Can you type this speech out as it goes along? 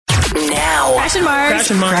now. Crash and Mars.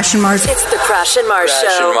 Crash and Mars. Crash and Mars. It's the Crash and Mars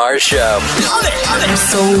Crash show. and Mars show. They're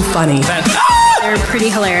so funny. They're pretty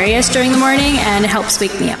hilarious during the morning and helps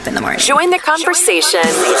wake me up in the morning. Join the conversation.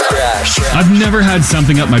 It's Crash. I've never had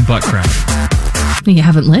something up my butt crack. You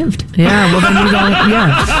haven't lived. Yeah, well then we don't,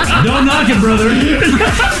 yeah. Don't knock it, brother.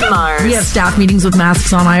 Mars. We have staff meetings with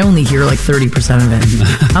masks on. I only hear like 30% of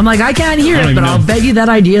it. I'm like, I can't hear it, but I'll bet you that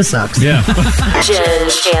idea sucks. Yeah.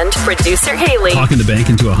 Ginge and producer Haley. Talking the bank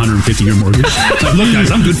into a 150-year mortgage. Like, look,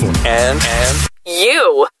 guys, I'm good for it. And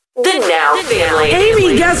You, the Now family.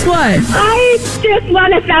 Amy, guess what? I just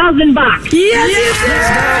won $1,000. Yes,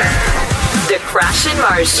 The Crash and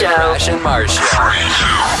Mars show. Crash and Mars show.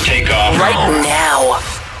 Take off. Right now.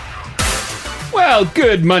 Well,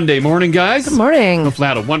 good Monday morning, guys. Good morning. Hopefully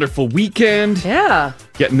had a wonderful weekend. Yeah.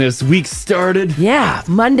 Getting this week started. Yeah,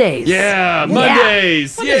 Mondays. Yeah,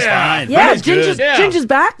 Mondays. Monday's Yeah. fine. Yeah, Monday's good. Ginge is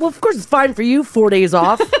back. Well, of course it's fine for you. 4 days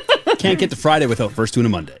off. Can't get to Friday without first doing a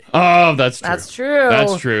Monday. Oh, that's true. That's true.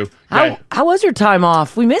 That's true. Yeah. How was your time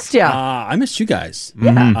off? We missed you. I missed you guys.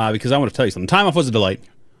 Yeah. Because I want to tell you something. Time off was a delight.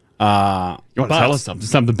 You want to tell us something?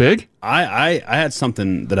 Something big? I had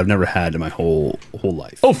something that I've never had in my whole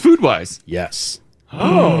life. Oh, food-wise. Yes.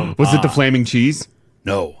 Oh. Was it the flaming cheese?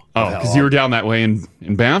 No. Oh, because you were down that way in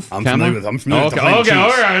Banff? I'm Canmore? familiar with- I'm familiar with okay, the flaming okay,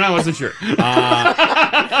 cheese. all right. I wasn't sure.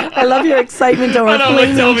 I love your excitement over I know, like,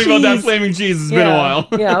 flaming tell me about that cheese. flaming cheese. It's been a while.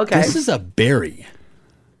 Yeah, okay. This is a berry.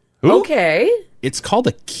 Ooh. Okay. It's called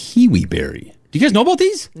a kiwi berry. Do you guys know about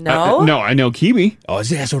these? No? No, I know kiwi. Oh,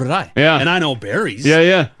 yeah, so did I. Yeah. And I know berries. Yeah,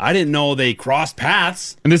 yeah. I didn't know they crossed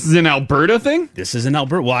paths. And this is an Alberta thing? This is in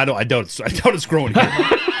Alberta. Well, I doubt it's growing here.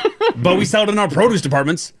 But we sell it in our produce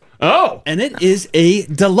departments. Oh. And it is a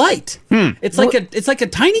delight. It's like a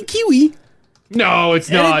tiny kiwi. No, it's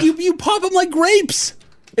And not. you pop them like grapes.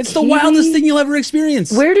 It's the Kiwi? wildest thing you'll ever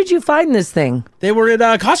experience. Where did you find this thing? They were at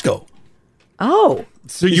Costco. Oh.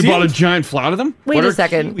 So you see bought a it? giant flout of them? Wait What a are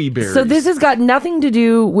second. kiwi berries? So this has got nothing to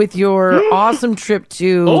do with your awesome trip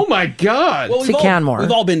to... Oh my God. Well, To Canmore.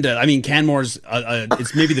 We've all been to. I mean, Canmore's.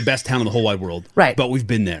 It's maybe the best town in the whole wide world. Right. But we've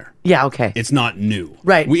been there. Yeah, okay. It's not new.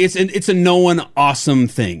 Right. It's a known awesome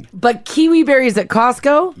thing. But kiwi berries at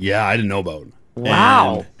Costco? Yeah, I didn't know about.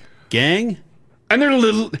 Wow. And gang. And they're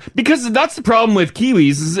little, because that's the problem with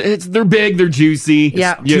kiwis. Is they're big, they're juicy.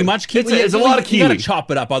 Yeah. Too much kiwi. It's a lot of You kiwi. gotta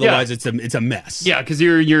chop it up, otherwise it's a mess. Yeah, because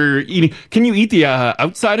you're eating. Can you eat the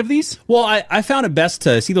outside of these? Well, I found it best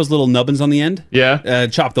to see those little nubbins on the end. Yeah.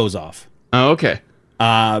 Chop those off. Oh, okay.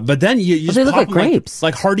 But then you just they look pop like them grapes.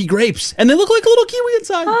 like hardy grapes, and they look like a little kiwi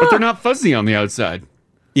inside. But they're not fuzzy on the outside.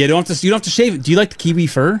 Yeah, you don't have to shave it. Do you like the kiwi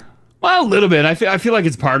fur? Well, a little bit. I feel like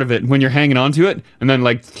it's part of it when you're hanging on to it, and then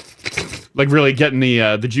like really getting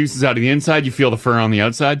the juices out of the inside. You feel the fur on the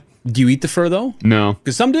outside. Do you eat the fur though? No.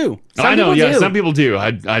 Because some do. I know. people Yeah, do. some people do.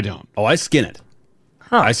 I don't. Oh, I skin it.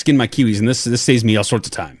 I skin my kiwis, and this saves me all sorts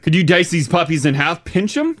of time. Could you dice these puppies in half,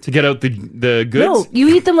 pinch them to get out the goods? No, you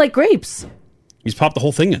eat them like grapes. You just pop the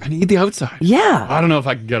whole thing in. And eat the outside. Yeah. I don't know if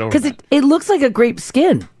I could get over Because that. it looks like a grape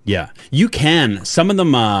skin. Yeah, you can. Some of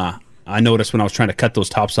them, I noticed when I was trying to cut those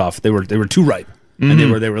tops off, they were too ripe, and they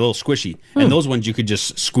were a little squishy. And those ones you could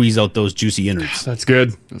just squeeze out those juicy innards. That's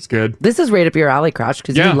good. That's good. This is right up your alley, Crash,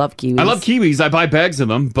 because you love kiwis. I love kiwis. I buy bags of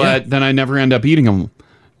them, but then I never end up eating them.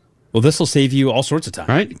 Well, this will save you all sorts of time.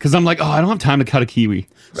 Right? Because I'm like, oh, I don't have time to cut a kiwi.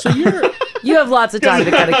 So You have lots of time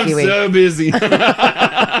to cut a kiwi. I'm so busy.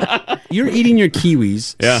 you're eating your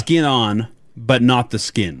kiwis Yeah. skin on, but not the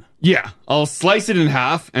skin. Yeah, I'll slice it in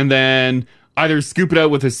half and then either scoop it out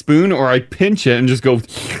with a spoon or I pinch it and just go,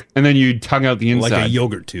 and then you tongue out the inside. Like a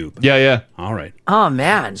yogurt tube. Yeah, yeah. All right. Oh,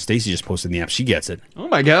 man. Stacy just posted in the app. She gets it. Oh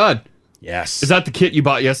my God. Yes. Is that the kit you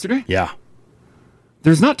bought yesterday? Yeah.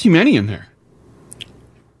 There's not too many in there.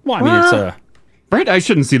 Well, I mean, it's a... Right? I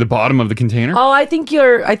shouldn't see the bottom of the container. Oh, I think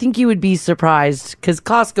you would be surprised because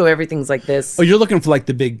Costco, everything's like this. Oh, you're looking for like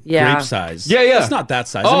the big Yeah. grape size. Yeah, yeah. It's not that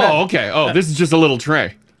size. Oh, okay. Oh, this is just a little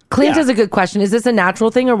tray. Clint Yeah. has a good question. Is this a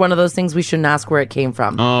natural thing or one of those things we shouldn't ask where it came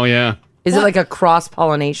from? Oh, yeah. Is it like a cross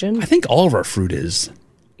pollination? I think all of our fruit is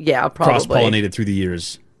Yeah, probably. cross-pollinated through the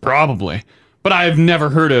years. Probably. But I've never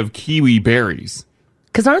heard of kiwi berries.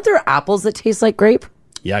 Because aren't there apples that taste like grape?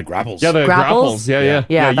 Yeah, grapples. Yeah, the Grapples? grapples. Yeah, yeah.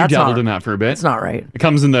 Yeah, you that's dabbled not- in that for a bit. That's not right. It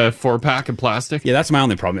comes in the 4-pack of plastic. Yeah, that's my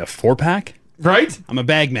only problem. A 4-pack? Right? I'm a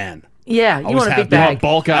bag man. Yeah, you Always want a have big been. bag. You want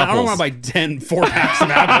bulk I apples. don't want to buy 10 4-packs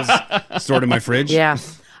of apples stored in my fridge. Yeah.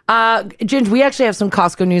 Ginge, we actually have some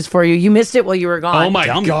Costco news for you. You missed it while you were gone. Oh my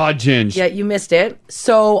Tell me. God, Ginge. Yeah, you missed it.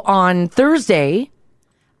 So on Thursday,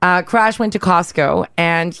 Crash went to Costco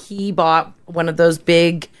and he bought one of those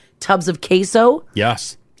big tubs of queso.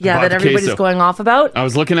 Yes. Yeah, bought that the everybody's queso. going off about. I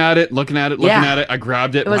was looking at it. Yeah. I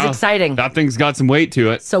grabbed it. It was exciting. That thing's got some weight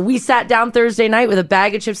to it. So we sat down Thursday night with a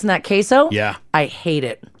bag of chips and that queso. Yeah. I hate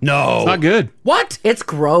it. No. It's not good. What? It's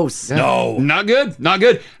gross. No. Not good. Not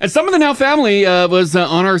good. And some of the Now family was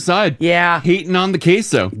on our side. Yeah. Hating on the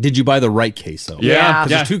queso. Did you buy the right queso? Yeah.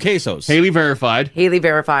 Because there's 2 quesos. Haley verified. Haley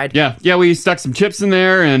verified. Yeah. Yeah, we stuck some chips in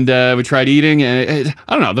there and we tried eating. And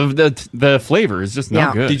I don't know. The flavor is just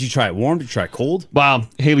not good. Did you try it warm? Did you try it cold? Wow.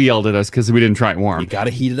 Haley yelled at us because we didn't try it warm. You got to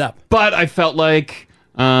heat it up. But I felt like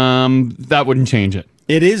that wouldn't change it.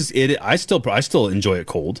 It is. I still enjoy it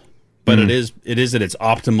cold, but it is at its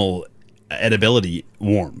optimal edibility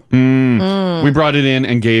warm. We brought it in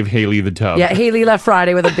and gave Haley the tub. Yeah, Haley left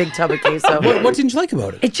Friday with a big tub of queso. What didn't you like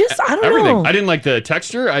about it? It just, I don't Everything. know. I didn't like the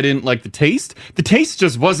texture. I didn't like the taste. The taste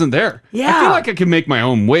just wasn't there. Yeah. I feel like I could make my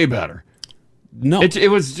own way better. No, It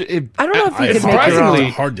was. It, I don't know if you it could make your surprisingly-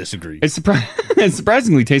 own. hard disagree. It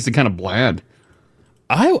surprisingly tasted kind of bland.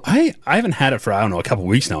 I haven't had it for, I don't know, a couple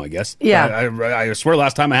weeks now, I guess. Yeah. I swear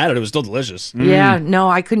last time I had it, it was still delicious. Yeah, no,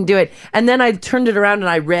 I couldn't do it. And then I turned it around and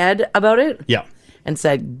I read about it Yeah. and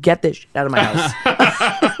said, get this shit out of my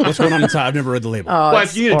house. What's going on inside? I've never read the label. Well,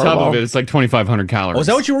 it's if you eat a tub of horrible. it, it's like 2,500 calories. Oh, is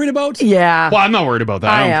that what you're worried about? Yeah. Well, I'm not worried about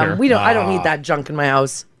that. I don't care. I don't need that junk in my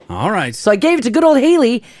house. All right. So I gave it to good old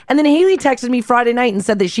Haley, and then Haley texted me Friday night and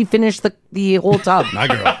said that she finished the whole tub. My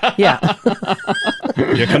girl. Yeah.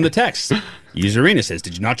 Here come the text. Userina says,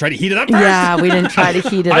 did you not try to heat it up first? Yeah, we didn't try to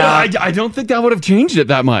heat it up. I don't think that would have changed it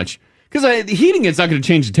that much. Because heating it's not going to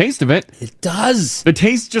change the taste of it. It does. The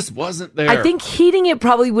taste just wasn't there. I think heating it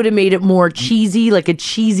probably would have made it more cheesy, like a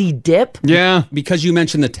cheesy dip. Yeah. Because you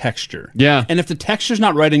mentioned the texture. Yeah. And if the texture's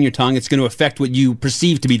not right in your tongue, it's going to affect what you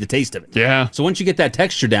perceive to be the taste of it. Yeah. So once you get that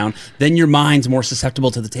texture down, then your mind's more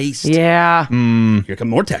susceptible to the taste. Yeah. Here come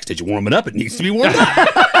more text. Did you warm it up? It needs to be warmed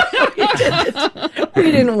up. We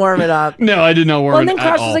didn't warm it up. No, I did not warm Well, and it then at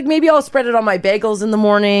Crash all. was like, maybe I'll spread it on my bagels in the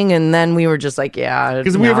morning. And then we were just like, yeah.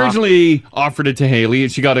 Because we originally offered it to Haley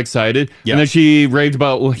and she got excited. Yeah. And then she raved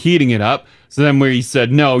about heating it up. So then we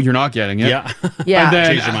said, no, you're not getting it. Yeah. Yeah. And then,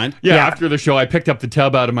 Changed your mind? Yeah, Yeah. after the show, I picked up the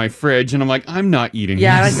tub out of my fridge and I'm like, I'm not eating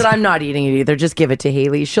Yeah, and I this. said I'm not eating it either. Just give it to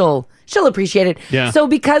Haley. She'll appreciate it. Yeah. So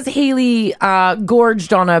because Haley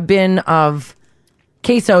gorged on a bin of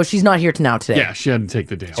queso, she's not here now today. Yeah, she had to take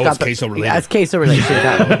the day off. Oh, it's queso related. Yeah, it's queso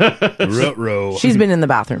related. Ruh-roh. She's been in the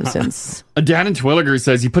bathroom since. Dan and Twilliger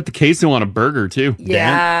says you put the queso on a burger too. Dan,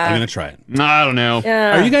 Yeah. I'm going to try it. I don't know.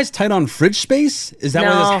 Are you guys tight on fridge space? Is that why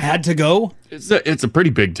No. this had to go? It's a pretty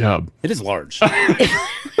big tub. It is large.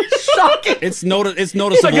 Shocking. It's noticeable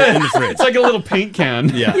in the fridge. It's like a little paint can.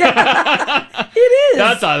 yeah. It is.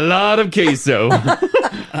 That's a lot of queso.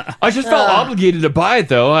 I just felt obligated to buy it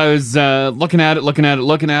though. I was looking at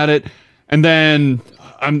it, and then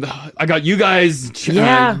I got you guys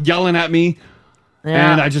Yeah. yelling at me,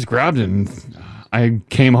 Yeah. and I just grabbed it. And I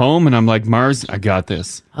came home and I'm like, Mars, I got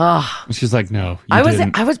this. And she's like, no, you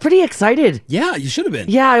didn't. I was pretty excited. Yeah, you should have been.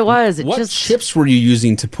 Yeah, I was. It What just chips were you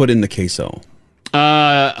using to put in the queso?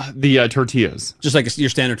 The tortillas. Just like your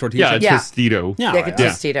standard tortilla Yeah, chip? Yeah. Tostito. Yeah, like a right, yeah.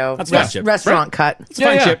 Tostito. That's a fast chip. Restaurant cut. It's a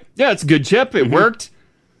fine chip. Yeah, it's a good chip. It worked.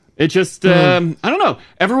 It just, I don't know.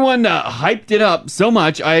 Everyone hyped it up so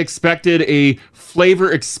much. I expected a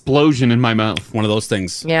flavor explosion in my mouth. One of those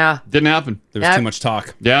things. Yeah. Didn't happen. There was too much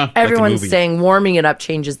talk. Yeah. Everyone's movie. saying warming it up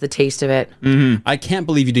changes the taste of it. I can't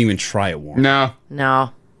believe you didn't even try it warm. No.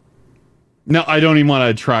 No. No, I don't even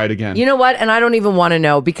want to try it again. You know what? And I don't even want to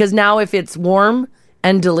know because now if it's warm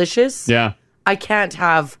and delicious, Yeah. I can't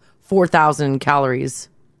have 4,000 calories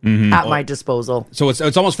at my disposal. So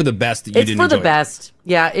it's almost for the best that you It's didn't for the enjoy it. best.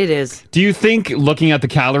 Yeah, it is. Do you think looking at the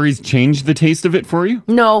calories changed the taste of it for you?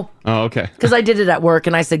 No, Oh, okay. because I did it at work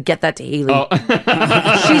and I said, get that to Haley. Oh.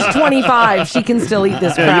 She's 25. She can still eat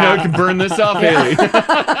this Yeah, you know, crap. I can burn this off, Haley.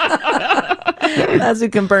 That's who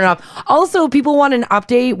can burn off. Also, people want an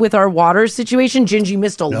update with our water situation. Gingy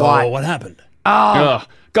missed a Oh, lot. what happened? Ugh.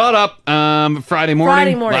 Got up Friday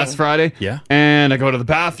morning, last Friday. Yeah. And I go to the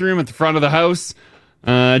bathroom at the front of the house,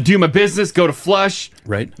 do my business, go to flush.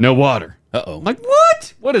 Right. No water. Uh-oh. I'm like,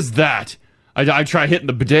 what? What is that? I try hitting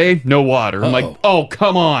the bidet, no water. I'm like, oh,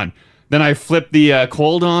 come on. Then I flip the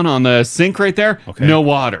cold on the sink right there, Okay. no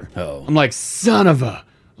water. Uh-oh. I'm like, son of a.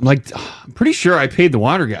 I'm like, I'm pretty sure I paid the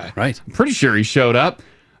water guy. Right. I'm pretty sure he showed up.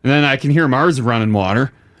 And then I can hear Mars running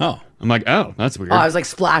water. Oh. I'm like, oh, that's weird. Oh, I was like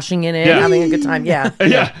splashing in it, Yeah. having a good time. Yeah.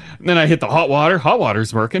 Yeah. And then I hit the hot water. Hot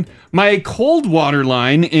water's working. My cold water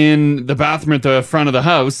line in the bathroom at the front of the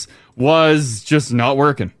house was just not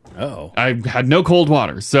working. Oh. I had no cold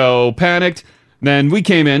water. So panicked, Then we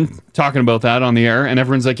came in talking about that on the air, and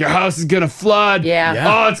everyone's like, your house is going to flood. Yeah.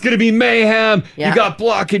 Oh, it's going to be mayhem. Yeah. You got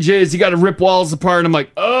blockages. You got to rip walls apart. And I'm like,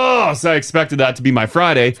 oh. So I expected that to be my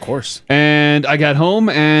Friday. Of course. And I got home,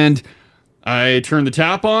 and I turned the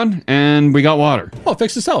tap on, and we got water. Oh, it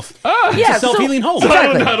fixed itself. Ah, Yeah, It's a self-healing home.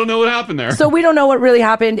 Exactly. I don't know what happened there. So we don't know what really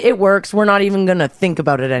happened. It works. We're not even going to think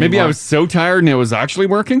about it anymore. Maybe I was so tired and it was actually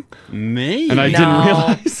working, Maybe. and I No. didn't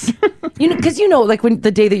realize. Because like when the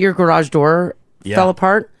day that your garage door fell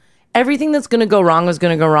apart, everything that's going to go wrong was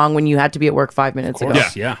going to go wrong when you had to be at work 5 minutes ago.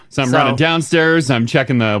 Yeah. So I'm running downstairs. I'm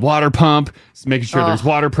checking the water pump, just making sure there's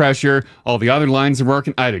water pressure. All the other lines are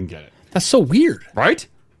working. I didn't get it. That's so weird. Right?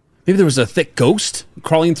 Maybe there was a thick ghost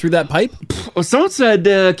crawling through that pipe. Well, someone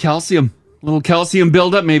said calcium. A little calcium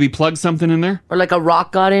buildup. Maybe plug something in there. Or like a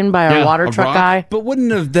rock got in by our water a truck rock. guy. But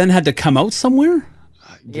wouldn't have then had to come out somewhere?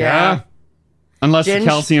 Yeah. Unless the Ginge.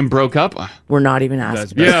 calcium broke up. We're not even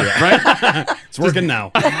asking. Yeah, right? It's working now.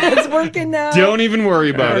 It's working now. Don't even worry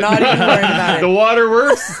about We're it. not even worried about The it. water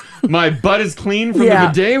works. My butt is clean from Yeah.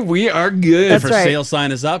 the bidet. We are good. That's For right. sale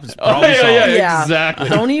sign is up. It's Oh, probably solved. Yeah. exactly.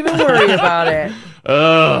 Don't even worry about it.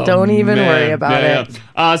 Oh, Don't even man. worry about it.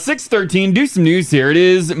 6:13. Do some news here. It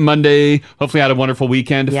is Monday. Hopefully, I had a wonderful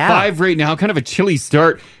weekend. Yeah. 5 right now. Kind of a chilly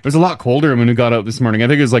start. It was a lot colder when we got out this morning. I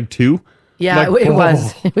think it was like 2. Yeah, Like, it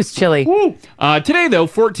was. It was chilly. Woo. Today, though,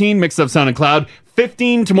 14, mix of sun and cloud.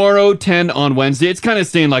 15 tomorrow, 10 on Wednesday. It's kind of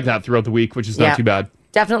staying like that throughout the week, which is Yeah. not too bad.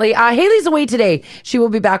 Definitely. Haley's away today. She will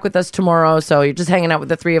be back with us tomorrow. So you're just hanging out with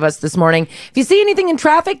the three of us this morning. If you see anything in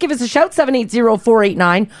traffic, give us a shout.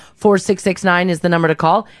 780-489-4669 is the number to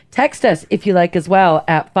call. Text us if you like as well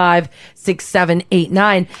at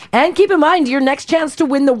 56789. And keep in mind, your next chance to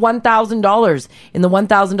win the $1,000 in the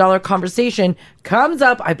 $1,000 conversation comes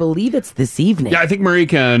up. I believe it's this evening. Yeah, I think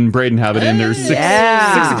Marika and Braden have it in their 6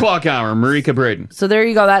 o'clock hour. Marika Braden. So there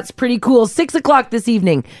you go. That's pretty cool. 6 o'clock this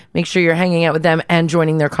evening. Make sure you're hanging out with them and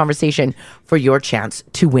joining their conversation for your chance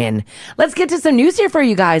to win. Let's get to some news here for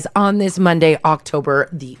you guys on this Monday, October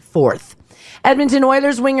the 4th. Edmonton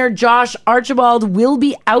Oilers winger Josh Archibald will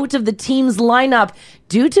be out of the team's lineup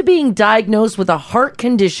due to being diagnosed with a heart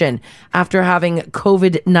condition after having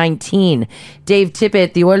COVID-19. Dave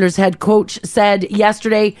Tippett, the Oilers head coach, said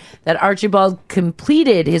yesterday that Archibald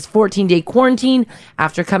completed his 14-day quarantine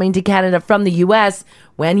after coming to Canada from the U.S.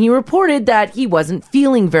 when he reported that he wasn't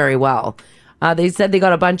feeling very well. They said they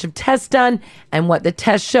got a bunch of tests done, and what the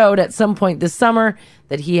test showed at some point this summer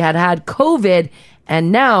that he had COVID,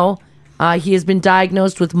 and now he has been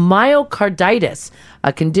diagnosed with myocarditis,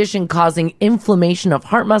 a condition causing inflammation of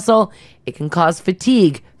heart muscle. It can cause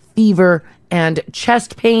fatigue, fever, and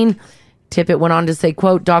chest pain. Tippett went on to say,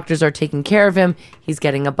 quote, doctors are taking care of him. He's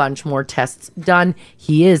getting a bunch more tests done.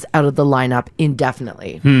 He is out of the lineup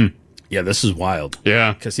indefinitely. Yeah, this is wild.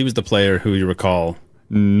 Yeah. Because he was the player who you recall.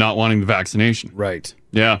 Not wanting the vaccination. Right.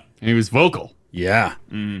 Yeah. And he was vocal. Yeah.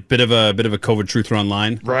 Bit of a COVID truther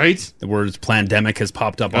online. Right? The words "plandemic" has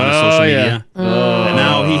popped up on his social media. And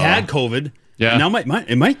now he had COVID. Yeah. And now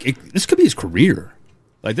this could be his career.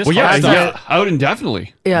 Like this. Well, yeah, heart stuff. out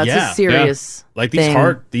indefinitely. Yeah, it's Yeah. a serious Like these thing.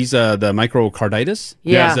 the microcarditis.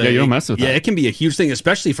 Yeah. Yeah, you don't mess with Yeah, that. it can be a huge thing,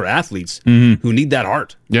 especially for athletes who need that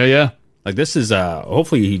heart. Yeah, yeah. Like this is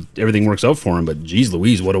hopefully everything works out for him, but geez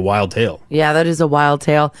Louise, what a wild tale. Yeah, that is a wild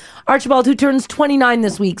tale. Archibald, who turns 29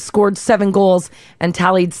 this week, scored 7 goals and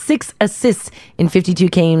tallied 6 assists in 52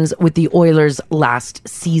 games with the Oilers last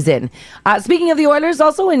season. Speaking of the Oilers,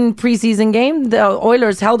 also in preseason game, the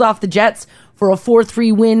Oilers held off the Jets for a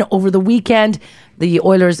 4-3 win over the weekend. The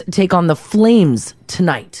Oilers take on the Flames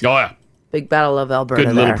tonight. Oh, yeah. Big Battle of Alberta.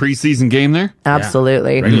 Good little there. preseason game there.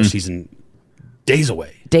 Absolutely. Regular season days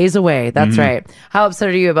away. Days away. That's right. How upset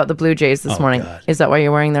are you about the Blue Jays this morning? God. Is that why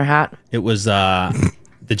you're wearing their hat? It was the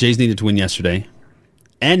Jays needed to win yesterday,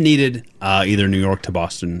 and needed either New York to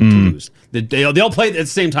Boston to lose. They all played at the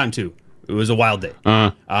same time too. It was a wild day.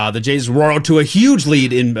 The Jays roar out to a huge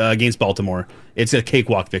lead in against Baltimore. It's a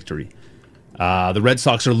cakewalk victory. The Red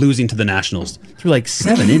Sox are losing to the Nationals through like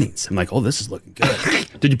 7 innings. I'm like, oh, this is looking good.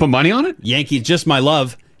 Did you put money on it? Yankees, just my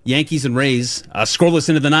love. Yankees and Rays scoreless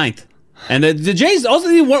into the 9th. And the Jays also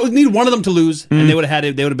need one of them to lose, and they would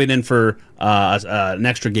have been in for an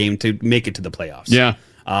extra game to make it to the playoffs. Yeah.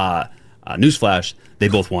 Newsflash: they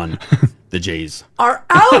both won. The Jays Are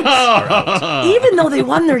out! Even though they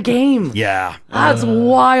won their game. Yeah, That's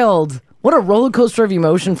wild. What a roller coaster of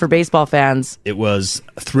emotion for baseball fans. it was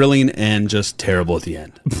thrilling and just terrible at the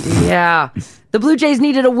end. Yeah. The Blue Jays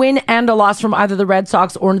needed a win and a loss from either the Red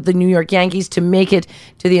Sox or the New York Yankees to make it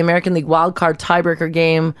to the American League wildcard tiebreaker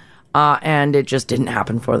game, and it just didn't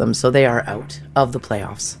happen for them, so they are out of the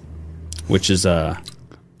playoffs. Which is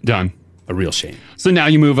Done. a real shame. So now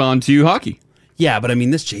you move on to hockey. Yeah, but I mean,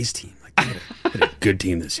 this Jays team, like, they had a good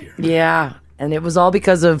team this year. Yeah. And it was all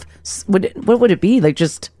because of, what would it be? Like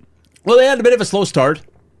just... Well, they had a bit of a slow start,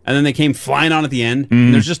 and then they came flying on at the end.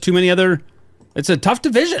 And there's just too many other... It's a tough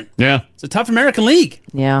division. Yeah. It's a tough American league.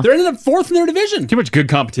 Yeah. They're ended up fourth in their division. Too much good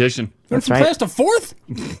competition. Went from right. playoffs to fourth?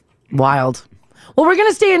 Wild. Well, we're going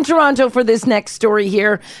to stay in Toronto for this next story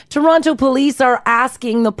here. Toronto police are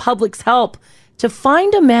asking the public's help to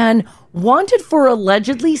find a man wanted for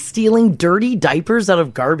allegedly stealing dirty diapers out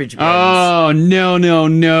of garbage bins. Oh,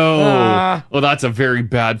 no. Well, that's a very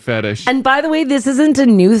bad fetish. And by the way, this isn't a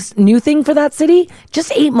new thing for that city.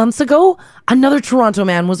 Just 8 months ago, another Toronto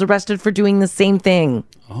man was arrested for doing the same thing.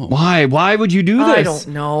 Oh. Why? Why would you do this? I don't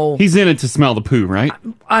know. He's in it to smell the poo, right?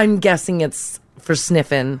 I'm guessing it's for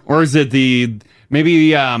sniffing. Or is it maybe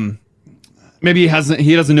he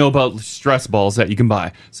doesn't know about stress balls that you can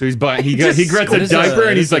buy. So he grabs a diaper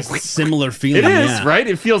and he's like similar feeling. It is, right?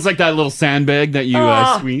 It feels like that little sandbag that you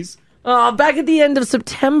squeeze. Back at the end of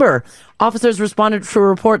September, officers responded to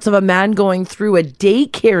reports of a man going through a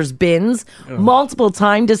daycare's bins multiple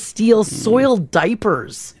times to steal soiled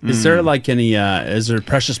diapers. Is there like any is there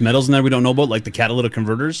precious metals in there we don't know about, like the catalytic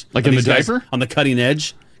converters? Like Are in the these guys diaper? on the cutting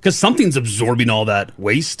edge? Because something's absorbing all that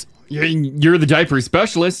waste. You're the diaper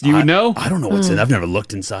specialist. You would know. I don't know what's in. I've never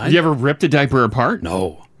looked inside. Have you ever ripped a diaper apart?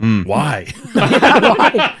 No. Why?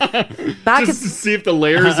 Back Just to see if the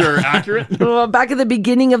layers are accurate. Back at the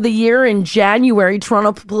beginning of the year in January,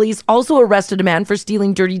 Toronto police also arrested a man for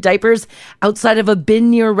stealing dirty diapers outside of a bin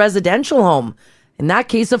near a residential home. In that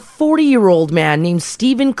case, a 40-year-old man named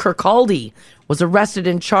Stephen Kirkcaldy was arrested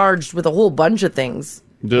and charged with a whole bunch of things.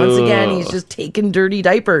 Once again, he's just taking dirty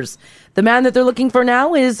diapers. The man that they're looking for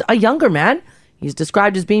now is a younger man. He's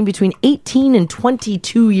described as being between 18 and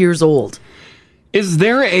 22 years old. Is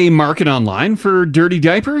there a market online for dirty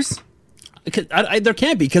diapers? There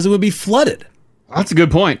can't be, because it would be flooded. That's a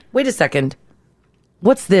good point. Wait a second.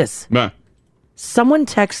 What's this? Someone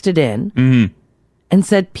texted in and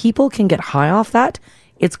said people can get high off that.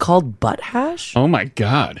 It's called butt hash. Oh my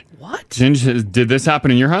God. What? Ginge, did this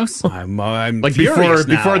happen in your house? I'm like furious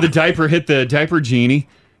now. before the diaper hit the diaper genie.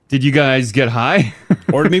 Did you guys get high?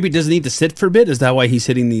 Or maybe it doesn't need to sit for a bit. Is that why he's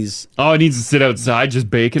hitting these? Oh, it needs to sit outside, just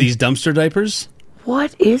baking. These dumpster diapers.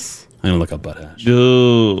 What is? I'm gonna look up butt hash. I'm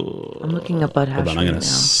looking up butt hash. Hold on, I'm gonna right now.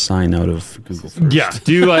 sign out of Google first. Yeah,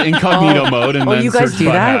 do incognito mode and then you guys search do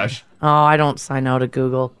butt that? hash. Oh, I don't sign out of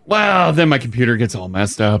Google. Well, then my computer gets all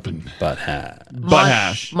messed up and butt hash. Butt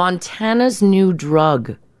hash. Montana's new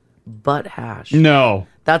drug, butt hash. No,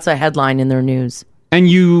 that's a headline in their news. And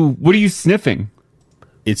what are you sniffing?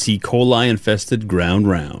 It's E. coli infested ground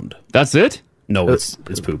round. That's it? No, it's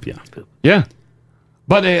poop. Yeah, Yeah.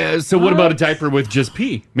 But so what about a diaper with just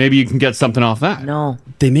pee? Maybe you can get something off that. No.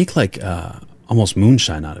 They make like almost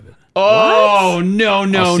moonshine out of it. Oh, no.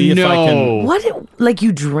 I'll see if I can- What? Like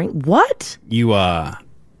you drink? What? You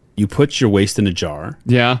put your waste in a jar.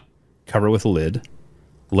 Yeah. Cover it with a lid.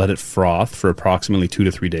 Let it froth for approximately 2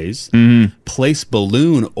 to 3 days. Mm-hmm. Place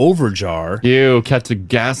balloon over jar. Ew, catch the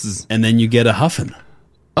gases. And then you get a huffin'.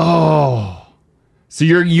 Oh. So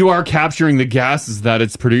you are capturing the gases that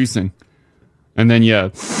it's producing. And then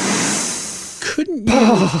couldn't you?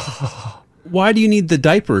 Why do you need the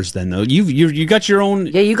diapers then though? You got your own.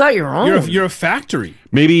 Yeah, you got your own. You're a factory.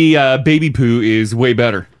 Maybe baby poo is way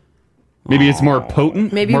better. Maybe it's more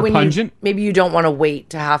potent, Maybe more when pungent. maybe you don't want to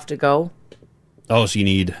wait to have to go. Oh, so you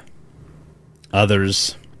need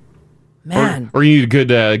others. Man. Or you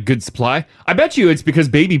need a good supply. I bet you it's because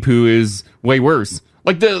baby poo is way worse.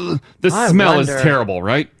 Like the I smell is wonder. terrible,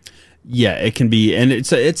 right? Yeah, it can be, and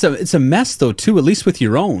it's a mess though too. At least with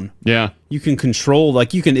your own, Yeah. you can control.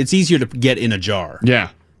 Like it's easier to get in a jar. Yeah.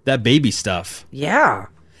 That baby stuff, Yeah.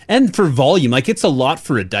 and for volume, like it's a lot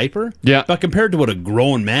for a diaper. Yeah. but compared to what a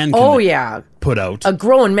grown man can Oh yeah. put out, A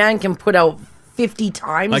grown man can put out 50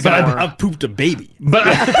 times like more. I've pooped a baby. But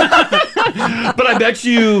but I bet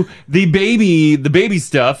you the baby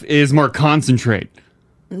stuff is more concentrate.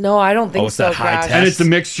 No, I don't think it's so. that high Crash. tech. And it's a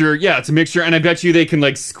mixture. Yeah, it's a mixture. And I bet you they can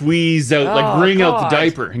like squeeze out, like Oh, wring out the God.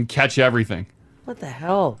 diaper and catch everything. What the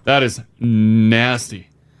hell? That is nasty.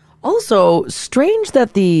 Also, strange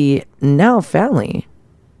that the Now family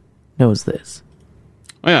knows this.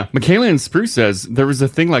 Oh yeah, Michaela and Spruce says there was a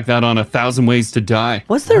thing like that on 1,000 Ways to Die.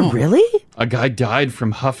 Was there really? A guy died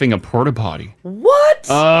from huffing a porta potty. What?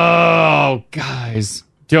 Oh, guys,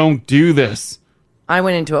 don't do this. I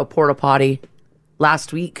went into a porta potty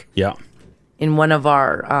last week Yeah, in one of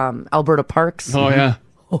our Alberta parks. Oh yeah.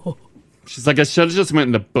 She's like, I should have just went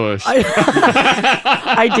in the bush.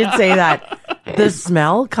 I did say that. The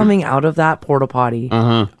smell coming out of that porta potty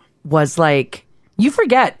was like, you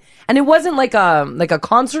forget. And it wasn't like a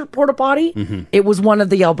concert porta potty. Mm-hmm. It was one of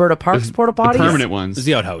the Alberta Parks porta potties. The permanent ones. It's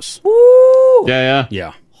the outhouse. Woo! Yeah.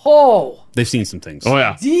 Yeah. Oh, They've seen some things. Oh,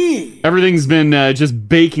 yeah. Everything's been just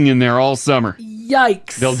baking in there all summer.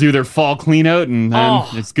 yikes. They'll do their fall clean out and then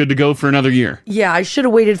it's good to go for another year. Yeah, I should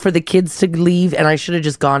have waited for the kids to leave and I should have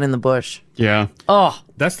just gone in the bush. Yeah. Oh,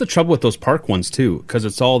 That's the trouble with those park ones, too, because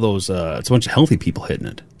it's all those, it's a bunch of healthy people hitting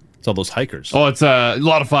it. It's all those hikers. Oh, it's a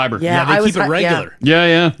lot of fiber. Yeah, they I keep was it regular.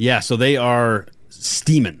 Yeah. Yeah, so they are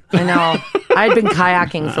steaming. I know. I'd been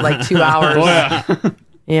kayaking for like 2 hours. Oh, yeah.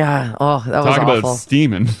 Yeah. Oh, that was Talk awful. about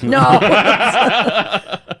steaming. No.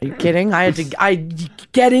 Are you kidding? I had to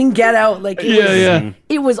get in, get out. Like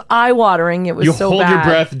it was eye watering. It was You so hold bad. your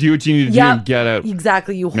breath, do what you need to do, and get out.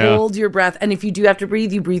 Exactly. You Yeah. hold your breath, and if you do have to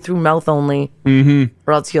breathe, you breathe through mouth only,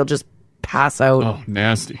 or else you'll just pass out. Oh,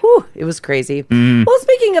 nasty. Whew, it was crazy. Well,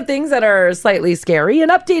 speaking of things that are slightly scary, an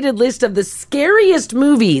updated list of the scariest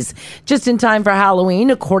movies just in time for Halloween,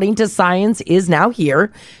 according to science, is now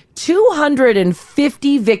here.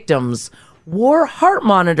 250 victims wore heart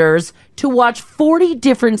monitors to watch 40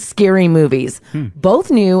 different scary movies,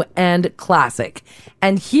 both new and classic.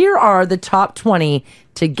 And here are the top 20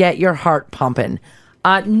 to get your heart pumping.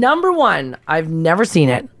 Number one, I've never seen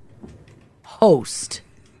it. Host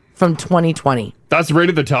from 2020. That's right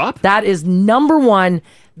at the top? That is number one,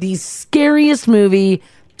 the scariest movie.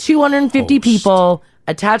 250 people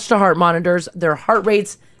attached to heart monitors. Their heart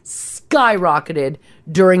rates skyrocketed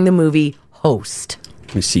during the movie Host.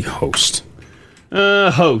 Let me see Host.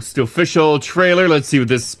 Host, official trailer. Let's see what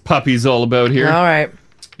this puppy's all about here. All right.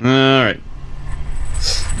 All right.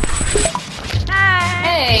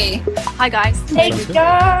 Hey. Hi, guys. Hey,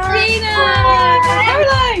 guys.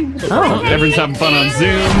 Caroline. Oh, everyone's having fun on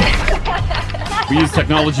Zoom. We use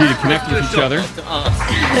technology to connect with each other.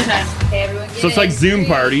 Hey, everyone. So it's like Zoom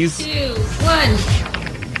parties. 2, 1.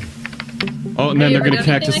 Oh, and then they're going to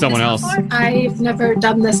connect to someone else. I've never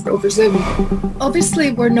done this over Zoom.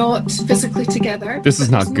 Obviously, we're not physically together. This is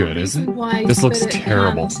but not there's good, no is it? reason why This looks spirit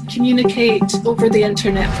terrible. can't communicate over the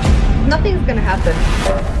internet. Nothing's gonna happen.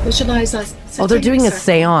 Visualize us. Oh, they're doing a circle.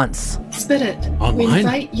 seance. Spirit, we Online?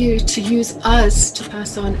 invite you to use us to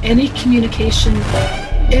pass on any communication.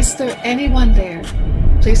 Is there anyone there?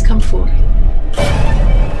 Please come forward.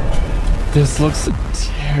 This looks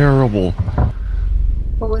terrible.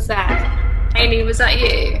 What was that? Amy, was that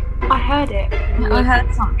you? I heard it. I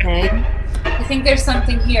heard something. I think there's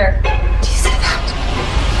something here. Do you see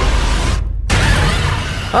that?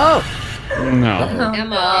 Oh, No.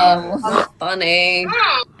 Emma. Funny.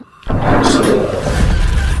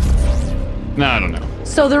 No, I don't know.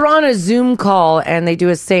 so they're on a Zoom call and they do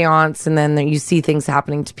a seance, and then you see things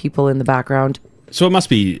happening to people in the background. So it must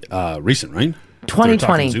be recent, right?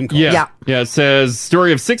 2020. Zoom call. Yeah. Yeah. Yeah, it says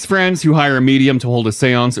story of 6 friends who hire a medium to hold a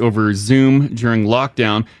seance over Zoom during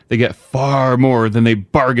lockdown. They get far more than they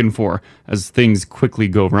bargained for as things quickly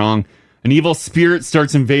go wrong. An evil spirit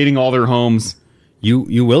starts invading all their homes.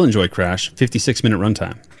 You will enjoy Crash. 56-minute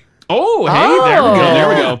runtime. Oh, hey, there we go. There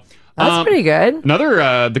we go. That's pretty good.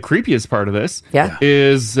 Another, the creepiest part of this Yeah.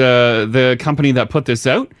 is the company that put this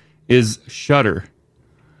out is Shudder.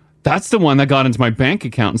 That's the one that got into my bank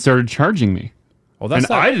account and started charging me. Oh, that's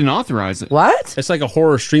And I didn't authorize it. What? It's like a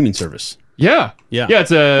horror streaming service. Yeah. Yeah. Yeah,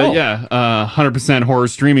 it's a 100% horror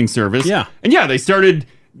streaming service. Yeah. And yeah, they started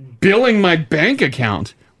billing my bank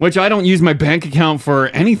account, which I don't use my bank account for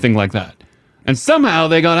anything like that. And somehow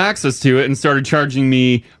they got access to it and started charging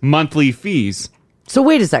me monthly fees. So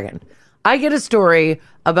wait a second. I get a story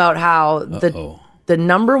about how the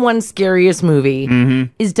number one scariest movie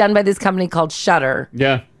is done by this company called Shudder.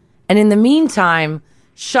 Yeah. And in the meantime,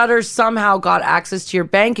 Shudder somehow got access to your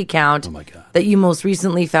bank account that you most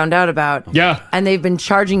recently found out about. Yeah. And they've been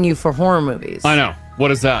charging you for horror movies. I know.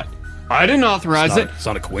 What is that? I didn't authorize it. It's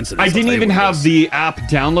not a coincidence. I I'll didn't tell you even what it have is. the app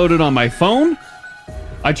downloaded on my phone.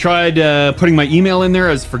 I tried putting my email in there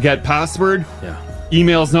as forget password. Yeah.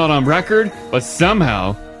 Email's not on record, but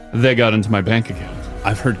somehow they got into my bank account.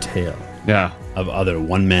 I've heard tale Yeah. of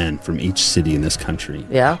one man from each city in this country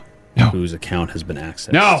Yeah. whose account has been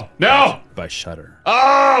accessed. No. By Shudder.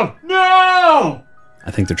 Oh, no!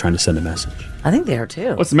 I think they're trying to send a message. I think they are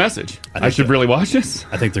too. What's the message? I think should so. really watch this?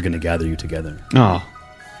 I think they're going to gather you together Oh,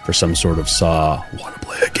 for some sort of want to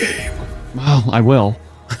play a game. well, I will.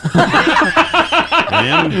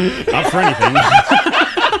 Man, not for anything.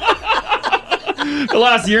 The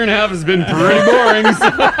last year and a half has been pretty boring. So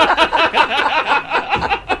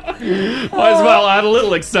might as well add a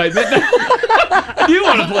little excitement. I do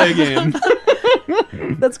want to play a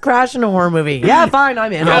game. Let's crash in a horror movie. Yeah, fine.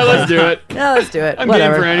 I'm in. Yeah, let's do it. Yeah, let's do it. I'm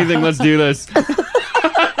Whatever. game for anything. Let's do this.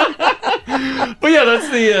 But yeah, that's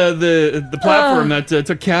the platform that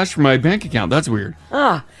took cash from my bank account. That's weird.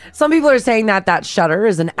 Some people are saying that Shudder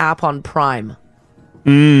is an app on Prime.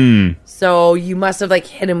 Mm. So you must have like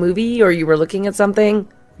hit a movie or you were looking at something,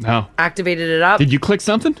 No. activated it up. Did you click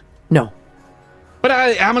something? No. But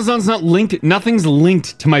Amazon's not linked. Nothing's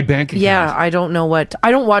linked to my bank account. Yeah, I don't know what.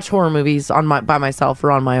 I don't watch horror movies by myself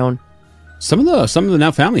or on my own. Some of the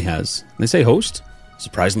Now Family has. They say host.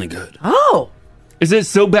 Surprisingly good. Oh. Is it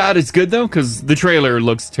so bad it's good though? Because the trailer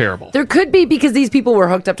looks terrible. There could be, because these people were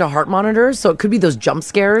hooked up to heart monitors, so it could be those jump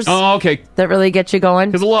scares. Oh, okay. That really get you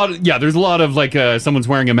going. There's a lot of like someone's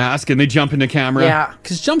wearing a mask and they jump into camera. Yeah.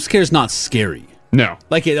 Because jump scare's not scary. No.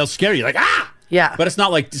 Like they'll scare you, like Yeah. But it's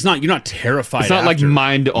not you're not terrified. It's not like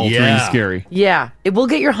mind altering scary. Yeah. It will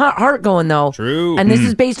get your heart going though. True. And this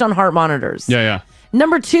is based on heart monitors. Yeah.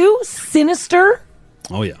 Number 2, Sinister.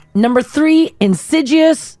 Oh yeah. Number 3,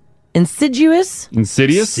 Insidious. Insidious.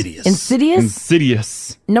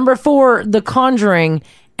 Number 4, The Conjuring.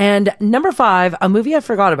 And number 5, a movie I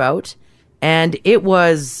forgot about. And it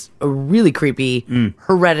was really creepy.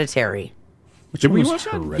 Hereditary. Did we watch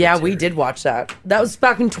that? Yeah, we did watch that. That was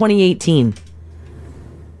back in 2018.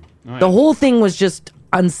 Oh, yeah. The whole thing was just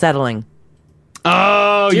unsettling.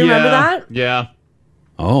 Oh, Do you remember that? Yeah.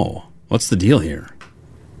 Oh, what's the deal here?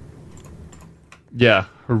 Yeah,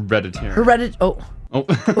 Hereditary. Oh. Oh.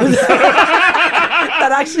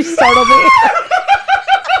 That actually startled me.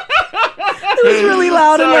 It was really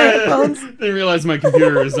loud in my headphones. Didn't realize my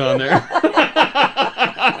computer was on there.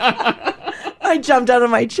 I jumped out of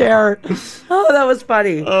my chair. Oh, that was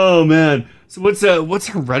funny. Oh man. So what's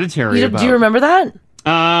Hereditary about? Do you remember that?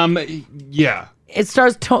 Yeah. It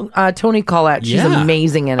stars Toni Collette. She's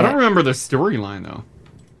amazing in it. I don't remember the storyline though.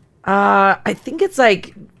 I think it's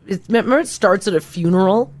like remember it starts at a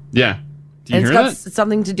funeral. Yeah. Do you And hear it's got that?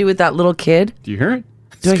 something to do with that little kid. Do you hear it?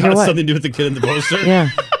 Do I It's hear got what? something to do with the kid in the poster. Yeah.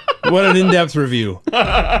 What an in-depth review.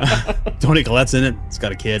 Toni Collette's in it. It's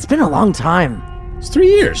got a kid. It's been a long time. It's 3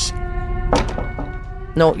 years.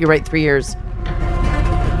 No, you're right. 3 years.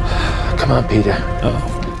 Come on, Peter.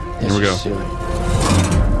 Uh-oh. Here we go. Just do it.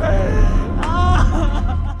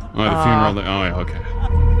 Oh, the funeral. Oh, yeah. Okay.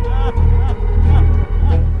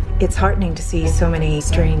 It's heartening to see so many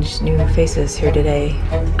strange new faces here today.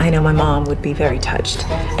 I know my mom would be very touched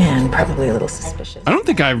and probably a little suspicious. I don't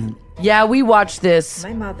think I've. Yeah, we watched this.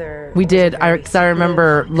 My mother. We did. Because I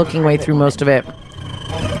remember looking way through most of it.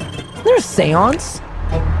 There's a seance.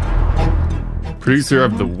 Producer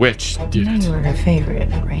of The Witch did it. You were her favorite,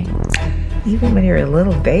 right? Even when you were a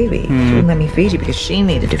little baby, she wouldn't let me feed you because she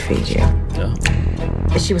needed to feed you. Yeah.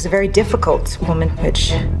 She was a very difficult woman,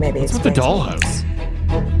 which maybe It's the explains it. dollhouse.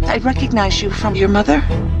 I recognize you from your mother.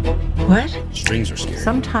 What? Strings are scary.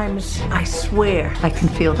 Sometimes I swear I can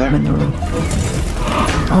feel them in the room.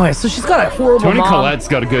 Oh, yeah, so she's got a horrible Toni mom. Collette's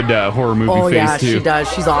got a good horror movie Oh, face yeah, too. she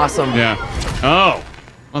does. She's awesome. Yeah. Oh,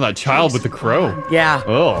 that child with the crow. Yeah.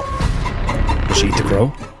 Oh. Does she eat the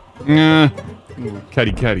crow?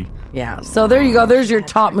 Cuddy. Yeah. So there you go. There's your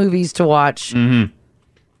top movies to watch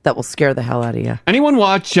that will scare the hell out of you. Anyone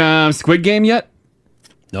watch Squid Game yet?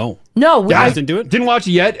 No. No, Guys didn't do it? Didn't watch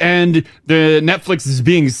it yet, and the Netflix is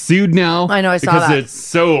being sued now. I know, I saw because that. it's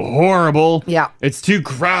so horrible. Yeah. It's too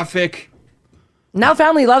graphic. Now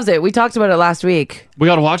Family loves it. We talked about it last week. We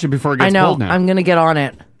got to watch it before it gets I know. pulled now. I'm going to get on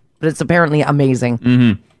it. But it's apparently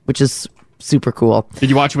amazing, which is super cool. Did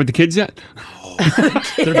you watch it with the kids yet?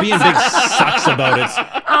 They're being big sucks about it.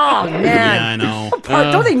 Oh, man. Yeah, I know.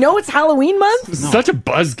 Don't they know it's Halloween month? Such a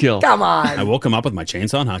buzzkill. Come on. I woke him up with my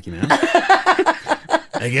chainsaw and hockey man.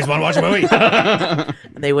 Hey, you guys want to watch a movie?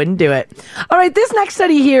 They wouldn't do it. All right, this next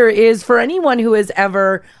study here is for anyone who has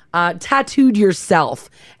ever tattooed yourself.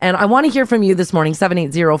 And I want to hear from you this morning,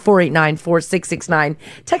 780-489-4669.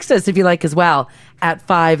 Text us if you like as well at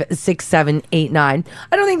 56789.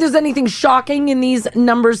 I don't think there's anything shocking in these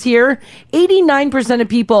numbers here. 89% of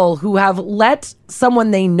people who have let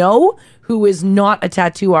someone they know who is not a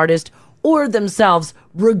tattoo artist or themselves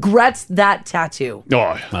regrets that tattoo.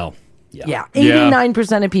 Oh, well. Yeah.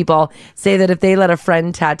 89% of people say that if they let a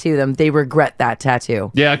friend tattoo them, they regret that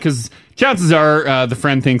tattoo. Yeah, because chances are the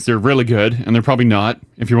friend thinks they're really good, and they're probably not.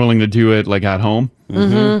 If you're willing to do it like at home,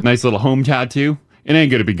 nice little home tattoo, it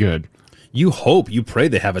ain't gonna be good. You hope, you pray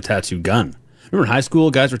they have a tattoo gun. Remember in high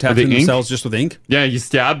school, guys were tattooing ink? themselves just with ink? Yeah, you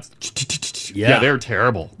stabbed. Yeah. They're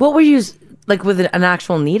terrible. What were you, like with an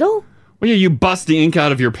actual needle? Well, yeah, you bust the ink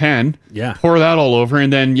out of your pen. Yeah. Pour that all over,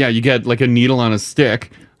 and then you get like a needle on a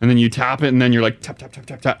stick. and then you tap it, and then you're like tap tap tap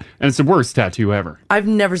tap tap, and it's the worst tattoo ever. I've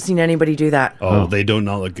never seen anybody do that. Oh, they do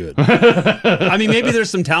not look good. I mean, maybe there's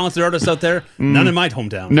some talented artists out there. None in my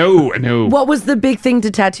hometown. No. What was the big thing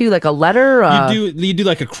to tattoo? Like a letter? You do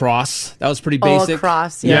like a cross. That was pretty Oh, a basic.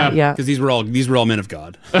 cross. Yeah. Because these were all men of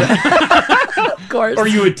God. Of course. Or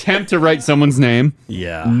you attempt to write someone's name.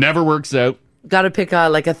 Yeah. Never works out. Got to pick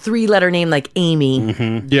like a 3-letter name like Amy.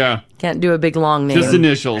 Yeah. Can't do a big long name. Just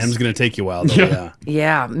initials. M's going to take you a while, though. Yeah.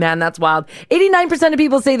 Yeah, man, that's wild. 89% of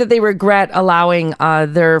people say that they regret allowing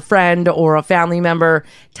their friend or a family member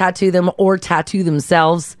tattoo them or tattoo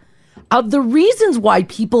themselves. The reasons why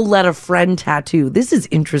people let a friend tattoo, this is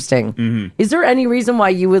interesting. Is there any reason why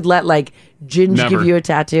you would let like Ginge Never. give you a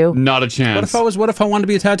tattoo? Not a chance. What if I wanted to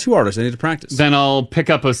be a tattoo artist? I need to practice. Then I'll pick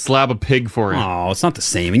up a slab of pig for you. Oh, it's not the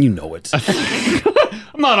same, and you know it.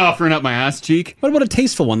 I'm not offering up my ass cheek. What about a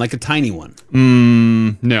tasteful one, like a tiny one?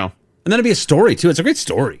 No. And then it'd be a story, too. It's a great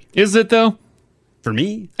story. Is it, though? For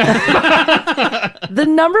me. The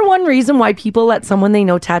number one reason why people let someone they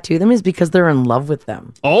know tattoo them is because they're in love with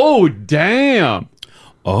them. Oh, damn.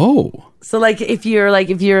 Oh. So like if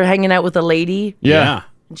you're hanging out with a lady, Yeah.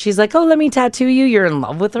 and she's like, "Oh, let me tattoo you." You're in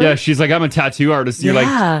love with her. Yeah, she's like, I'm a tattoo artist. You're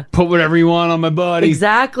Yeah. like, put whatever you want on my body.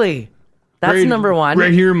 Exactly. That's Right- number one.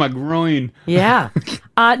 Right here in my groin. Yeah.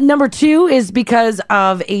 Number two is because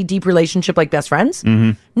of a deep relationship like best friends.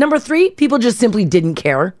 Number three, people just simply didn't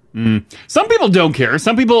care. Some people don't care.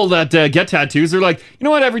 Some people that get tattoos are like, you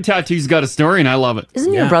know what? Every tattoo's got a story, and I love it.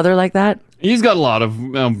 Isn't your brother like that? He's got a lot of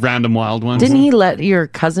random wild ones. Didn't he let your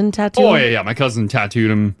cousin tattoo? Oh, him? yeah. My cousin tattooed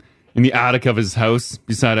him in the attic of his house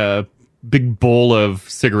beside a big bowl of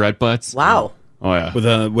cigarette butts. Wow. Oh, yeah.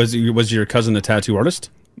 Was your cousin a tattoo artist?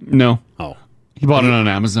 No. Oh. He bought it on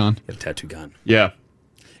Amazon. He had a tattoo gun. Yeah.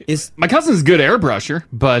 My cousin's a good airbrusher,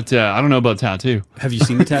 but I don't know about tattoo. Have you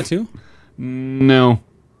seen the tattoo? No,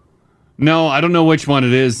 I don't know which one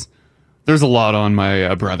it is. There's a lot on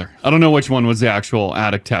my brother. I don't know which one was the actual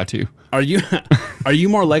attic tattoo. Are you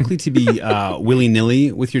more likely to be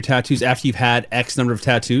willy-nilly with your tattoos after you've had X number of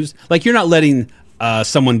tattoos? Like you're not letting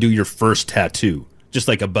someone do your first tattoo, just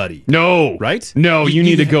like a buddy. No. Right? No, you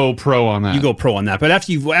need to go pro on that. You go pro on that. But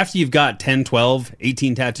after you've got 10, 12,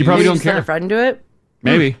 18 tattoos, You probably Maybe don't just let care. a friend do it.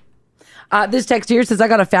 Maybe. This text here says, I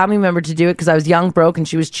got a family member to do it because I was young, broke, and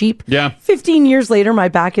she was cheap. Yeah. 15 years later, my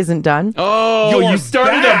back isn't done. Oh, Your you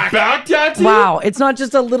started back. a back tattoo? Wow. It's not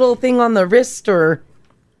just a little thing on the wrist or...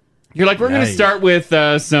 You're like, we're going to Nice. start with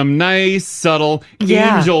some nice, subtle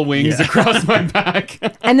Yeah. angel wings across my back.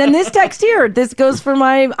 And then this text here, this goes for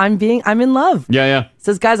my, I'm in love. Yeah.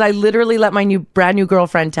 Says, guys, I literally let my brand new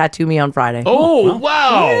girlfriend tattoo me on Friday. Oh,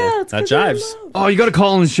 wow. Yeah, it's that 'cause I'm in jives. love. Oh, you got to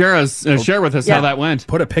call and share with us Yeah. how that went.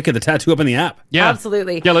 Put a pic of the tattoo up in the app. Yeah.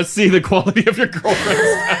 Absolutely. Yeah, let's see the quality of your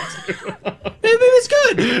girlfriend's tattoo. Maybe it's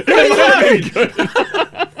good. Maybe it's good.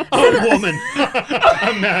 Oh, woman.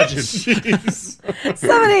 Imagine. Jeez.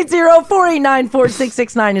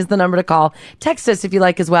 780-489-4669 is the number to call. Text us if you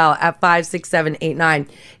like as well at 56789.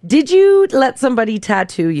 Did you let somebody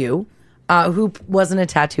tattoo you who wasn't a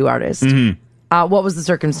tattoo artist? What was the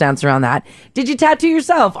circumstance around that? Did you tattoo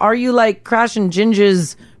yourself? Are you like Crash and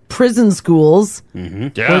Ginger's prison schools Yeah.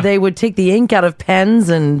 where they would take the ink out of pens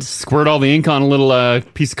and Squirt all the ink on a little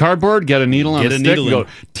piece of cardboard, get a needle on Get a a stick, needle and go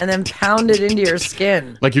in. then pound it into your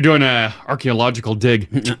skin? like you're doing a archaeological dig.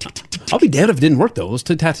 I'll be damned if it didn't work, though. Those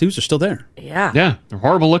tattoos are still there. Yeah. Yeah, they're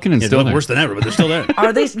horrible looking and Yeah, they still look there. worse than ever, but they're still there.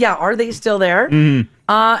 Are they? Yeah. Are they still there?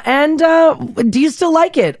 And do you still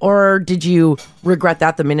like it, or did you regret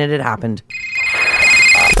that the minute it happened?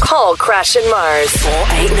 Call Crash and Mars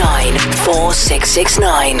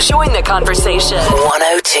 489-4669. Join the conversation.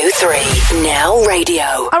 1023 Now Radio.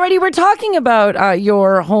 Alrighty, we're talking about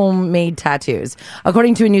your homemade tattoos.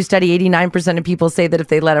 According to a new study, 89% of people say that if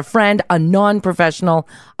they let a friend, a non-professional,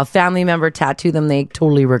 a family member tattoo them, they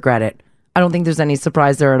totally regret it. I don't think there's any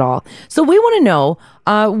surprise there at all. So we want to know,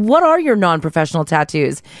 what are your non-professional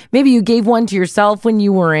tattoos? Maybe you gave one to yourself when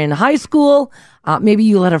you were in high school. Maybe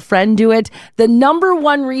you let a friend do it. The number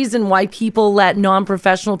one reason why people let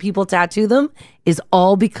non-professional people tattoo them is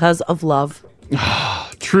all because of love.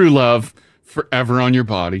 True love forever on your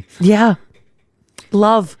body. Yeah.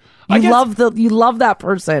 Love. I You guess- you love that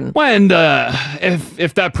person. When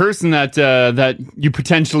if that person that you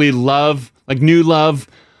potentially love, like new love,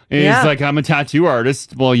 is Yeah. like, I'm a tattoo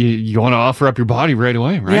artist, well, you want to offer up your body right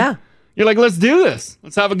away, right? Yeah. You're like, let's do this.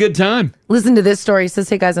 Let's have a good time. Listen to this story. It says,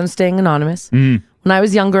 hey guys, I'm staying anonymous. When I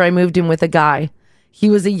was younger, I moved in with a guy. He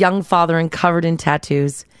was a young father and covered in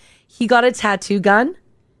tattoos. He got a tattoo gun,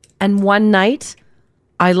 and one night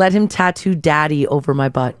I let him tattoo daddy over my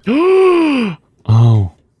butt.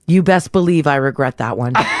 Oh. You best believe I regret that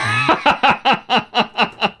one.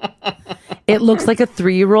 It looks like a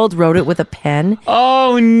 3-year-old wrote it with a pen.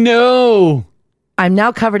 Oh, no. I'm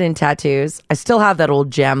now covered in tattoos. I still have that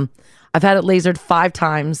old gem. I've had it lasered 5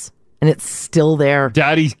 times, and it's still there.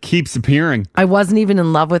 Daddy keeps appearing. I wasn't even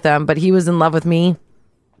in love with him, but he was in love with me,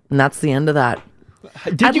 and that's the end of that.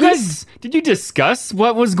 Did you discuss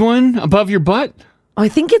what was going above your butt? I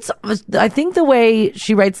think the way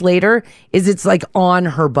she writes later is it's like on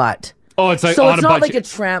her butt. Oh, it's like so on it's a not bunch like a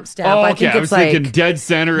tramp stamp. Oh, I okay. think I it's was thinking dead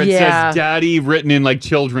center. It says "Daddy" written in like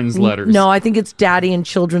children's letters. No, I think it's daddy in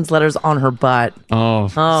children's letters on her butt.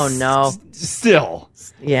 Oh. Oh no. Still.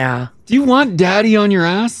 Yeah. Do you want daddy on your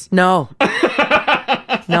ass? No.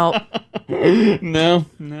 No. No.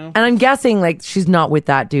 And I'm guessing like she's not with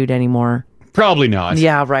that dude anymore. Probably not.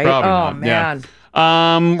 Yeah, right? Probably Oh, not. man.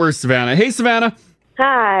 Yeah. Where's Savannah? Hey, Savannah.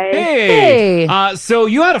 Hi. Hey. So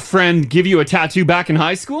you had a friend give you a tattoo back in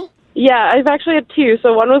high school? Yeah, I've actually had 2.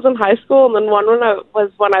 So one was in high school, and then one was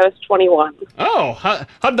when I was 21. Oh,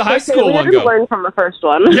 how'd the high school we one didn't go? learn from the first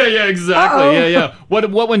one. Yeah, exactly. Uh-oh. Yeah.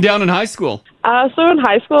 What went down in high school? So in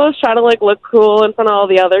high school, I was trying to look cool in front of all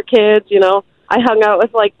the other kids. You know, I hung out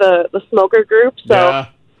with the smoker group, so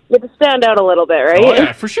you had to stand out a little bit, right? Oh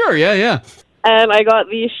yeah, for sure. Yeah. And I got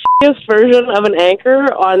the shittiest version of an anchor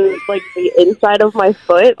on the inside of my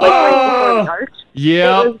foot, right before the arch.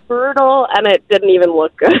 Yeah. It was brutal, and it didn't even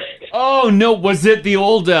look good. Oh no, was it the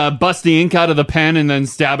old bust the ink out of the pen and then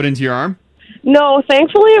stab it into your arm? No,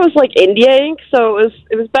 thankfully it was India ink, so it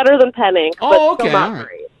was better than pen ink, but Oh, okay. still not All right.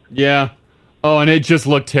 great. Yeah. Oh, and it just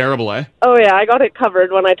looked terrible, eh? Oh yeah, I got it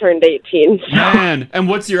covered when I turned 18. Man, and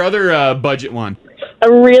what's your other budget one?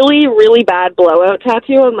 A really, really bad blowout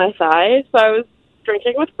tattoo on my thigh. So I was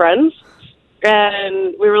drinking with friends,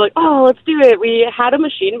 and we were like, oh, let's do it. We had a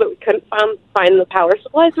machine, but we couldn't find the power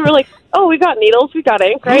supply. So we were like, oh, we got needles, we got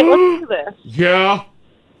ink, right? Let's do this. Yeah.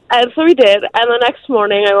 And so we did, and the next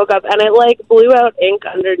morning I woke up, and it, blew out ink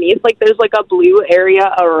underneath. There's, a blue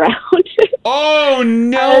area around it. Oh,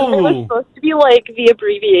 no! And it was supposed to be, the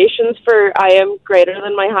abbreviations for I am greater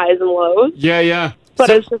than my highs and lows. Yeah. But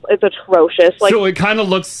it's atrocious. So it kind of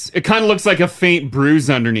looks like a faint bruise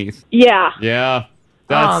underneath. Yeah. Yeah.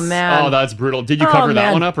 Oh, man. Oh, that's brutal. Did you cover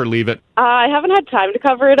that one up or leave it? I haven't had time to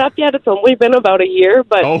cover it up yet. It's only been about a year,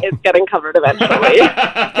 but it's getting covered eventually.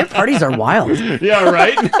 Your parties are wild. Yeah,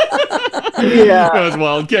 right? Yeah. That was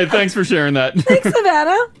wild. Okay, thanks for sharing that. Thanks,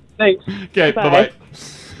 Savannah. Thanks. Okay, bye-bye.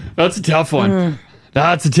 That's a tough one.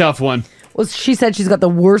 That's a tough one. Well, she said she's got the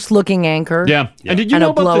worst looking anchor. Yeah. And did you know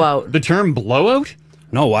a about blowout. the term blowout?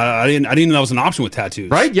 No, I didn't know that was an option with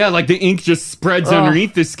tattoos. Right? Yeah, the ink just spreads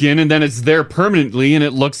underneath the skin and then it's there permanently and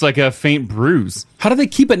it looks like a faint bruise. How do they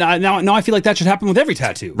keep it? Now I feel like that should happen with every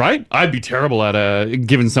tattoo. Right? I'd be terrible at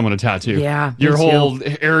giving someone a tattoo. Yeah, Your me whole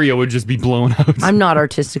area would just be blown out. I'm not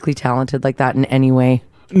artistically talented like that in any way.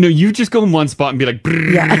 No, you just go in one spot and be like,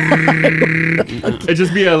 yeah. It'd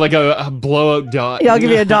just be a blowout dot. Yeah, I'll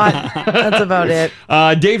give you a dot. That's about it.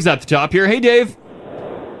 Dave's at the top here. Hey, Dave.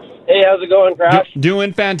 Hey, how's it going, Crash?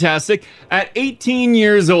 Doing fantastic. At 18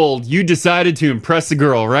 years old, you decided to impress a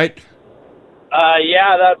girl, right?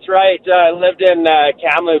 Yeah, that's right. I lived in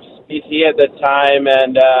Kamloops, BC at the time,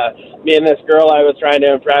 and me and this girl I was trying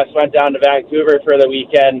to impress went down to Vancouver for the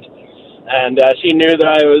weekend, and she knew that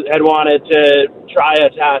I had wanted to try a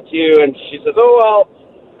tattoo, and she says, oh, well,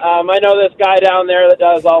 I know this guy down there that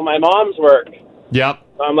does all my mom's work. Yep.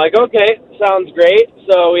 I'm like, okay, sounds great.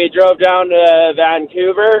 So we drove down to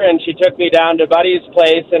Vancouver, and she took me down to Buddy's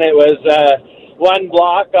place, and it was one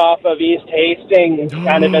block off of East Hastings,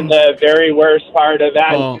 kind of in the very worst part of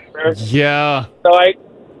Vancouver. Yeah. So I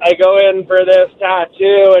go in for this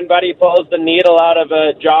tattoo, and Buddy pulls the needle out of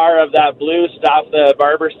a jar of that blue stuff, the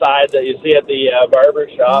barber side that you see at the barber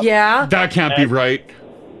shop. Yeah. That can't be right.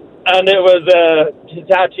 And it was a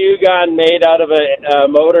tattoo gun made out of a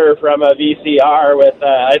motor from a VCR with,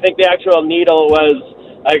 I think the actual needle was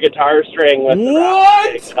a guitar string with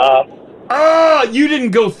What? Oh, you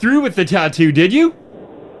didn't go through with the tattoo, did you?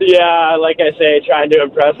 Yeah, like I say, trying to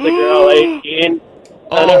impress the girl, 18.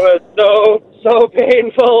 And it was so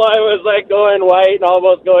painful. I was going white and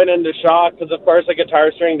almost going into shock because, of course, a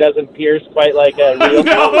guitar string doesn't pierce quite like a real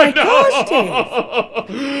Oh my gosh,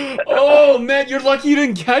 Dave. Oh, man, you're lucky you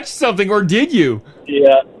didn't catch something, or did you?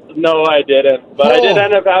 Yeah, no, I didn't. But I did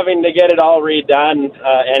end up having to get it all redone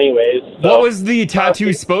anyways. So. What was the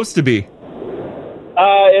tattoo supposed to be?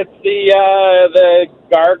 It's the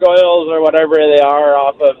gargoyles or whatever they are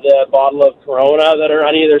off of the bottle of Corona that are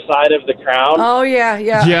on either side of the crown. Oh, yeah.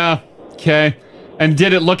 Yeah, okay. And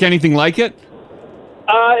did it look anything like it?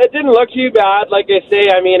 It didn't look too bad. Like I say,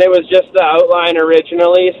 I mean, it was just the outline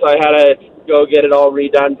originally, so I had to go get it all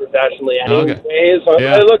redone professionally anyway. Okay. So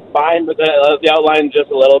Yeah. it looked fine, but the outline just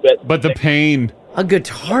a little bit. But the pain. A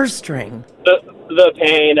guitar string. The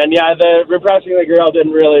pain, and yeah, the repressing the girl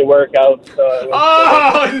didn't really work out. So it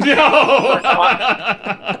was,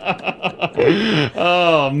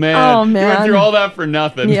 Oh man! Oh, You went man. through all that for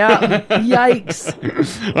nothing. Yeah.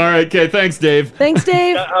 Yikes. All right. Okay. Thanks, Dave. Thanks,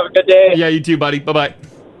 Dave. Have a good day. Yeah. You too, buddy. Bye bye.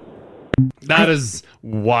 That is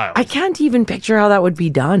wild. I can't even picture how that would be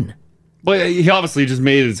done. Well, he obviously just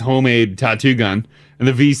made his homemade tattoo gun, and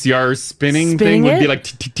the VCR spinning thing Spinning would be it? like.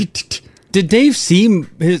 tick. Did Dave see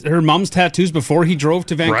her mom's tattoos before he drove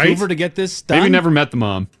to Vancouver Right? to get this done? Maybe never met the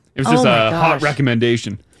mom. It was Oh just my a hot gosh.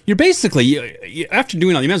 recommendation. You're basically, after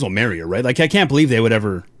doing all, you might as well marry her, right? Like, I can't believe they would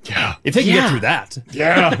ever. Yeah. If they can Yeah. get through that.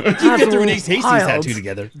 Yeah. You can get through an Ace Hastings wild. tattoo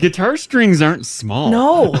together. Guitar strings aren't small.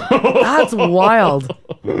 No, that's wild.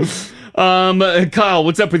 Kyle,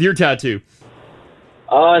 what's up with your tattoo?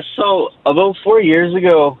 So about 4 years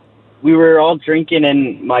ago, we were all drinking,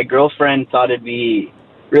 and my girlfriend thought it'd be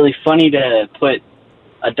really funny to put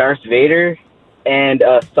a Darth Vader and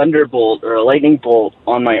a thunderbolt or a lightning bolt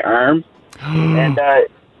on my arm. And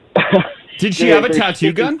Did she they're- have a they're tattoo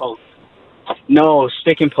stick gun? and poke. No,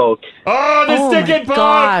 stick and poke. Oh, the Oh stick my and poke!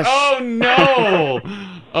 gosh. Oh no!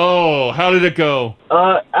 Oh, how did it go?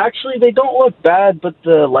 Actually, they don't look bad, but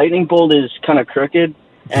the lightning bolt is kind of crooked,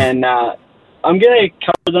 and I'm gonna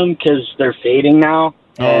cover them because they're fading now.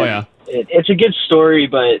 Oh and yeah. It's a good story,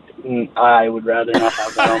 but I would rather not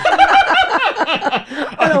have that on.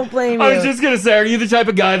 I don't blame you. I was just gonna say, are you the type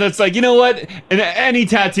of guy that's like, you know what? And any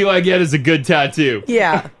tattoo I get is a good tattoo.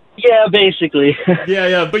 Yeah. Yeah, basically.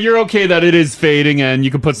 Yeah. But you're okay that it is fading and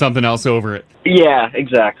you can put something else over it. Yeah,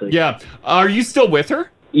 exactly. Yeah. Are you still with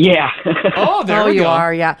her? Yeah. Oh, there Oh, we you go.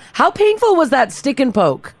 are, yeah. How painful was that stick and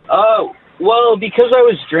poke? Oh, well, because I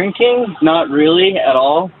was drinking, not really at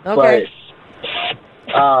all. Okay. But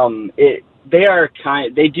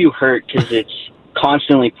they do hurt because it's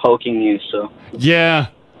constantly poking you. So Yeah.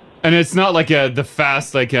 And it's not like the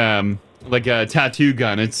fast like a tattoo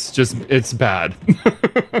gun. It's bad.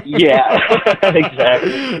 yeah,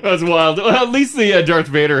 exactly. That's wild. Well, at least the Darth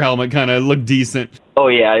Vader helmet kind of looked decent. Oh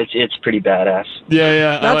yeah, it's pretty badass.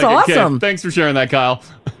 Yeah. I That's like it. Okay, awesome. thanks for sharing that, Kyle.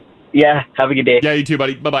 Yeah, have a good day. Yeah, you too,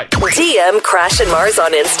 buddy. Bye-bye. DM Crash and Mars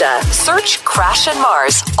on Insta. Search Crash and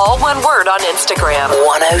Mars, all one word on Instagram.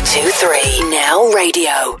 1023 Now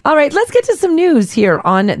Radio. All right, let's get to some news here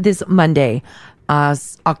on this Monday. I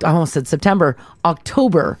almost said September.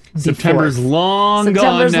 October. the September's 4th. long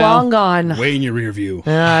September's gone now. long gone. Way in your rear view.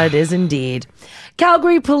 It is indeed.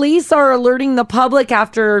 Calgary police are alerting the public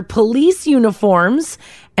after police uniforms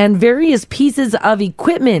and various pieces of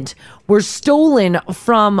equipment were stolen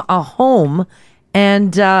from a home,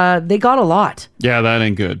 and they got a lot. Yeah, that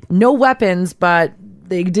ain't good. No weapons, but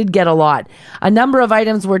they did get a lot. A number of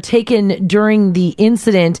items were taken during the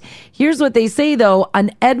incident. Here's what they say, though.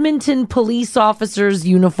 An Edmonton police officer's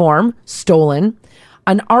uniform, stolen.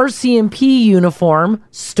 An RCMP uniform,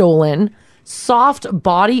 stolen. Soft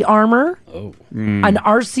body armor. An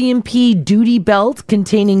RCMP duty belt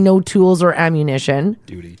containing no tools or ammunition.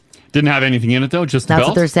 Didn't have anything in it, though, just the That's belt?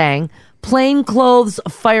 what they're saying. Plain clothes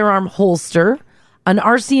firearm holster. An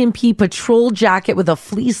RCMP patrol jacket with a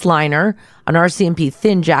fleece liner. An RCMP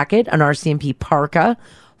thin jacket. An RCMP parka.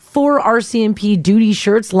 4 RCMP duty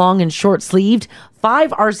shirts, long and short sleeved.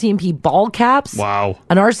 5 RCMP ball caps. Wow.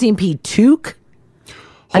 An RCMP toque.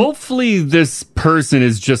 Hopefully this person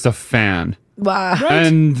is just a fan.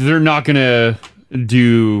 And they're not going to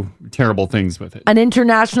do terrible things with it. An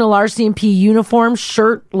international RCMP uniform,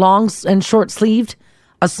 shirt, long and short sleeved.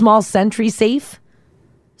 A small sentry safe.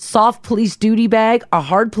 Soft police duty bag. A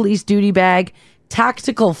hard police duty bag.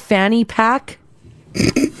 Tactical fanny pack.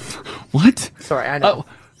 What? Sorry, I know.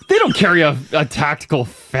 They don't carry a tactical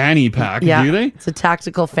fanny pack, Yeah, do they? it's a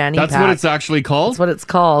tactical fanny That's pack. what it's actually called? That's what it's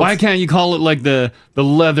called. Why can't you call it like the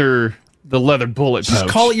leather bullet Just pouch?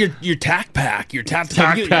 call it your tack pack. Your tack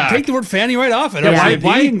Tack pack. Take the word fanny right off it. Yeah, RCMP.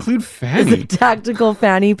 why include fanny? It's a tactical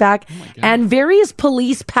fanny pack and various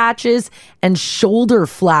police patches and shoulder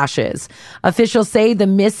flashes. Officials say the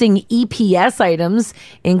missing EPS items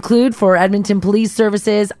include, for Edmonton Police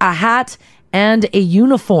Services, a hat and a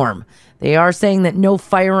uniform. They are saying that no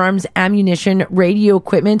firearms, ammunition, radio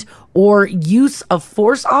equipment, or use of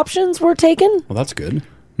force options were taken. Well, that's good.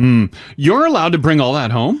 You're allowed to bring all that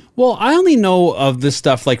home? Well, I only know of this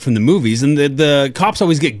stuff like from the movies, and the cops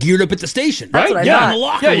always get geared up at the station, That's right? what I Yeah, thought. in the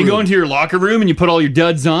locker Yeah, room. you go into your locker room and you put all your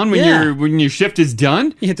duds on when your shift is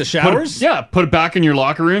done. You hit the showers. Put it back in your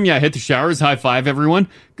locker room. Yeah, hit the showers. High five everyone.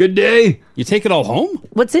 Good day. You take it all home.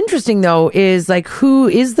 What's interesting though is like who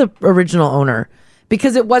is the original owner?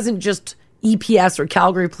 Because it wasn't just EPS or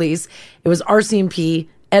Calgary Police. It was RCMP,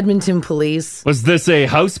 Edmonton Police. Was this a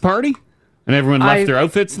house party? And everyone left their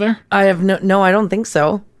outfits there? I have no, I don't think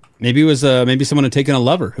so. Maybe it was maybe someone had taken a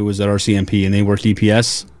lover who was at RCMP and they worked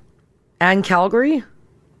EPS. And Calgary?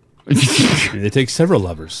 They take several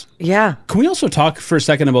lovers. Yeah. Can we also talk for a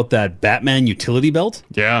second about that Batman utility belt?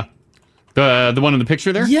 Yeah. The one in the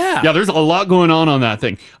picture there? Yeah. Yeah, there's a lot going on that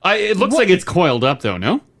thing. It looks like it's coiled up though,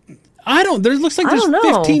 no? There looks like I there's don't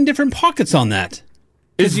know. 15 different pockets on that.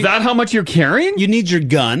 Is that how much you're carrying? You need your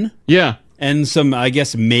gun. Yeah. And some, I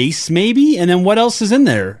guess, mace maybe. And then what else is in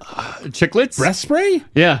there? Chiclets? Breath spray?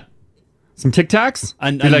 Yeah. Some Tic Tacs?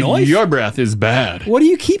 A You're like, knife? your breath is bad. What are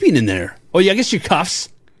you keeping in there? Oh, yeah, I guess your cuffs.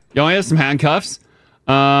 You only have some handcuffs.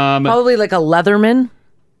 Probably like a Leatherman.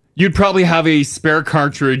 You'd probably have a spare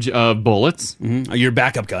cartridge of bullets. Your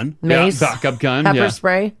backup gun. Mace. Yeah, backup gun. Pepper yeah.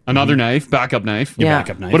 spray. Another knife, backup knife. Your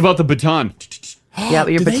backup knife. What about the baton? Yeah,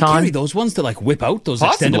 but your Do they baton. carry those ones to like whip out those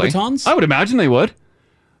Possibly. extended batons? I would imagine they would.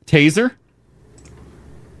 Taser.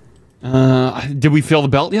 Did we fill the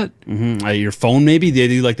belt yet? Your phone maybe? They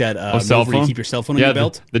do like that cell move where you phone? keep your cell phone in Yeah, your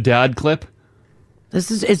belt? the dad clip.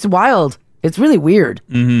 It's wild. It's really weird.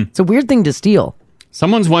 It's a weird thing to steal.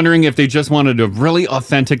 Someone's wondering if they just wanted a really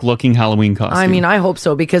authentic looking Halloween costume. I mean, I hope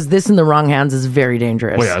so because this in the wrong hands is very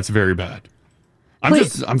dangerous. Oh yeah, it's very bad.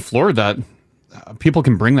 I'm floored that people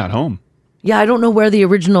can bring that home. Yeah, I don't know where the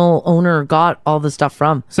original owner got all the stuff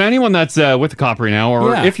from. So anyone that's with a cop right now, or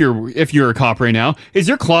Yeah. if you're a cop right now, is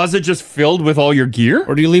your closet just filled with all your gear,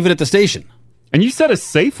 Or do you leave it at the station? And you said a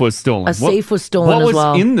safe was stolen. A safe was stolen What as was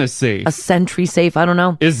well. in the safe? A sentry safe. I don't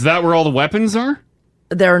know. Is that where all the weapons are?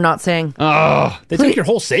 They're not saying. Oh, They took your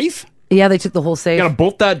whole safe? Yeah, they took the whole safe. gotta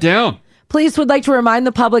bolt that down. Police would like to remind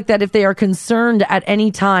the public that if they are concerned at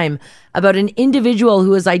any time about an individual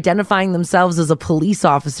who is identifying themselves as a police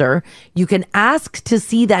officer, you can ask to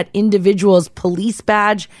see that individual's police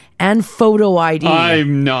badge and photo ID.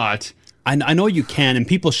 I'm not. I know you can, and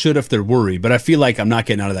people should if they're worried, but I feel like I'm not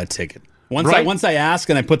getting out of that ticket. Right. Once I ask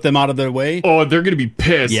and I put them out of their way. Oh, they're gonna be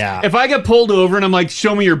pissed. Yeah. If I get pulled over and I'm like,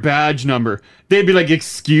 "Show me your badge number," they'd be like,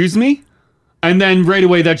 "Excuse me," and then right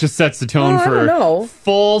away that just sets the tone I for don't know.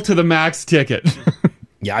 full to the max ticket.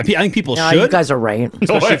 Yeah, I think people Yeah, should. you guys are right.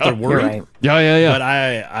 Especially if they're You're worried. right. Yeah. But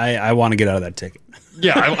I want to get out of that ticket.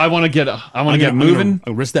 Yeah, I want to get I'm moving.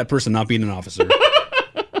 gonna risk that person not being an officer.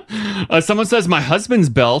 Someone says my husband's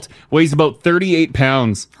belt weighs about 38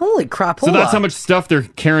 pounds. Holy crap. So that's how much stuff they're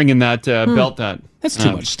carrying in that belt That's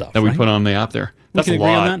too much stuff, that we right? put on the app there. That's We a can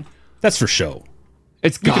agree lot. on that? That's for show.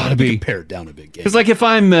 It's We gotta can be. pare it down a bit. Because like if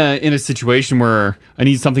I'm in a situation where I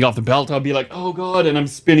need something off the belt, I'll be like, oh God, and I'm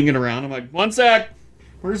spinning it around. I'm like, one sec,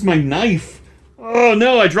 where's my knife? Oh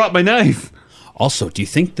no, I dropped my knife. Also, do you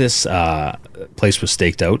think this place was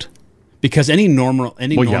staked out? Because any normal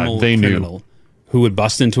they criminal knew. who would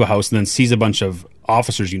bust into a house and then sees a bunch of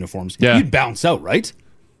officers' uniforms, Yeah. you'd bounce out, right?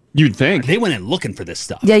 You'd think. They went in looking for this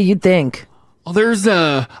stuff. Yeah, you'd think. Well, there's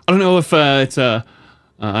I don't know if it's an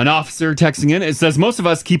officer texting in. It says most of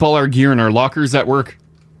us keep all our gear in our lockers at work.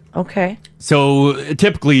 Okay. So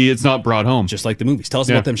typically it's not brought home. Just like the movies. Tell us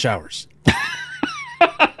Yeah. about them showers.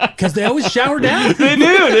 Because they always shower down. They do.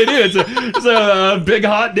 It's a big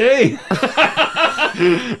hot day.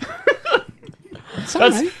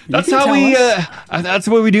 That's how we. That's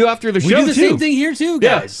what we do after the show. We do the too. same thing here too,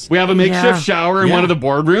 Yeah, guys. we have a makeshift Yeah. shower in Yeah. one of the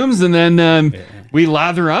boardrooms, and then we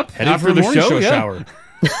lather up Heading after for a the morning show. Yeah. shower.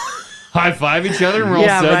 High five each other, and we're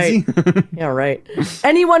Yeah, all sudsy. right. Yeah, right.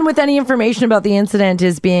 Anyone with any information about the incident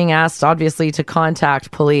is being asked, obviously, to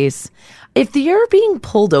contact police. If you're being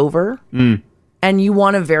pulled over and you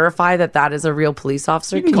want to verify that that is a real police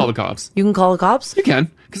officer, You can call the cops. You can call the cops? You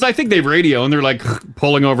can, because I think they radio and they're like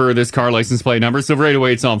pulling over this car license plate number, so right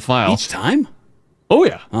away it's on file. Each time? Oh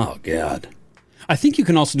yeah. Oh God. I think you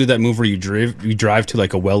can also do that move where you drive to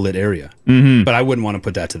like a well lit area. Mm-hmm. But I wouldn't want to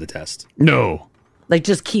put that to the test. No. Like,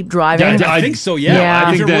 just keep driving? Yeah, I think so, yeah. Yeah. If I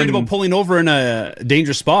you're think worried then- about pulling over in a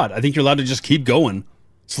dangerous spot, I think you're allowed to just keep going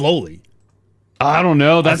slowly. I don't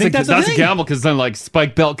know. That's think a, that's a that's a thing. gamble, because then like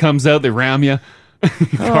spike belt comes out, they ram you,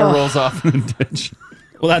 car rolls off in the ditch.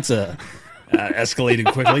 Well, that's escalated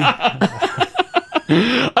quickly.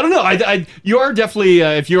 I don't know. I you are definitely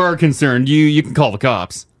if you are concerned, you can call the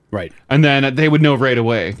cops, Right. and then they would know right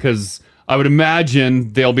away, because I would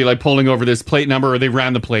imagine they'll be like pulling over this plate number, or they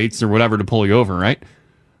ran the plates or whatever to pull you over, right?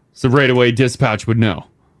 So right away, dispatch would know.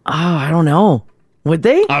 Oh, I don't know. Would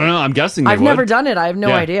they? I don't know. I'm guessing they I've would. never done it. I have no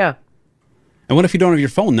Yeah. idea. And what if you don't have your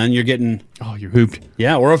phone? Then you're getting... Oh, you're hooped.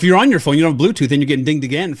 Yeah, or if you're on your phone, you don't have Bluetooth, then you're getting dinged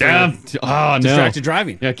again for Yeah. Oh, no. distracted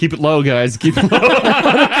driving. Yeah, keep it low, guys. Keep it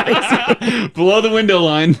low. Below the window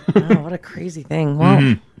line. Oh, what a crazy thing.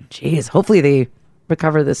 Well, geez. Hopefully they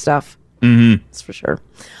recover this stuff. Mm-hmm. That's for sure.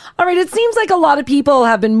 All right, it seems like a lot of people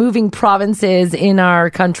have been moving provinces in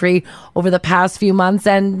our country over the past few months,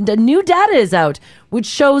 and the new data is out, which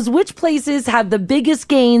shows which places had the biggest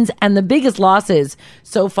gains and the biggest losses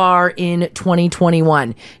so far in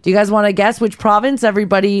 2021. Do you guys want to guess which province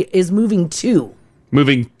everybody is moving to?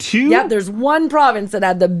 Moving to? Yeah, there's one province that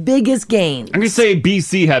had the biggest gains. I'm going to say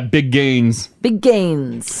BC had big gains. Big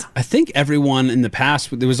gains. I think everyone in the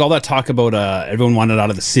past, there was all that talk about everyone wanted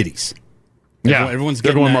out of the cities. Yeah, everyone's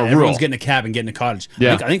they're getting going more rural. everyone's getting a cabin, getting a cottage.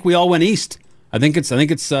 Yeah. I think we all went east. I think it's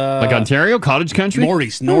like Ontario, cottage country? more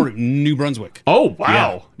east, New Brunswick. Oh,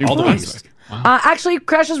 wow. Yeah, all the way east. Actually,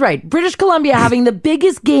 Crash is right. British Columbia having the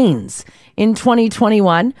biggest gains in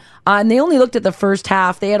 2021. And they only looked at the first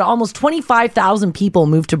half. They had almost 25,000 people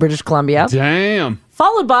move to British Columbia. Damn.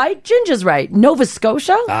 Followed by, Ginger's right, Nova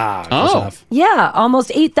Scotia. Close enough. Yeah,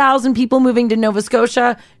 almost 8,000 people moving to Nova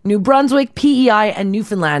Scotia. New Brunswick, PEI, and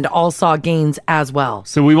Newfoundland all saw gains as well.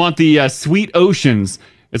 So we want the sweet oceans.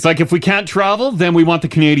 It's like if we can't travel, then we want the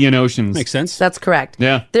Canadian oceans. Makes sense. That's correct.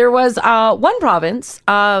 Yeah. There was one province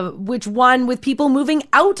which won with people moving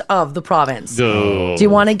out of the province. Oh. Do you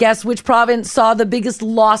want to guess which province saw the biggest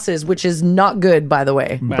losses, which is not good, by the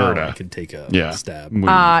way? Alberta. I could take a stab.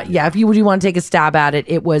 Yeah, if you would want to take a stab at it,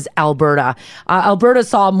 it was Alberta. Alberta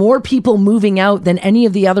saw more people moving out than any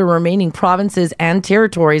of the other remaining provinces and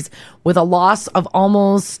territories, with a loss of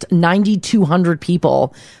almost 9,200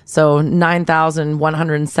 people. So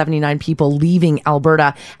 9,179 people leaving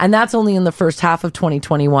Alberta. And that's only in the first half of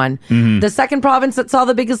 2021. The second province that saw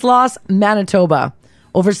the biggest loss, Manitoba.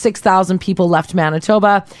 Over 6,000 people left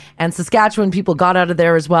Manitoba, and Saskatchewan people got out of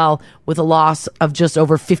there as well, with a loss of just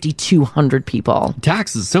over 5,200 people.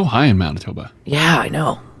 Tax is so high in Manitoba. Yeah, I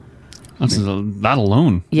know. That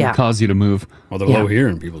alone will cause you to move. Well, they're low here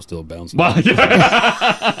and people still bouncing. Well,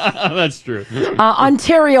 yeah. That's true.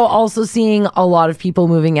 Ontario also seeing a lot of people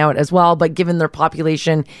moving out as well, but given their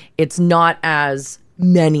population, it's not as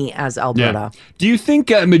many as Alberta. Do you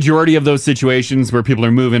think a majority of those situations where people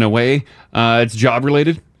are moving away, it's job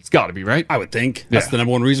related? It's got to be, right? I would think. That's the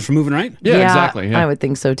number one reason for moving, right? Yeah, exactly. Yeah. I would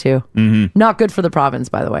think so too. Not good for the province,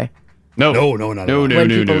 by the way. No, not no, at all. When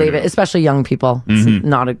people leave it, especially young people, it's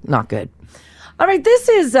not good. All right, this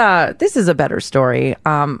is a better story.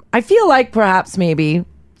 I feel like perhaps maybe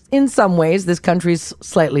in some ways this country's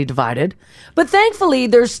slightly divided, but thankfully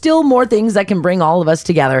there's still more things that can bring all of us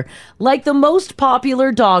together, like the most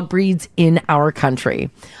popular dog breeds in our country.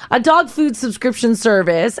 A dog food subscription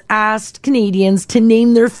service asked Canadians to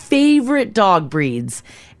name their favorite dog breeds,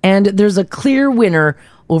 and there's a clear winner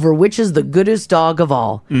over which is the goodest dog of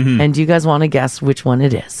all. And do you guys want to guess which one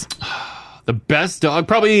it is? The best dog?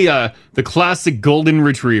 Probably the classic golden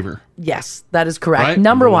retriever. Yes, that is correct. Right?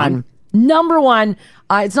 Number one.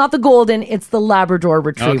 It's not the golden, it's the Labrador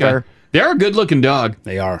retriever. Okay. They're a good looking dog.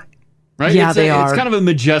 They are. Right? Yeah, they are. It's kind of a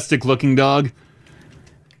majestic looking dog.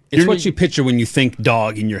 It's what you picture when you think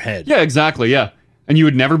dog in your head. Yeah, exactly. Yeah. And you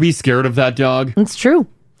would never be scared of that dog. It's true.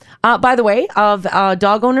 By the way, of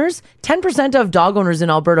dog owners, 10% of dog owners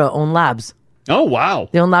in Alberta own labs. Oh, wow.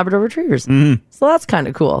 They own Labrador retrievers. So that's kind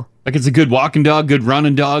of cool. Like it's a good walking dog, good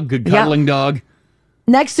running dog, good cuddling dog.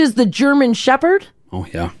 Next is the German Shepherd. Oh,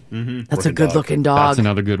 yeah. That's a good looking dog. That's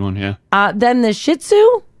another good one, yeah. Then the Shih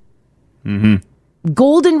Tzu.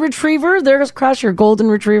 Golden Retriever. There's Crush, your Golden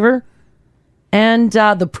Retriever. And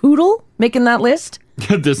the Poodle, making that list.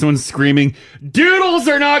 This one's screaming, doodles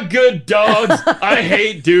are not good dogs. I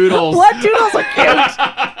hate doodles. What? Doodles are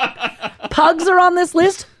cute. Pugs are on this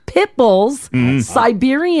list. Pit Bulls,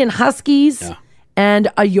 Siberian Huskies,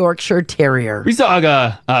 and a Yorkshire Terrier. We saw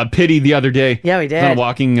a Pity the other day. Yeah, we did. On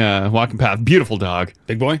a walking path. Beautiful dog.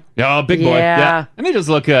 Big boy? Yeah, big boy. Yeah. Yeah. And they just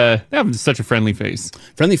look, they have such a friendly face.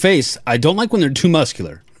 Friendly face. I don't like when they're too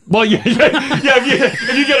muscular. Well, yeah.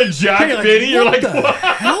 If you get a Jack Pity, you're like, what?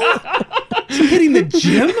 Hell? You hitting the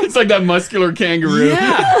gym? It's like that muscular kangaroo.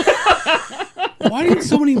 Yeah. Why do you have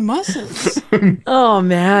so many muscles? Oh,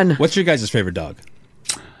 man. What's your guys' favorite dog?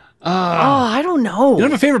 I don't know. You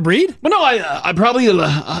don't have a favorite breed? Well, no, I probably,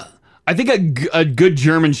 I think a good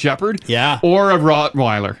German Shepherd. Yeah. Or a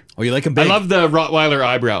Rottweiler. Oh, you like them big? I love the Rottweiler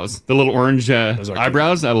eyebrows. The little orange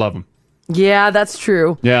eyebrows. I love them. Yeah, that's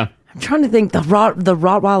true. Yeah. I'm trying to think. The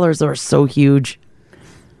Rottweilers are so huge.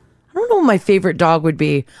 I don't know what my favorite dog would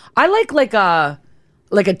be. I like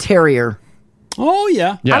a terrier. Oh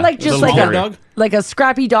yeah. I like just like a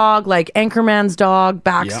scrappy dog, like Anchorman's dog,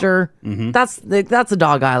 Baxter. Yeah. Mm-hmm. That's a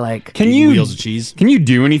dog I like. Can you wheels of cheese? Can you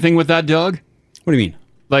do anything with that dog? What do you mean?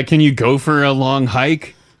 Like, can you go for a long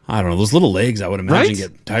hike? I don't know. Those little legs, I would imagine, Right?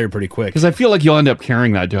 get tired pretty quick. Because I feel like you'll end up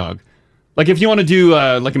carrying that dog. Like, if you want to do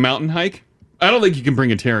like a mountain hike, I don't think you can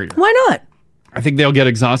bring a terrier. Why not? I think they'll get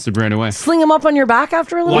exhausted right away. Sling him up on your back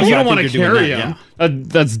after a little Well, bit? you don't want to carry him.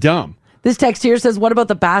 That's dumb. This text here says, what about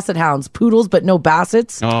the Basset Hounds? Poodles, but no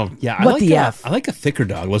Bassets? Oh, Yeah, What the F? I like a thicker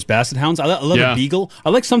dog. Those Basset Hounds. I love Yeah. a Beagle.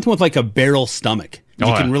 I like something with like a barrel stomach. You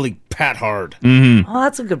Oh, can yeah. really pat hard. Mm-hmm. Oh,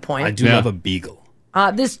 that's a good point. I do love a Beagle.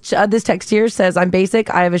 This text here says, I'm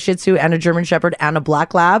basic. I have a Shih Tzu and a German Shepherd and a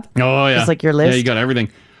Black Lab. Oh, yeah. Just like your list. Yeah, you got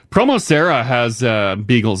everything. Promo Sarah has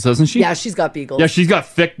beagles, doesn't she? Yeah, she's got beagles. Yeah, she's got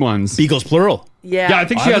thick ones. Beagles plural. Yeah. Yeah, I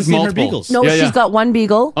think I she haven't has seen her multiple. beagles. No, Yeah, she's yeah. got one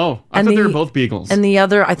beagle. Oh, I thought they were both beagles. And the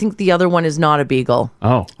other, I think the other one is not a beagle.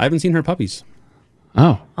 Oh. I haven't seen her puppies.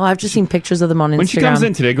 Oh. Oh, I've just seen pictures of them on Instagram. When she comes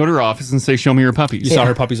in today, go to her office and say, show me your puppies. You saw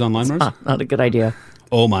her puppies online, Mars? Not a good idea.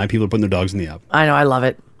 Oh my, people are putting their dogs in the app. I know, I love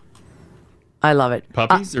it. I love it.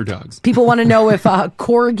 Puppies or dogs? People want to know if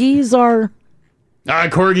corgis are...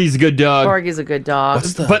 Corgi's a good dog. Corgi's a good dog.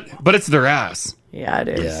 But it's their ass. Yeah, it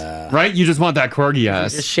is. Yeah. Right? You just want that corgi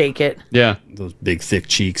ass. Just shake it. Yeah. Those big, thick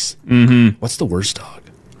cheeks. Mm-hmm. What's the worst dog?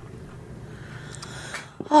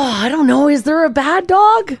 Oh, I don't know. Is there a bad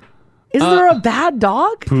dog? Is there a bad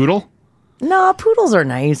dog? Poodle? No, poodles are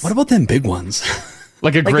nice. What about them big ones?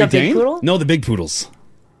 Like a Great a big Dane? poodle? No, the big poodles.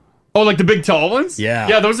 Oh, like the big tall ones? Yeah.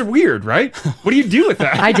 Yeah, those are weird, right? What do you do with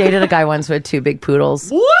that? I dated a guy once with two big poodles.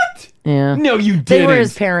 What? Yeah. No, you didn't. They were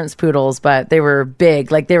his parents' poodles, but they were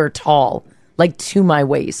big. Like, they were tall. Like, to my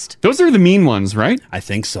waist. Those are the mean ones, right? I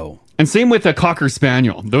think so. And same with a Cocker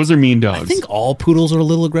Spaniel. Those are mean dogs. I think all poodles are a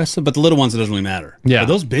little aggressive, but the little ones, it doesn't really matter. Yeah. But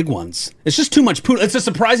those big ones, it's just too much poodle. It's a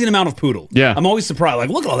surprising amount of poodle. Yeah. I'm always surprised. Like,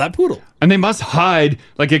 look at all that poodle. And they must hide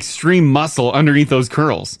like extreme muscle underneath those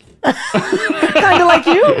curls. Kind of like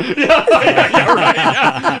you? Yeah, right.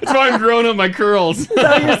 Yeah. That's why I'm growing up my curls. Is that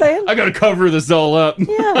what you're saying? I got to cover this all up.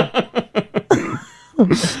 Yeah.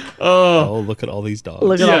 Oh, look at all these dogs.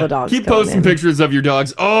 Look at all the dogs. Keep coming posting in. pictures of your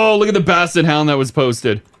dogs. Oh, look at the Basset Hound that was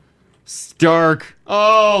posted. Stark.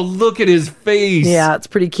 Oh, look at his face. Yeah, it's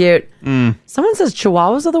pretty cute. Someone says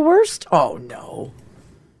Chihuahuas are the worst. Oh, no.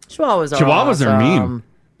 Chihuahuas are Chihuahuas are mean. awesome.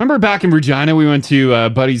 Remember back in Regina, we went to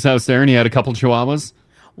Buddy's house there and he had a couple Chihuahuas?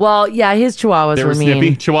 Well, yeah, his Chihuahuas They were were mean.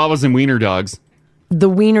 snippy. Chihuahuas and wiener dogs. The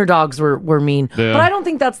wiener dogs were mean. Yeah. But I don't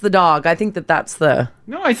think that's the dog. I think that's the...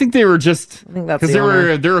 No, I think they were just... I think that's because the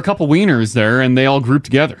owner. there were a couple wieners there and they all grouped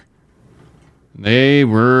together. They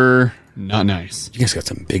were not nice. You guys got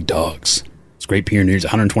some big dogs. It's Great Pyrenees,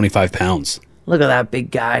 125 pounds. Look at that big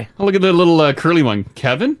guy. Oh, look at the little curly one.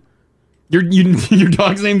 Kevin? Your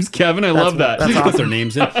dog's name's Kevin? I love that. That's put their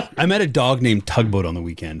names in. I met a dog named Tugboat on the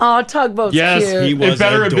weekend. Oh, Tugboat's Yes, cute. He was It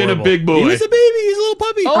better have been a adorable. big boy. He was a baby. He's a little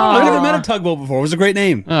puppy. Oh. I've never met a Tugboat before. It was a great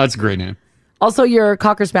name. Oh, that's a great name. Also, your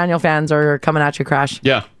Cocker Spaniel fans are coming at you, Crash.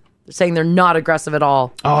 Yeah. They're saying they're not aggressive at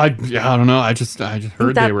all. Oh, I don't know. I just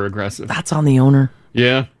heard that- they were aggressive. That's on the owner.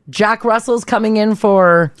 Yeah. Jack Russell's coming in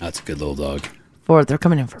for... That's a good little dog. They're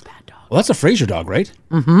coming in for bad dog. Well, that's a Fraser dog, right?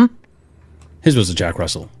 Mm-hmm. His was a Jack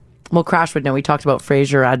Russell. Well, Crash would know. We talked about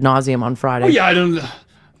Frasier ad nauseum on Friday. Oh, yeah, I don't...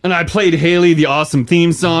 And I played Haley the awesome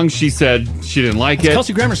theme song. She said she didn't like it.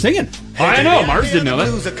 Kelsey Grammer singing. I know. Mars didn't know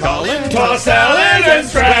that. Toss salad and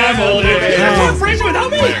scrambled eggs. That's Fraser without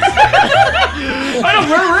me. I don't.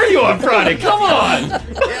 Where were you on Friday? Come on.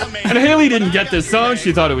 And Haley didn't get this song.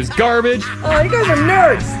 She thought it was garbage. Oh, you guys are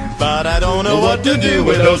nerds. But I don't know what to do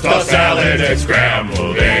with those tossed salad and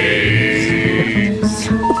scrambled eggs.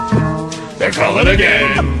 They're calling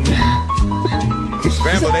again.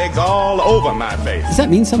 Scrambled eggs all over my face. Does that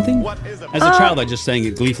mean something? As a child, I just sang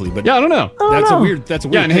it gleefully, but Yeah, I don't know. that's a weird. That's a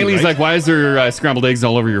weird. Yeah, and thing, Haley's right? like, "Why is there scrambled eggs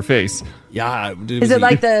all over your face? Yeah. Is it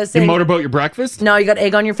like the You saying, motorboat your breakfast?" no, you got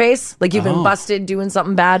egg on your face? Like you've been Oh. busted doing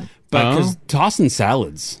something bad? But because tossing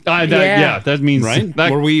salads, Yeah, that means right?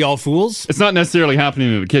 that- Were we all fools? It's not necessarily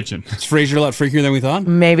happening in the kitchen. Is Fraser a lot freakier than we thought?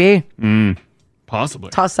 Maybe. Possibly.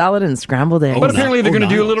 Toss salad and scrambled eggs. But apparently they're going to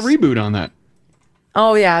do a nice. little reboot on that.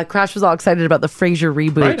 Oh, yeah. Crash was all excited about the Frasier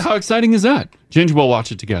reboot. Right? How exciting is that? Ginger will watch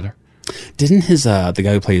it together. Didn't his the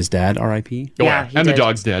guy who played his dad R.I.P. Oh, Yeah, he and the did.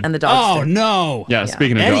 dog's dead. And the dog's Oh dead. no! yeah,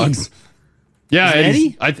 speaking of Eddie. dogs. Yeah, Is it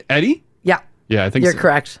Eddie's- Eddie? Eddie? Yeah. Yeah, I think You're so.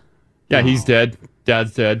 correct. Yeah, he's dead.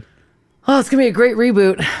 Dad's dead. Oh, it's going to be a great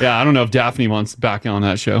reboot. Yeah, I don't know if Daphne wants back on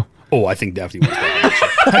that show. Oh, I think Daphne wants back on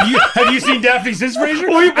that show. Have you seen Daphne since Frasier?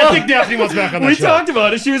 I think Daphne wants back on that We show. talked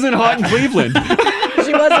about it. She was in Hot in Cleveland.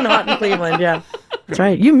 She wasn't hot in Cleveland, yeah. That's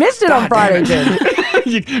right. You missed it on Friday,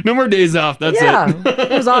 Jim. No more days off. That's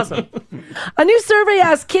it was awesome. A new survey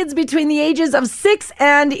asked kids between the ages of 6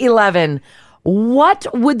 and 11, what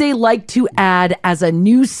would they like to add as a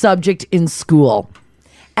new subject in school?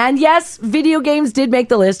 And yes, video games did make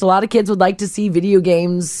the list. A lot of kids would like to see video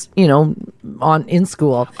games, in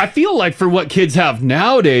school. I feel like for what kids have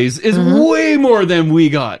nowadays is way more than we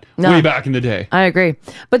got way back in the day. I agree.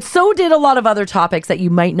 But so did a lot of other topics that you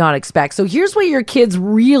might not expect. So here's what your kids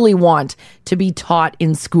really want to be taught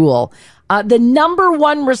in school. The number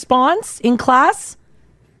one response in class,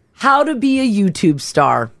 how to be a YouTube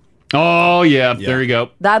star. Oh, yeah. There you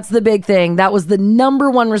go. That's the big thing. That was the number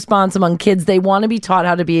one response among kids. They want to be taught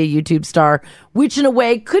how to be a YouTube star, which in a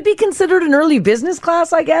way could be considered an early business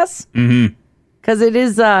class, I guess. Mm-hmm. Because it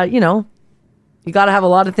is, you got to have a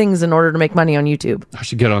lot of things in order to make money on YouTube. I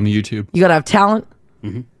should get on the YouTube. You got to have talent.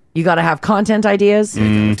 Mm-hmm. You got to have content ideas.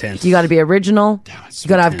 You got to be original. You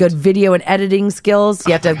got to have good video and editing skills.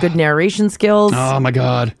 You have to have good narration skills. Oh, my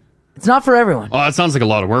God. It's not for everyone. Oh, that sounds like a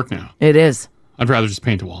lot of work now. It is. I'd rather just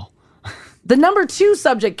paint a wall. The number two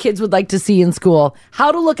subject kids would like to see in school,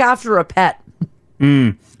 how to look after a pet.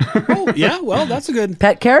 Oh, yeah, well, that's a good...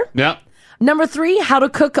 Pet care? Yeah. Number three, how to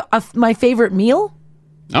cook my favorite meal.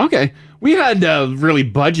 Okay. We had a really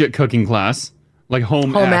budget cooking class, like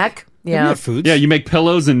home ec. Yeah. Foods. Yeah, you make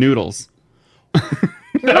pillows and noodles.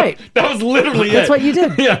 You're right. That was literally That's what you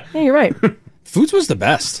did. Yeah. Yeah, you're right. Foods was the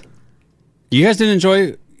best. You guys didn't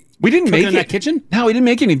enjoy... We didn't make in it. that kitchen? No, we didn't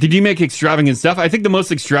make any. Did you make extravagant stuff? I think the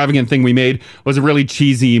most extravagant thing we made was a really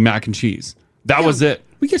cheesy mac and cheese. That was it.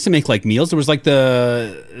 We used to make like meals. There was like I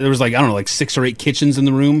don't know, like 6 or 8 kitchens in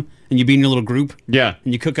the room, and you'd be in your little group. Yeah.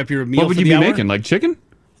 And you cook up your meal. What would for you the be hour. making? Like chicken?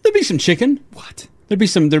 There'd be some chicken. What? There'd be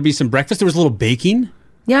some breakfast. There was a little baking.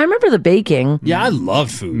 Yeah, I remember the baking. Yeah, I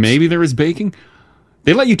love food. Maybe there was baking.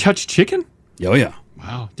 They let you touch chicken? Oh yeah.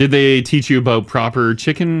 Wow. Did they teach you about proper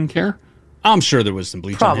chicken care? I'm sure there was some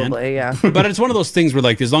bleach on hand. Probably, yeah. But it's one of those things where,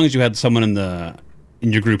 like, as long as you had someone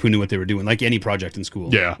in your group who knew what they were doing, like any project in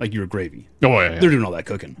school, Yeah. like you were gravy. Oh, yeah. They're doing all that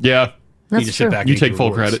cooking. Yeah. That's you just true. sit back. You and take eat full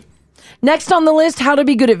rewards. credit. Next on the list, how to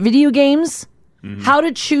be good at video games. How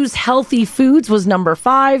to choose healthy foods was number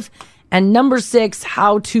 5. And number 6,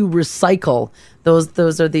 how to recycle.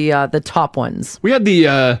 Those are the top ones. We had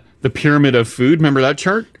the pyramid of food. Remember that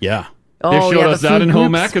chart? Yeah. They showed us that in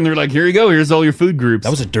home ec, and they're like, here you go. Here's all your food groups.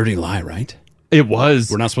 That was a dirty lie, right? It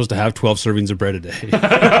was. We're not supposed to have 12 servings of bread a day.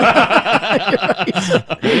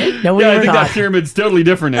 No, we I were think not. that pyramid's totally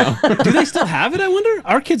different now. Do they still have it, I wonder?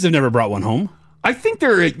 Our kids have never brought one home. I think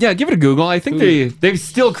give it a Google. I think they've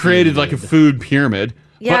still created like a food pyramid.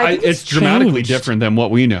 Yeah, but I think it's it's dramatically changed. different than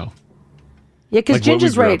what we know. Yeah, because Like what we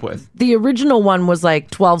Ginger's grew right. up with. The original one was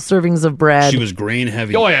like 12 servings of bread. She was grain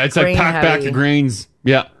heavy. Oh, yeah. It's like Grain pack back heavy. the grains.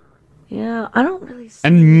 Yeah. Yeah, I don't really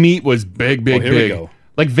And meat was big, big, here we big. go.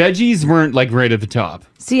 Like veggies weren't like right at the top.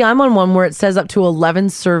 see. I'm on one where it says up to 11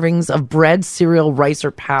 servings of bread, cereal, rice,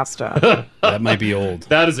 or pasta. That might be old.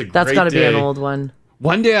 That is a That's great got to be an day. old one.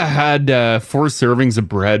 One day I had 4 servings of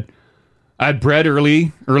bread. I had bread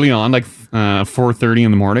early on, like 4:30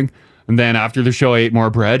 in the morning. And then after the show, I ate more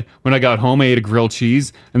bread. When I got home, I ate a grilled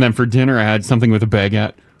cheese. And then for dinner, I had something with a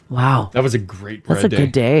baguette. Wow. That was a great bread That's a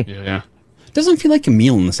good day. Yeah. Doesn't feel like a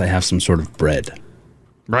meal unless I have some sort of bread.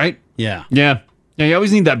 Right? Yeah. Yeah. Yeah, you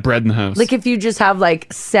always need that bread in the house. Like if you just have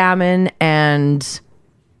like salmon and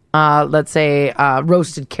let's say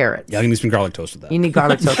roasted carrots. Yeah, I can need some garlic toast with that. You need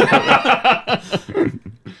garlic toast. with that.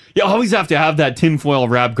 You always have to have that tinfoil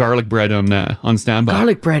wrapped garlic bread on standby.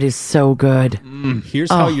 Garlic bread is so good.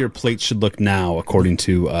 Here's how your plate should look now, according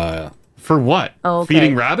to For what? Oh, okay.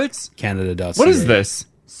 Feeding rabbits? Canada.ca. What is this?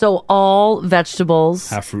 So all vegetables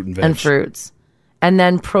Half fruit and veg. and fruits. And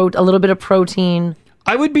then a little bit of protein.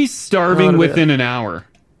 I would be starving within an hour.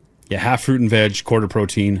 Yeah, half fruit and veg, quarter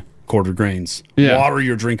protein, quarter grains. Yeah. Water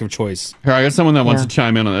your drink of choice. Here, I got someone that wants Yeah. to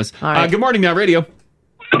chime in on this. All right. Good morning, now radio.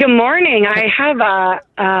 Good morning. I have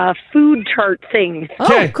a food chart thing.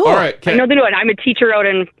 Okay, cool. All right. I know the new one. I'm a teacher out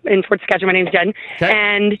in Fort Saskatchewan. My name's Jen. Okay.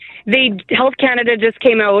 And Health Canada just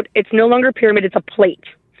came out. It's no longer a pyramid. It's a plate.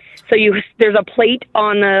 So there's a plate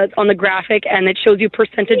on the graphic, and it shows you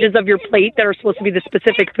percentages of your plate that are supposed to be the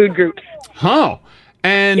specific food groups. Huh.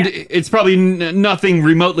 And it's probably nothing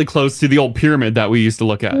remotely close to the old pyramid that we used to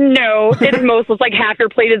look at. No, it's like half your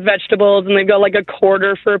plate is vegetables, and they've got like a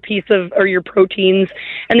quarter for a piece of or your proteins,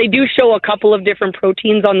 and they do show a couple of different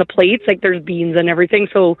proteins on the plates, like there's beans and everything.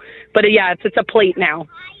 So, but yeah, it's a plate now.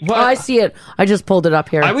 Well, I see it. I just pulled it up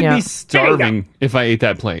here. I would be starving if I ate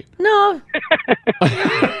that plate. No.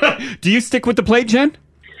 Do you stick with the plate, Jen?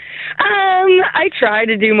 I try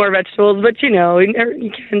to do more vegetables, but you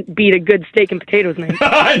can't beat a good steak and potatoes night.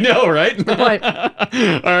 I know, right? All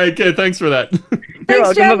right, okay, thanks for that. You're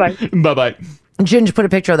welcome. Bye-bye. Bye-bye. Ginge put a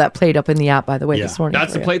picture of that plate up in the app, by the way, this morning.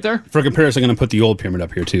 That's the plate there? For comparison, I'm going to put the old pyramid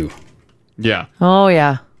up here, too. Yeah. Oh,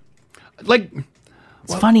 yeah. Like...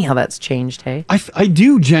 It's funny how that's changed, hey? I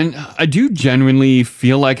do genuinely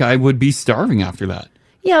feel like I would be starving after that.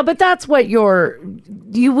 Yeah, but that's what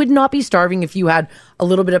you would not be starving if you had a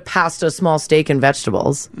little bit of pasta, small steak, and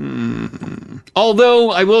vegetables.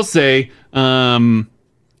 Although I will say,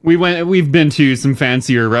 we've been to some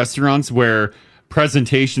fancier restaurants where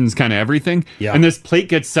presentation's kind of everything. Yeah. And this plate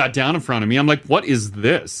gets sat down in front of me. I'm like, what is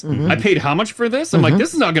this? Mm-hmm. I paid how much for this? I'm like,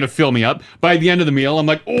 this is not going to fill me up. By the end of the meal, I'm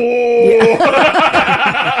like, oh.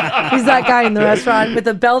 He's that guy in the restaurant with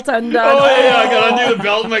the belt undone. Oh, yeah, I got to undo the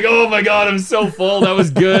belt. I'm like, oh my God, I'm so full. That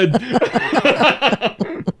was good.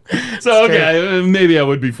 So, okay, maybe I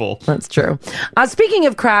would be full. That's true. Speaking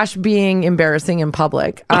of Crash being embarrassing in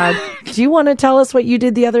public, do you want to tell us what you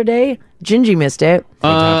did the other day? Gingy missed it.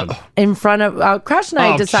 In front of Crash and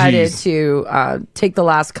I decided to take the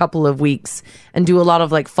last couple of weeks and do a lot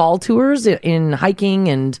of like fall tours in hiking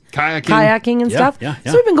and kayaking and stuff. Yeah.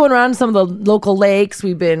 So we've been going around some of the local lakes.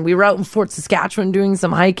 We were out in Fort Saskatchewan doing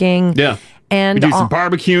some hiking. Yeah. And we do some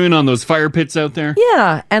barbecuing on those fire pits out there.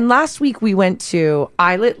 Yeah. And last week we went to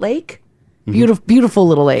Islet Lake. Beautiful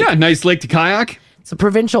little lake. Yeah, nice lake to kayak. It's a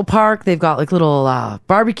provincial park. They've got like little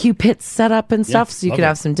barbecue pits set up and stuff, so you could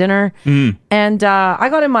have some dinner. And I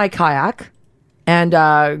got in my kayak and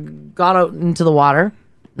got out into the water.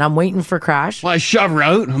 And I'm waiting for Crash. Well, I shove her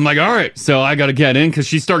out. I'm like, all right, so I got to get in because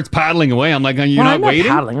she starts paddling away. I'm like, you're not waiting? I'm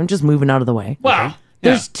not paddling. I'm just moving out of the way. Wow.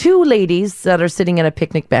 There's two ladies that are sitting at a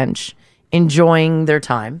picnic bench enjoying their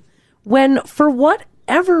time when, for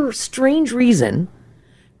whatever strange reason,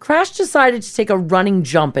 Crash decided to take a running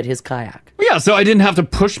jump at his kayak. Yeah, so I didn't have to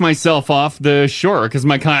push myself off the shore because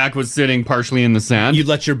my kayak was sitting partially in the sand. You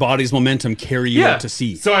let your body's momentum carry you out to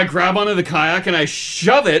sea. So I grab onto the kayak and I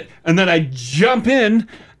shove it, and then I jump in,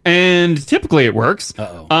 and typically it works.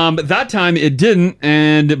 But that time it didn't,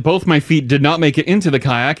 and both my feet did not make it into the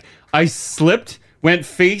kayak. I slipped, went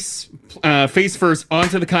face first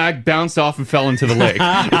onto the kayak, bounced off, and fell into the lake.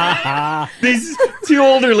 These two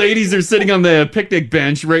older ladies are sitting on the picnic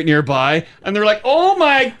bench right nearby, and they're like, oh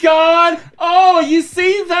my God, oh, you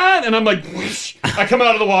see that? And I'm like, whoosh. I come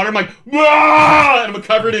out of the water, I'm like, wah! And I'm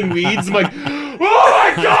covered in weeds. I'm like, oh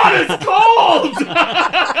my God, it's cold!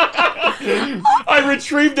 I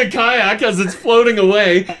retrieved the kayak as it's floating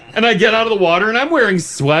away, and I get out of the water, and I'm wearing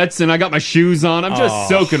sweats, and I got my shoes on. I'm just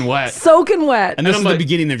soaking wet. Soaking wet. And this is the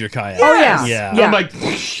beginning of your kayak. Oh, yeah. Yeah. I'm like,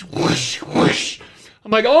 whoosh, whoosh, whoosh. I'm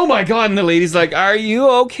like, oh my God. And the lady's like, are you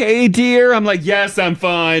okay, dear? I'm like, yes, I'm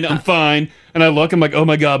fine. I'm fine. And I look, I'm like, oh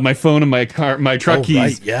my God, my phone and my truck keys.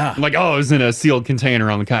 Right, yeah. I'm like, oh, it was in a sealed container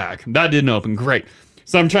on the kayak. That didn't open. Great.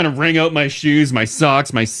 So I'm trying to wring out my shoes, my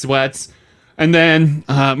socks, my sweats. And then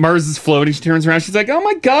Mars is floating. She turns around. She's like, oh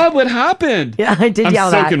my God, what happened? Yeah, I did yell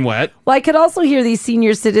that. I'm soaking wet. Well, I could also hear these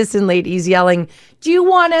senior citizen ladies yelling, do you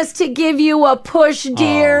want us to give you a push,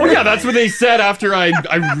 dear? Oh, yeah, that's what they said after I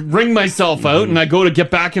wring myself out and I go to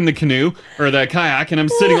get back in the canoe or the kayak, and I'm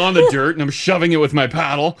sitting on the dirt and I'm shoving it with my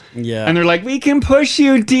paddle. Yeah. And they're like, we can push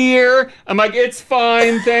you, dear. I'm like, it's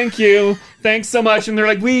fine. Thank you. Thanks so much. And they're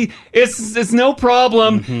like, it's no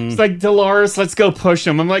problem. It's like, Dolores, let's go push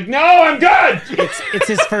him. I'm like, no, I'm good. It's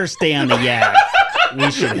his first day on the yak. We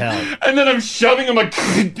should help. And then I'm shoving him like,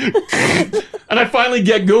 and I finally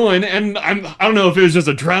get going, and I don't know if it was just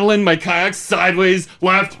adrenaline. My kayak's sideways,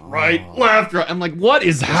 left, right. I'm like, what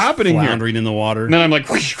is happening here? Floundering in the water. And then I'm like,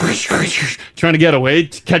 trying to get away,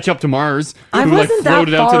 to catch up to Mars. I who, wasn't like,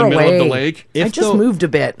 floated that out to far the middle away. of the lake. I just moved a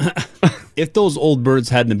bit. If those old birds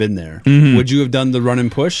hadn't have been there, would you have done the run and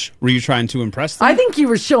push? Were you trying to impress them? I think you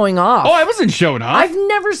were showing off. Oh, I wasn't showing off. I've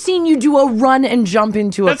never seen you do a run and jump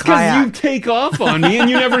into That's a kayak. because you take off on me and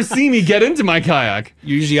you never see me get into my kayak.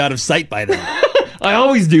 You're usually out of sight by then. I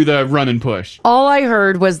always do the run and push. All I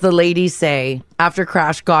heard was the lady say after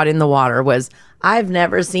Crash got in the water was, I've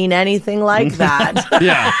never seen anything like that.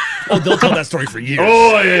 Yeah. Oh, they'll tell that story for years.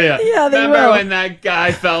 Oh, yeah. Yeah, they Remember will. when that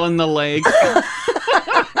guy fell in the lake?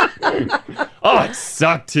 Oh, it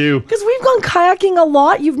sucked too. Because we've gone kayaking a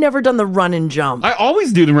lot. You've never done the run and jump. I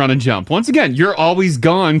always do the run and jump. Once again, you're always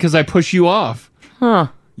gone because I push you off. Huh.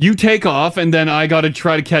 You take off, and then I got to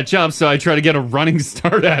try to catch up, so I try to get a running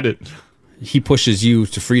start at it. He pushes you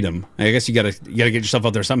to freedom. I guess you gotta get yourself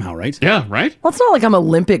out there somehow, right? Yeah, right? Well, it's not like I'm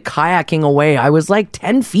Olympic kayaking away. I was like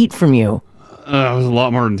 10 feet from you. I was a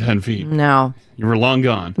lot more than 10 feet. No. You were long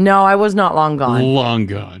gone. No, I was not long gone. Long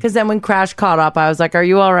gone. Because then when Crash caught up, I was like, are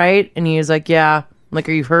you all right? And he was like, yeah. I'm like,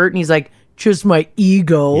 are you hurt? And he's like, just my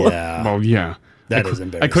ego. Yeah. Oh, yeah. That is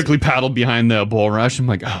embarrassing. I quickly paddled behind the bull rush. I'm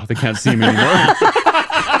like, oh, they can't see me anymore.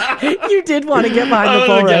 You did want to get behind the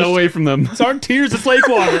bull I rush. get away from them. It's our tears, it's lake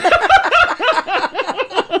water.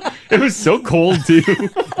 It was so cold, too.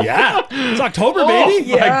 Yeah. It's October, baby.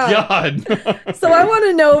 yeah. My God. So I want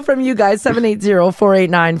to know from you guys,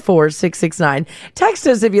 780-489-4669. Text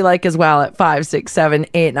us if you like as well at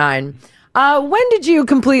 56789. When did you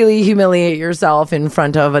completely humiliate yourself in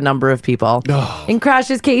front of a number of people? In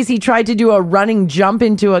Crash's case, he tried to do a running jump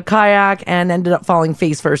into a kayak and ended up falling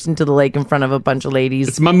face first into the lake in front of a bunch of ladies.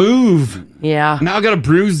 It's my move. Yeah. Now I got a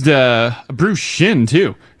bruised shin,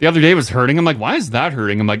 too. The other day it was hurting. I'm like, why is that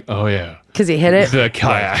hurting? I'm like, oh, yeah. Because he hit it? The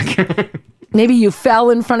kayak. Maybe you fell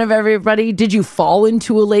in front of everybody. Did you fall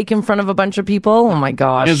into a lake in front of a bunch of people? Oh, my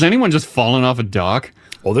gosh. Has anyone just fallen off a dock?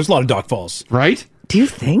 Oh, there's a lot of dock falls. Right? Do you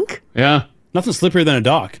think? Yeah. Nothing slipperier than a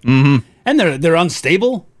dock. Mm-hmm. And they're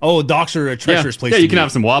unstable. Oh, docks are a treacherous place Yeah, to you can be.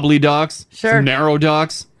 have some wobbly docks. Sure. Some narrow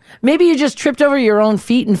docks. Maybe you just tripped over your own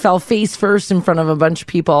feet and fell face first in front of a bunch of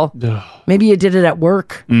people. Maybe you did it at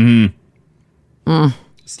work. Mm-hmm.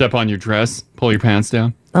 Step on your dress. Pull your pants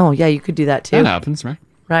down. Oh, yeah, you could do that too. That happens, right?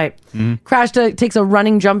 Right. Mhm. Crash takes a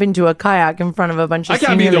running jump into a kayak in front of a bunch of I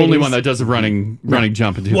can't be senior the only ladies. one that does a running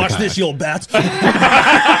jump into Watch the kayak. this, you old bats.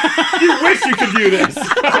 You wish you could do this.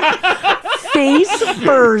 Face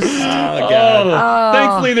first. Oh, God.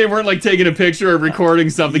 Thankfully, they weren't like taking a picture or recording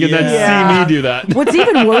something and then Yeah. see me do that. What's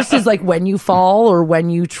even worse is like when you fall or when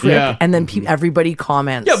you trip Yeah. and then everybody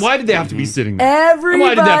comments. Yeah, why did they have to be sitting there? Everybody And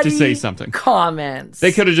why did they have to say something? comments.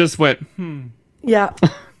 They could have just went, Yeah.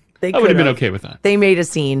 They I would have been could've. okay with that. They made a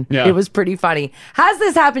scene. Yeah. It was pretty funny. Has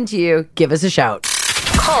this happened to you? Give us a shout.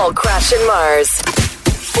 Call Crash and Mars.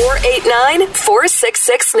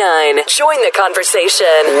 489-4669. Join the conversation.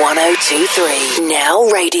 1023 Now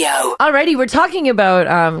Radio. Alrighty, we're talking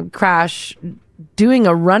about Crash doing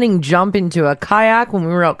a running jump into a kayak when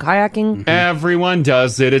we were out kayaking. Everyone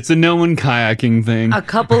does it. It's a known kayaking thing. A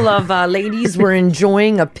couple of ladies were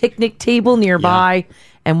enjoying a picnic table nearby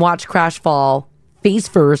and watched Crash fall face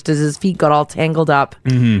first as his feet got all tangled up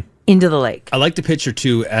into the lake. I like the picture,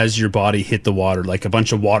 too, as your body hit the water, like a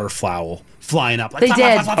bunch of waterfowl flying up. Like, They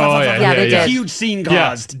did. Oh, yeah, they did. Huge scene Yeah,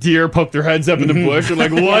 caused. deer poke their heads up in the bush. They're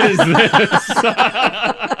like, what is this?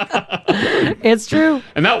 It's true.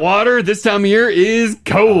 And that water this time of year is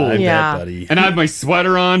cold. I Yeah. bet, buddy. And I have my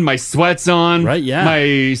sweater on, my sweats on. Right, yeah.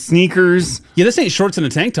 My sneakers. Yeah, this ain't shorts and a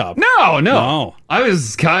tank top. No. I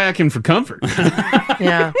was kayaking for comfort.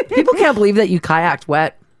 Yeah. People can't believe that you kayaked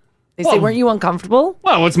wet. They say, Well- weren't you uncomfortable?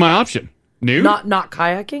 Well, what's my option? Nude? Not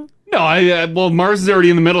kayaking? No, well, Mars is already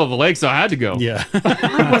in the middle of the lake, so I had to go. Yeah.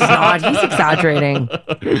 I was not. He's exaggerating.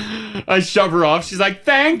 I shove her off. She's like,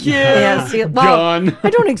 thank you. Yeah, see, well, Gone. I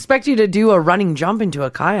don't expect you to do a running jump into a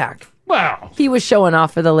kayak. Wow. He was showing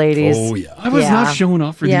off for the ladies. Oh, yeah. I was not showing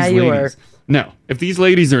off for Yeah, these you ladies. No. If these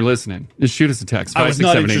ladies are listening, just shoot us a text. I was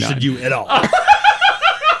not 56789. interested in you at all.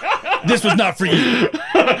 This was not for you.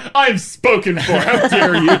 I'm spoken for. How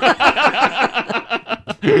dare you?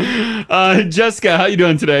 Jessica, how you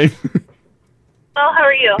doing today? Well, how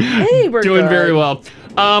are you? Hey, we're Doing good. very well.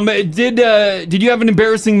 Did you have an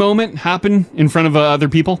embarrassing moment happen in front of other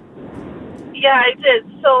people? Yeah, I did.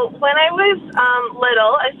 So when I was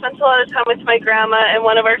little, I spent a lot of time with my grandma, and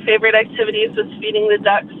one of our favorite activities was feeding the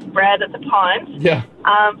ducks bread at the pond. Yeah.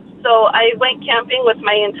 So I went camping with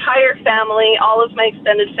my entire family, all of my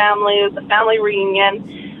extended family. It was a family reunion.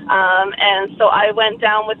 And so I went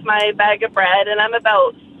down with my bag of bread, and I'm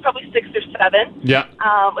about probably 6 or 7. Yeah.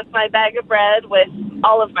 With my bag of bread with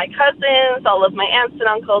all of my cousins, all of my aunts and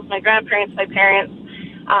uncles, my grandparents, my parents.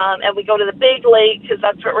 And we go to the big lake because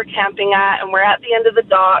that's what we're camping at, and we're at the end of the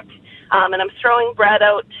dock. And I'm throwing bread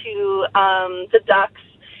out to the ducks.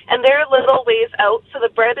 And they're a little ways out, so the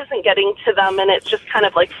bread isn't getting to them, and it's just kind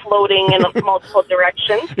of like floating in multiple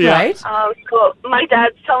directions. Yeah. Right? So my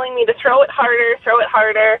dad's telling me to throw it harder. So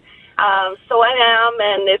I am,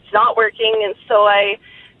 and it's not working, and so I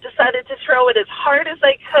decided to throw it as hard as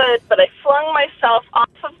I could, but I flung myself off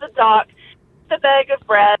of the dock, the bag of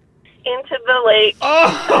bread, into the lake.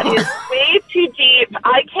 That is way too deep.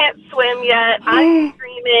 I can't swim yet. I'm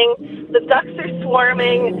screaming. The ducks are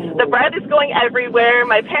swarming. The bread is going everywhere.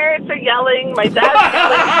 My parents are yelling. My dad's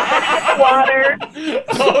yelling. Getting in the water.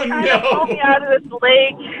 Oh, trying to pull me out of this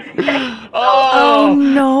lake. Oh,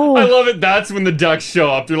 no. I love it. That's when the ducks show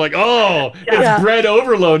up. They're like, oh, Yeah. it's bread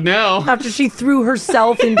overload now. After she threw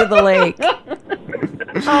herself into the lake.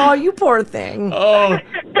 Oh, you poor thing. Oh,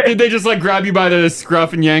 did they just like grab you by the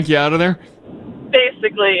scruff and yank you out of there?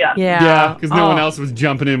 Basically, yeah. Yeah, because no Oh. one else was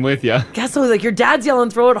jumping in with you. Guess what? Like your dad's yelling,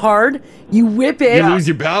 throw it hard. You whip it. You lose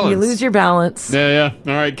your balance. You lose your balance. Yeah.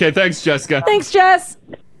 All right. Okay. Thanks, Jessica. Thanks, Jess.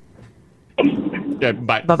 Yeah.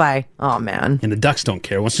 Bye. Bye. Oh man. And the ducks don't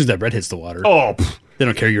care. Once that bread hits the water, Oh, they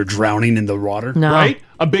don't care you're drowning in the water. No. right?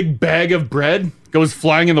 A big bag of bread goes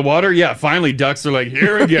flying in the water. Yeah. Finally, ducks are like,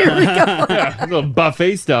 here we go. Yeah, a little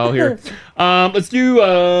buffet style here. Let's do.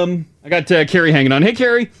 I got Carrie hanging on. Hey,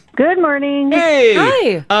 Carrie. Good morning.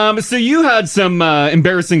 Hey. Hi. So you had some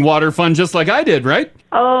embarrassing water fun, just like I did, right?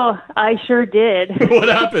 Oh, I sure did. What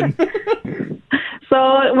happened?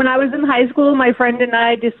 So when I was in high school, my friend and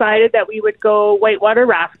I decided that we would go whitewater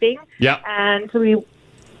rafting. Yeah. And so we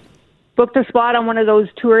booked a spot on one of those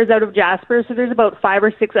tours out of Jasper. So there's about 5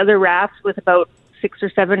 or 6 other rafts with about 6 or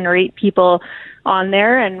 7 or 8 people on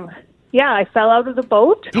there. And yeah, I fell out of the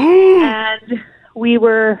boat and we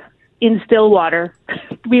were in still water.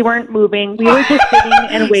 We weren't moving. We were just sitting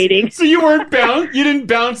and waiting. So you weren't you didn't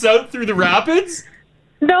bounce out through the rapids?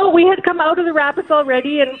 No, we had come out of the rapids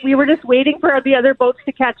already, and we were just waiting for the other boats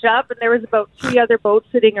to catch up, and there was about 3 other boats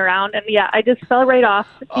sitting around, and yeah, I just fell right off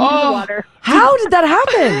into the water. How did that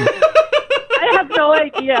happen? I have no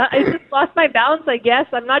idea. I just lost my balance, I guess.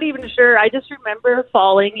 I'm not even sure. I just remember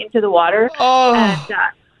falling into the water, and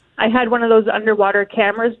I had one of those underwater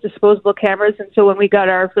cameras, disposable cameras, and so when we got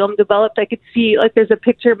our film developed, I could see, like, there's a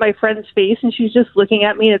picture of my friend's face, and she's just looking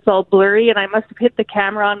at me, and it's all blurry, and I must have hit the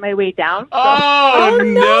camera on my way down. So. Oh,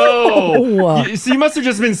 no. So you must have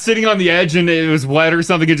just been sitting on the edge and it was wet or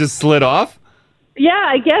something, it just slid off? Yeah,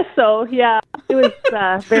 I guess so. Yeah, it was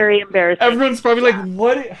very embarrassing. Everyone's probably like,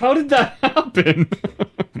 "What? How did that happen?"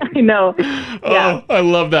 I know. Yeah. Oh, I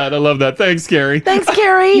love that. I love that. Thanks, Carrie. Thanks,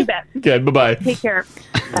 Carrie. You bet. Okay, bye-bye. Take care.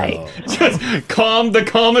 Bye. Just the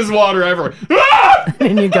calmest water ever.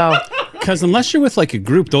 In you go. Because unless you're with like a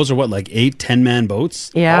group, those are what, like 8-10 man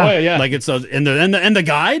boats. Yeah. Oh, yeah. Like it's and the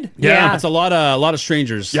guide. Yeah. it's a lot of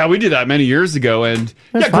strangers. Yeah, we did that many years ago, and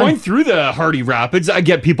going through the Hardy Rapids, I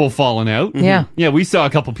get people falling out. Yeah. Yeah, we saw a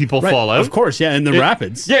couple people Right, fall out. of course. Yeah, in the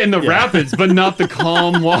rapids. Yeah, in the rapids, but not the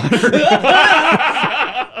calm water.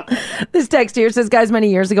 This text here says, guys, many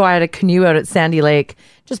years ago, I had a canoe out at Sandy Lake,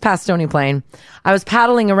 just past Stony Plain. I was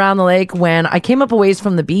paddling around the lake when I came up a ways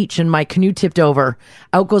from the beach and my canoe tipped over.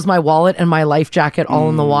 Out goes my wallet and my life jacket all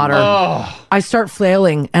in the water. Oh. I start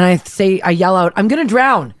flailing and I yell out, I'm going to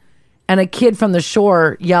drown. And a kid from the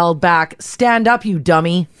shore yelled back, stand up, you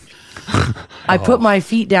dummy. I put my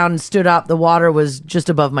feet down and stood up. The water was just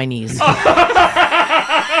above my knees.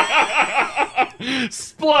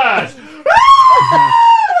 Splash!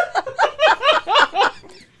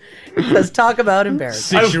 Let's talk about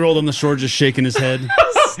embarrassing. 6-year-old on the shore just shaking his head.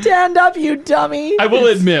 Stand up, you dummy. I will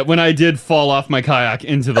admit, when I did fall off my kayak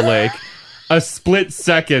into the lake, a split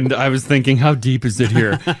second, I was thinking, how deep is it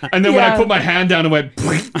here? And then when I put my hand down and went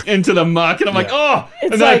into the muck, and I'm like, oh!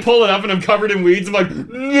 It's and then like- I pull it up and I'm covered in weeds. I'm like,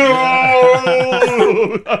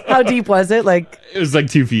 no! How deep was it? Like, It was like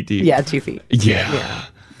 2 feet deep. yeah, 2 feet. Yeah.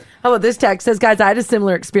 How about this text? Says, guys, I had a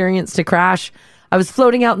similar experience to Crash. I was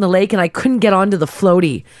floating out in the lake and I couldn't get onto the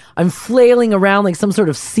floaty. I'm flailing around like some sort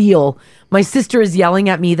of seal. My sister is yelling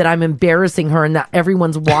at me that I'm embarrassing her and that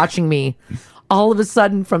everyone's watching me. All of a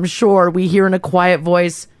sudden, from shore, we hear in a quiet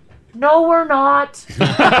voice, no, we're not.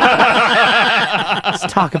 Let's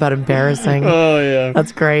talk about embarrassing. Oh, yeah.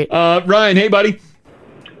 That's great. Ryan, hey, buddy.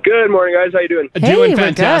 Good morning, guys. How you doing? Doing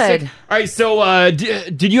fantastic. All right, so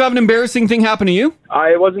did you have an embarrassing thing happen to you?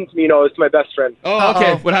 It wasn't to me, no. It was to my best friend. Oh,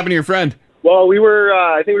 okay. What happened to your friend? Well, we were,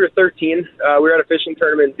 I think we were 13. We were at a fishing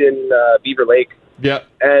tournament in Beaver Lake. Yeah.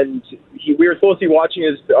 And we were supposed to be watching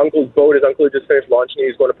his uncle's boat. His uncle had just finished launching it. He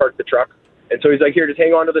was going to park the truck. And so he's like, here, just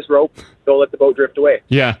hang on to this rope. Don't let the boat drift away.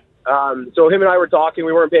 Yeah. So him and I were talking.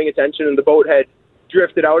 We weren't paying attention, and the boat had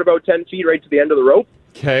drifted out about 10 feet right to the end of the rope.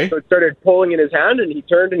 Okay. So it started pulling in his hand, and he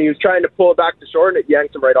turned, and he was trying to pull it back to shore, and it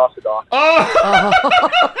yanked him right off the dock. Oh,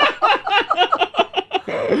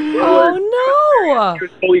 no. He was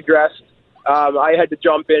fully dressed. I had to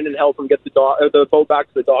jump in and help him get the boat back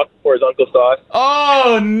to the dock before his uncle saw us.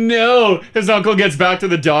 Oh, no. His uncle gets back to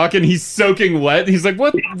the dock, and he's soaking wet. He's like,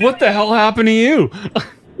 what the hell happened to you?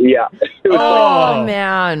 Yeah. Oh,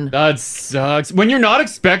 man. That sucks. When you're not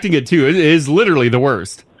expecting it, too, it is literally the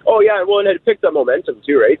worst. Oh, yeah. Well, and it picked up momentum,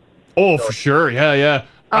 too, right? Oh, for sure. Yeah, yeah.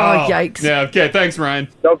 Oh, yikes. Yeah, okay. Thanks, Ryan.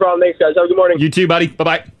 No problem. Thanks, guys. Have a good morning. You too, buddy.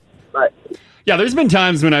 Bye-bye. Bye. Yeah, there's been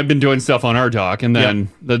times when I've been doing stuff on our dock, and then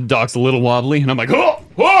the dock's a little wobbly, and I'm like, oh,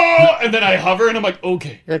 whoa! And then I hover, and I'm like,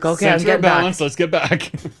 okay. You're like, okay, I'm center getting balance. back. Let's get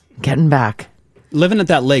back. Getting back. Living at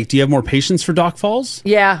that lake, do you have more patience for dock falls?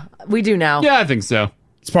 Yeah, we do now. Yeah, I think so.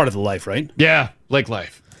 It's part of the life, right? Yeah, lake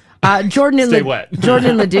life. Jordan in Stay wet.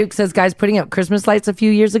 Jordan in Leduc says, guys, putting up Christmas lights a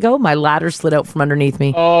few years ago, my ladder slid out from underneath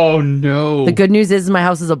me. Oh, no. The good news is my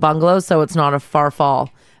house is a bungalow, so it's not a far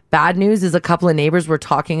fall. Bad news is a couple of neighbors were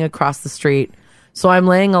talking across the street. So I'm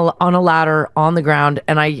laying on a ladder on the ground,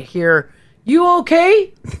 and I hear, "You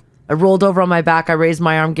okay?" I rolled over on my back. I raised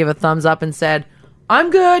my arm, gave a thumbs up, and said, "I'm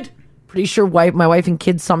good." Pretty sure my wife and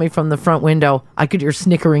kids saw me from the front window. I could hear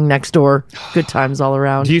snickering next door. Good times all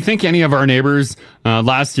around. Do you think any of our neighbors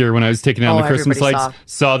last year when I was taking down the Christmas everybody lights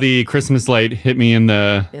saw the Christmas light hit me in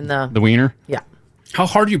the wiener? Yeah. How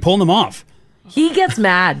hard are you pulling them off? He gets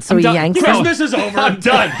mad, so I'm he done. yanks Christmas them. is over. I'm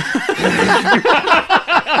done.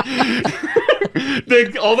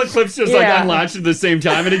 All the clips just like Yeah. unlatched at the same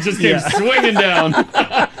time, and it just came Yeah. swinging down.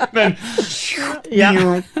 Then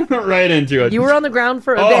right into it. You were on the ground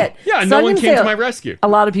for a Oh, bit. yeah, So no I'm one gonna came say to my rescue. A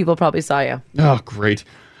lot of people probably saw you. Oh, great.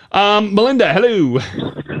 Melinda, hello.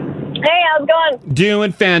 Hey, how's it going?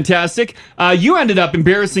 Doing fantastic. You ended up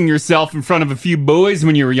embarrassing yourself in front of a few boys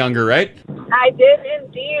when you were younger, right? I did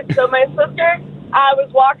indeed. So my sister was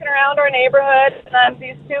walking around our neighborhood, and then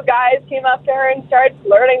these two guys came up to her and started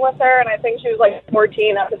flirting with her, and I think she was like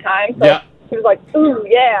 14 at the time. So Yeah. she was like, ooh,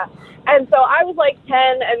 yeah. And so I was like 10,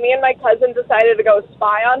 and me and my cousin decided to go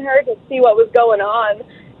spy on her to see what was going on.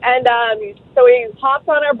 And so we hopped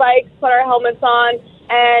on our bikes, put our helmets on,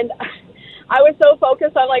 and I was so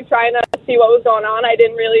focused on like trying to see what was going on, I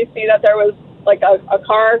didn't really see that there was like a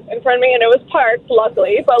car in front of me, and it was parked,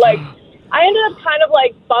 luckily. But like, I ended up kind of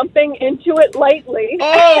like bumping into it lightly.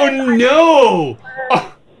 Oh no!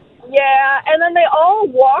 Yeah, and then they all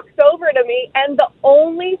walked over to me, and the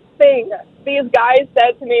only thing these guys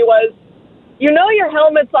said to me was, "You know your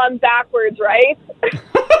helmet's on backwards, right?"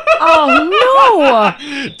 Oh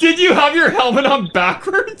no! Did you have your helmet on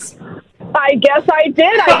backwards? I guess I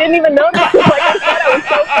did. I didn't even notice. Like I said, I was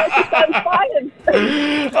so focused on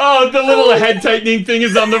flying. Oh, the little head tightening thing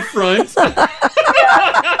is on the front.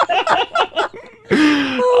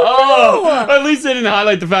 Oh, at least they didn't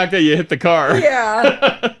highlight the fact that you hit the car.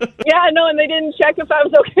 Yeah. Yeah, no, and they didn't check if I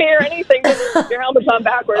was okay or anything because your helmet's on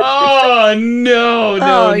backwards. Oh, no.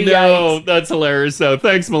 Oh, yikes. That's hilarious. So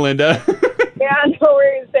thanks, Melinda. Yeah, no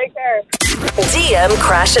worries. Take care. DM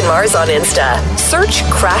Crash and Mars on Insta. Search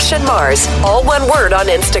Crash and Mars, all one word on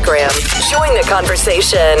Instagram. Join the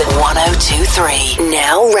conversation. 1023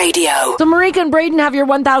 Now Radio. So Marika and Braden have your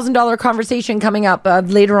 $1,000 conversation coming up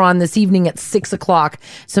later on this evening at 6 o'clock.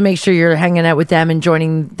 So make sure you're hanging out with them and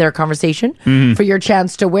joining their conversation for your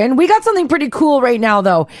chance to win. We got something pretty cool right now,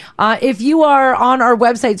 though. If you are on our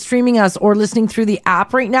website streaming us or listening through the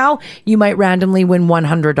app right now, you might randomly win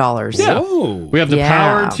 $100. Yeah. We have the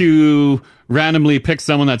power to randomly pick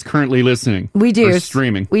someone that's currently listening. We do. Or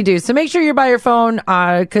streaming. We do. So make sure you're by your phone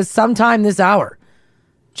because sometime this hour,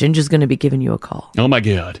 Ginger's going to be giving you a call. Oh, my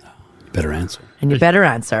God. Better answer. And you better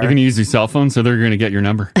answer. You're going to use your cell phone, so they're going to get your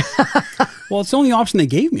number. Well, it's the only option they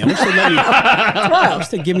gave me. I wish they'd let me. I wish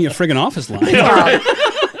they'd give me a friggin' office line.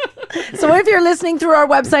 So if you're listening through our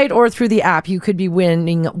website or through the app, you could be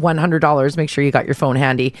winning $100. Make sure you got your phone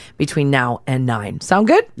handy between now and 9. Sound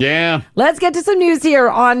good? Yeah. Let's get to some news here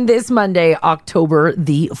on this Monday, October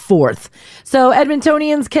the 4th. So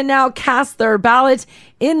Edmontonians can now cast their ballot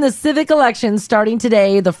in the civic election starting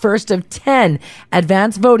today, the first of 10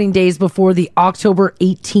 advance voting days before the October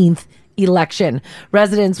 18th election.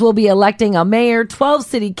 Residents will be electing a mayor, 12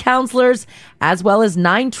 city councilors, as well as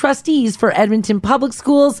 9 trustees for Edmonton Public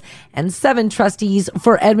Schools and 7 trustees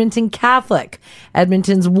for Edmonton Catholic.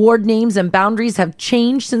 Edmonton's ward names and boundaries have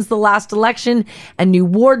changed since the last election, and new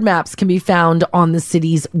ward maps can be found on the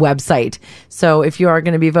city's website. So if you are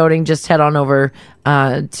going to be voting, just head on over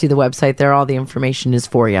to the website there. All the information is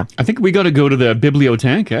for you. I think we got to go to the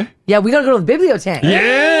bibliothèque, eh? Yeah, we got to go to the bibliothèque.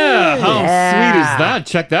 Yeah. How Yeah. sweet is that?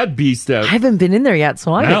 Check that beast out. I haven't been in there yet,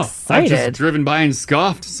 so I'm No, I've excited. just driven by and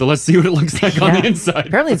scoffed. So let's see what it looks like on the inside.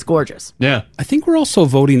 Apparently it's gorgeous. Yeah. I think we're also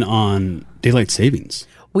voting on daylight savings.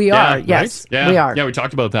 We are, yes. Right? Yeah. We are. Yeah, we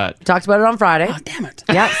talked about that. Talked about it on Friday. Oh, damn it.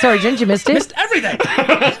 Yeah, sorry, didn't you missed it? Missed everything.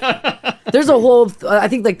 There's a whole, I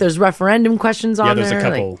think like there's referendum questions on Yeah, there's a there.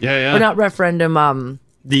 couple. Like, Yeah. Or not referendum,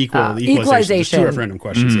 The equalization. equalization. Two referendum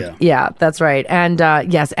questions, yeah. Yeah, that's right. And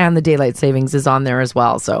yes, and the daylight savings is on there as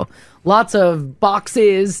well. So lots of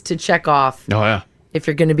boxes to check off. Oh, yeah. If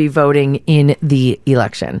you're going to be voting in the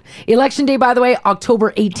election. Election day, by the way,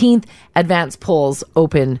 October 18th. Advance polls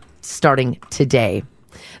open starting today.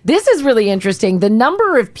 This is really interesting. The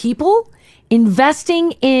number of people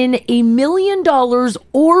investing in $1 million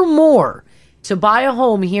or more to buy a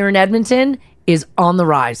home here in Edmonton is on the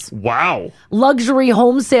rise. Wow. Luxury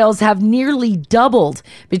home sales have nearly doubled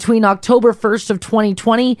between October 1st of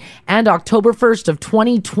 2020 and October 1st of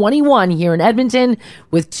 2021 here in Edmonton,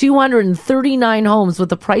 with 239 homes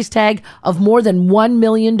with a price tag of more than $1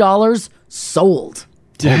 million sold.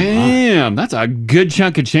 Damn, that's a good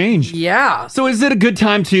chunk of change. Yeah. So is it a good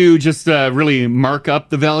time to just really mark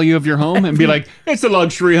up the value of your home and be like, it's a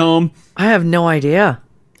luxury home? I have no idea.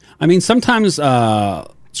 I mean, sometimes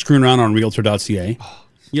screwing around on Realtor.ca,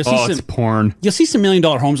 you'll see it's porn. You'll see some $1 million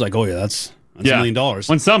homes like, oh yeah, that's $1 million.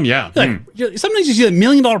 When some, yeah. Sometimes you see a $1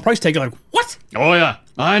 million price tag, you're like, what? Oh yeah,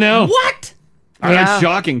 I know. What? That's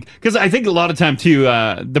shocking. Because I think a lot of time too,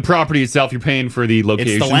 the property itself, you're paying for the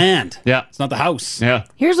location. It's the land. Yeah. It's not the house. Yeah.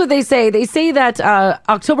 Here's what they say. They say that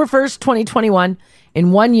October 1st, 2021,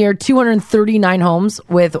 in 1 year, 239 homes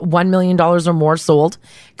with $1 million or more sold,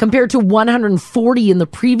 compared to 140 in the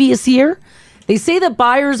previous year. They say that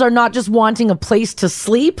buyers are not just wanting a place to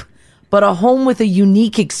sleep, but a home with a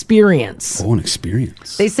unique experience. Oh, an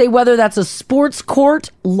experience. They say whether that's a sports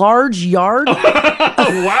court, large yard,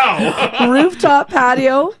 wow, rooftop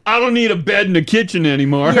patio. I don't need a bed in the kitchen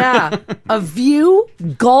anymore. Yeah. A view,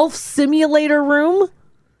 golf simulator room.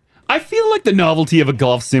 I feel like the novelty of a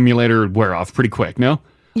golf simulator would wear off pretty quick, no?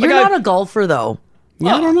 You're not a golfer, though.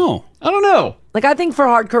 Yeah, I don't know. Like, I think for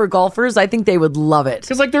hardcore golfers, I think they would love it.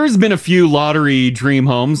 Because, like, there's been a few lottery dream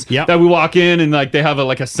homes that we walk in and, like, they have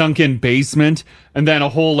a sunken basement and then a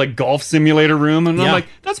whole, like, golf simulator room. And I'm like,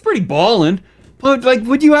 that's pretty ballin'. But, like,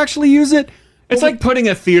 would you actually use it? It's like putting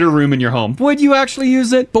a theater room in your home. Would you actually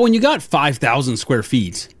use it? But when you got 5,000 square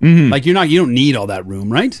feet, like, you don't need all that room,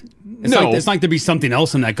 right? It's No. like there'd be something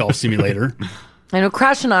else in that golf simulator. I know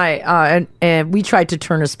Crash and I, and we tried to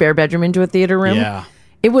turn a spare bedroom into a theater room. Yeah.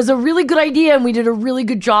 It was a really good idea, and we did a really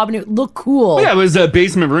good job, and it looked cool. Yeah, it was a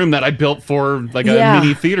basement room that I built for, like, a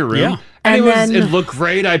mini theater room. Yeah. And And it looked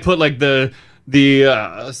great. I put, like, the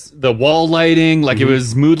wall lighting, like it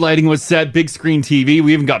was mood lighting was set, big screen TV.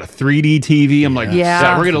 We even got a 3D TV. I'm like,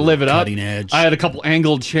 Yeah. we're gonna live it up. Cutting edge. I had a couple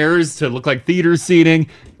angled chairs to look like theater seating.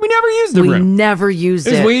 We never used the We room. never used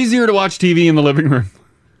It was it. way easier to watch TV in the living room.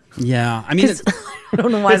 Yeah. I mean, I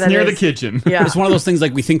don't know why It's that near is. the kitchen. Yeah. it's one of those things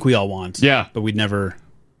like we think we all want. Yeah. But we'd never.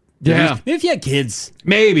 Yeah. Maybe if you had kids.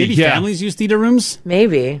 Maybe, yeah. families use theater rooms.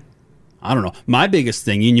 Maybe. I don't know. My biggest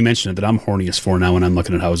thing, and you mentioned it, that I'm horniest for now when I'm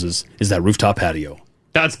looking at houses, is that rooftop patio.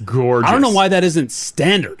 That's gorgeous. I don't know why that isn't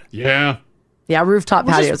standard. Yeah. Yeah, rooftop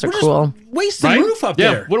patios are cool. Wasting Right? roof up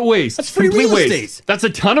Yeah, there. what a waste. That's free Complete real waste. estate. That's a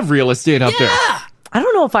ton of real estate up there. I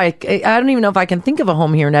don't know if I don't even know if I can think of a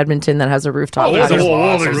home here in Edmonton that has a rooftop Oh, there's patio.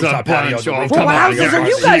 a rooftop patio. bunch. Oh, Well, come what on, houses are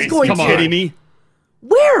you guys going Come to? on. Kidding me?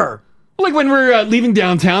 Where? Like when we're leaving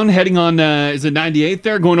downtown, heading on, is it 98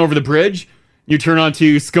 there, going over the bridge? You turn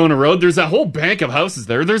onto Scona Road. There's a whole bank of houses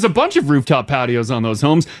there. There's a bunch of rooftop patios on those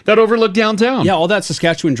homes that overlook downtown. Yeah, all that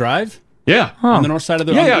Saskatchewan Drive. Yeah. On the north side of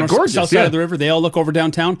the gorgeous. south side of the river, they all look over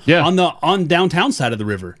downtown. Yeah. On downtown side of the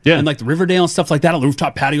river. Yeah. And like the Riverdale and stuff like that,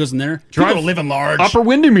 rooftop patios in there. People are living large. Upper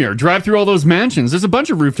Windermere. Drive through all those mansions. There's a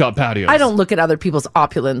bunch of rooftop patios. I don't look at other people's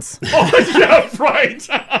opulence. Oh, yeah, right.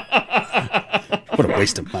 What a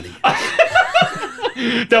waste of money.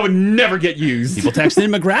 That would never get used. People texting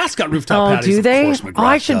in McGrath's got rooftop Oh, patios. do Of they? course Oh, McGrath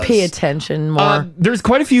I should does. pay attention more. There's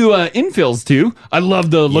quite a few infills too. I love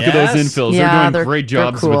the look of those Yes. infills. Yeah, they're doing great they're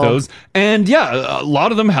jobs cool. with those. And yeah, a lot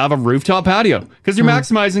of them have a rooftop patio because you're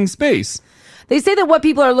maximizing space. They say that what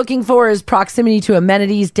people are looking for is proximity to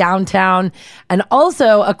amenities downtown and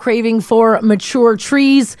also a craving for mature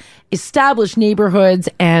trees, established neighborhoods,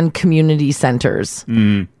 and community centers.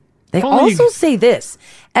 They also say this: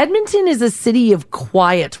 Edmonton is a city of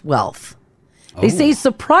quiet wealth. They say,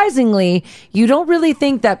 surprisingly, you don't really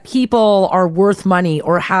think that people are worth money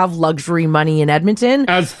or have luxury money in Edmonton.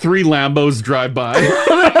 As 3 Lambos drive by.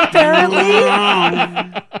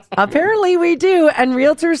 Apparently we do. And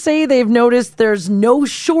realtors say they've noticed there's no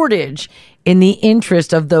shortage in the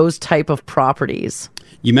interest of those type of properties.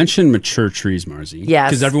 You mentioned mature trees, Marzi.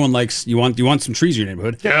 Yes. Because everyone likes, you want some trees in your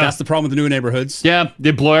neighborhood. Yeah. That's the problem with the new neighborhoods. Yeah,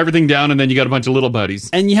 they blow everything down and then you got a bunch of little buddies.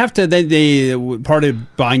 And you have to, part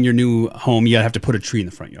of buying your new home, you have to put a tree in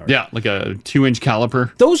the front yard. Yeah, like a 2-inch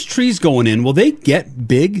caliper. Those trees going in, will they get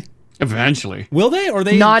big? Eventually. Will they? Or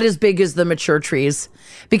they not as big as the mature trees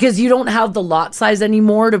because you don't have the lot size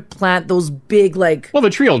anymore to plant those big Well, the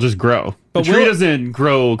tree will just grow. The tree doesn't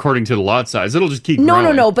grow according to the lot size. It'll just keep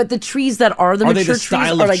growing. No. But the trees that are the mature trees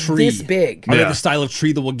are like this big. Are they the style of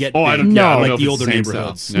tree that will get big? I don't know like if the it's older the same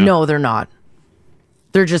neighborhoods. style. No, they're not.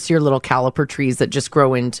 They're just your little caliper trees that just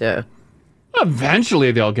grow into.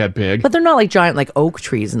 Eventually, they'll get big. But they're not like giant like oak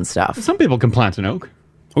trees and stuff. Some people can plant an oak.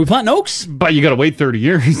 Are we planting oaks? But you got to wait 30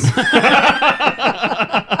 years.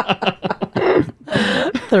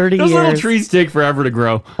 30 Those little years. trees take forever to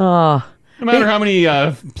grow. Oh. No matter how many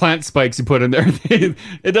plant spikes you put in there,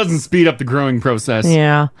 it doesn't speed up the growing process.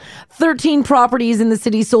 Yeah. 13 properties in the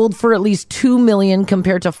city sold for at least $2 million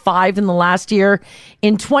compared to 5 in the last year.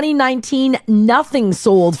 In 2019, nothing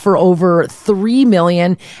sold for over $3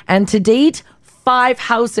 million. And to date, 5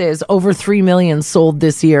 houses over $3 million sold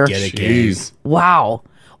this year. Get it, Jeez. Wow.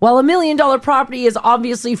 While $1 million property is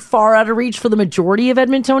obviously far out of reach for the majority of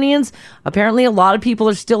Edmontonians, apparently a lot of people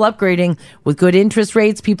are still upgrading. With good interest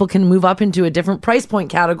rates, people can move up into a different price point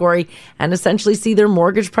category and essentially see their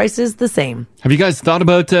mortgage prices the same. Have you guys thought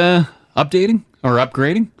about updating or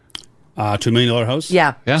upgrading? $2 million house?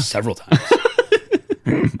 Yeah. Several times.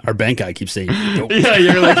 Our bank guy keeps saying, don't. Yeah,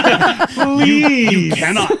 you're like, please. You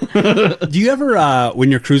cannot. Do you ever, when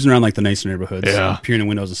you're cruising around like the nicer neighborhoods, Yeah. peering in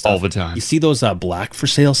windows and stuff, All the time. you see those black for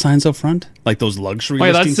sale signs out front? Like those luxury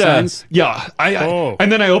Wait, listing signs? yeah.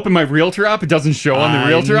 And then I open my realtor app. It doesn't show on the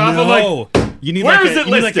realtor app. I'm like, you need where like is it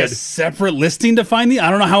you need like a listed? separate listing to find the. I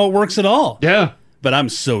don't know how it works at all. Yeah. But I'm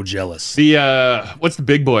so jealous. The what's the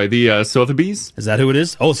big boy? The Sotheby's? Is that who it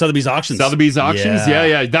is? Oh, Sotheby's Auctions. Sotheby's Auctions?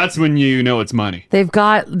 Yeah. That's when you know it's money. They've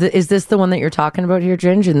got, is this the one that you're talking about here,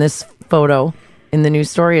 Ginge, in this photo in the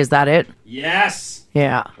news story? Is that it? Yes.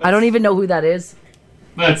 Yeah. I don't even know who that is.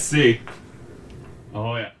 Let's see.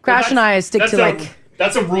 Oh, yeah. Crash and I stick to like...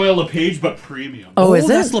 That's a Royal LePage, but premium. Oh, is it?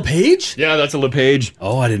 That's LePage? Yeah, that's a LePage.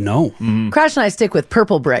 Oh, I didn't know. Crash and I stick with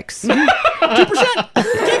purple bricks. 2%.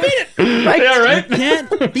 Can't beat it. Right? Yeah, right?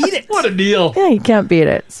 Can't beat it. What a deal. Yeah, you can't beat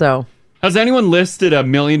it. So Has anyone listed $1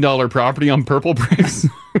 million property on purple bricks?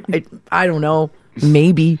 I don't know.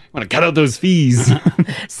 Maybe. Want to cut out those fees.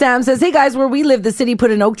 Sam says, hey guys, where we live, the city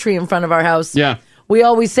put an oak tree in front of our house. Yeah. We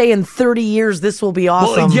always say in 30 years, this will be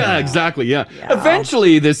awesome. Well, yeah, exactly. Yeah.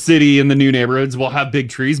 Eventually, this city and the new neighborhoods will have big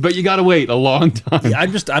trees, but you got to wait a long time. Yeah,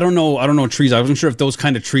 I don't know trees. I wasn't sure if those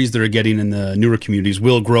kind of trees that are getting in the newer communities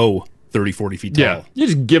will grow 30, 40 feet tall. Yeah. You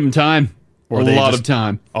just give them time. Or a lot of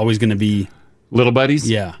time. Always going to be little buddies?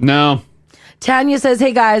 Yeah. No. Tanya says,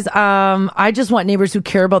 hey guys, I just want neighbors who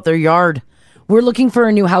care about their yard. We're looking for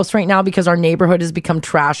a new house right now because our neighborhood has become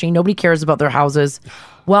trashy. Nobody cares about their houses.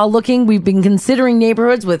 While looking, we've been considering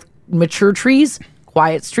neighborhoods with mature trees,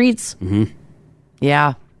 quiet streets. Mm-hmm.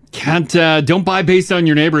 Yeah. Don't buy based on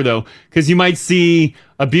your neighbor, though, because you might see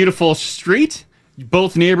a beautiful street.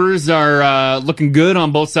 Both neighbors are looking good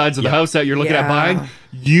on both sides of the house that you're looking at buying.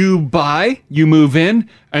 You buy, you move in,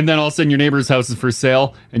 and then all of a sudden your neighbor's house is for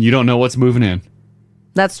sale, and you don't know what's moving in.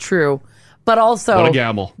 That's true. But also, What a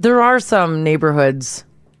gamble. There are some neighborhoods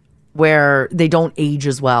where they don't age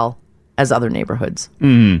as well as other neighborhoods.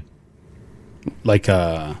 Mm. Like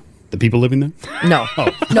the people living there? No.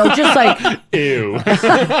 No, just like... Ew.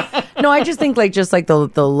 No, I just think like the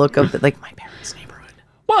look of like my parents' neighborhood.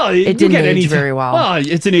 Well, it didn't age very well. Well,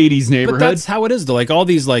 it's an 80s neighborhood. But that's how it is, though. Like all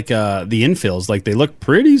these, like the infills, like they look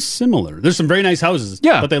pretty similar. There's some very nice houses,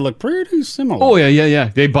 but they look pretty similar. Oh yeah.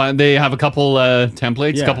 They have a couple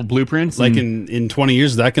templates, a couple blueprints. Like in 20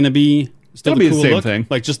 years, is that going to be still It'll the be the cool same look? thing.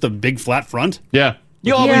 Like just a big flat front. Yeah.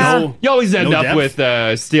 You always end up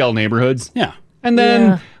with stale neighborhoods. Yeah. And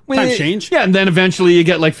then times change. Yeah, and then eventually you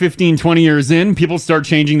get like 15, 20 years in, people start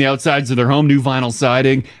changing the outsides of their home, new vinyl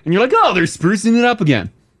siding, and you're like, oh, they're sprucing it up again.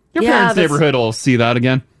 Your parents' neighborhood will see that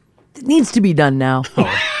again. It needs to be done now.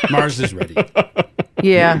 Mars is ready.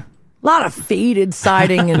 Yeah. A lot of faded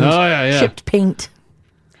siding and chipped paint.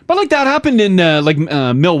 But like that happened in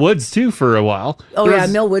Mill Woods too for a while. Oh yeah,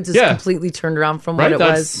 Mill Woods is completely turned around from what it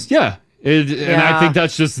was. Yeah. And I think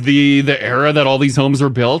that's just the era that all these homes were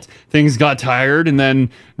built. Things got tired, and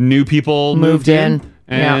then new people moved in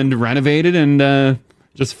and renovated and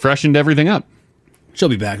just freshened everything up. She'll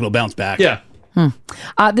be back. It'll bounce back. Yeah.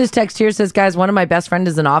 This text here says, guys, one of my best friends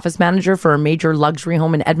is an office manager for a major luxury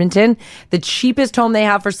home in Edmonton. The cheapest home they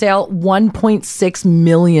have for sale, $1.6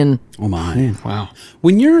 million. Oh my! Wow.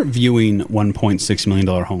 When you're viewing $1.6 million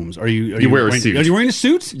homes, are you wear a suit? Are you wearing a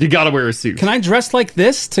suit? You gotta wear a suit. Can I dress like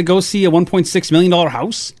this to go see a $1.6 million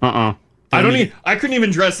house? I couldn't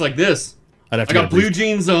even dress like this. I'd have to I got blue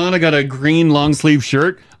jeans on. I got a green long sleeve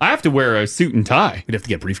shirt. I have to wear a suit and tie. We'd have to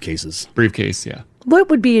get briefcases. Briefcase, yeah. What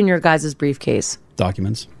would be in your guys' briefcase?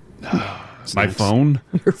 Documents. My phone.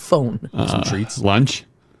 Your phone. Some treats. Lunch.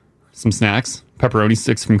 Some snacks. Pepperoni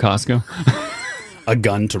sticks from Costco. A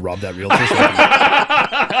gun to rob that realtor so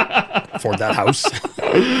I can afford that house.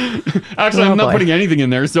 Actually, I'm not putting anything in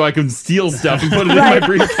there so I can steal stuff and put it in my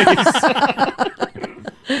briefcase.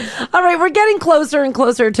 All right, we're getting closer and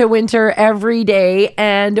closer to winter every day.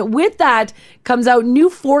 And with that comes out new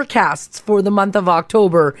forecasts for the month of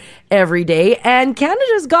October every day. And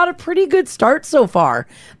Canada's got a pretty good start so far.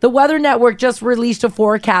 The Weather Network just released a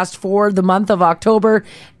forecast for the month of October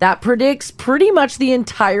that predicts pretty much the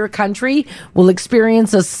entire country will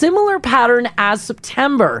experience a similar pattern as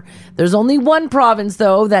September. There's only one province,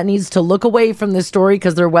 though, that needs to look away from this story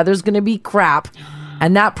because their weather's going to be crap.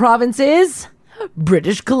 And that province is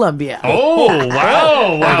British Columbia. Oh,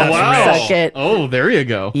 wow. Wow. Suck it. Oh, there you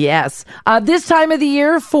go. Yes. This time of the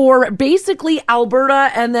year for basically Alberta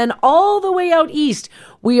and then all the way out east,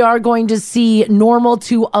 we are going to see normal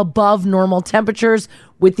to above normal temperatures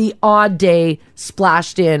with the odd day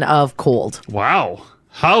splashed in of cold. Wow.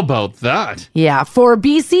 How about that? Yeah. For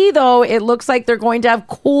BC, though, it looks like they're going to have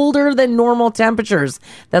colder than normal temperatures.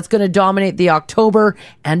 That's going to dominate the October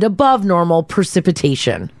and above normal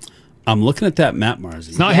precipitation. I'm looking at that map, Marzi.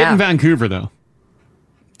 It's not hitting Vancouver, though.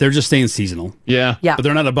 They're just staying seasonal. Yeah. Yeah. But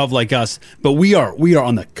they're not above like us. But we are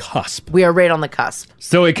on the cusp. We are right on the cusp.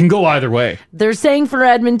 So it can go either way. They're saying for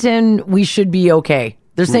Edmonton, we should be okay.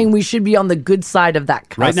 They're saying we should be on the good side of that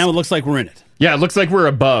cusp. Right now, it looks like we're in it. Yeah, it looks like we're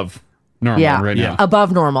above normal right now.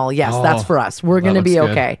 Above normal. Yes, that's for us. We're going to be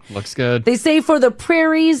okay. Looks good. They say for the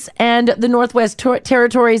prairies and the Northwest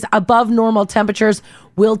Territories, above normal temperatures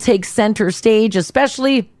will take center stage,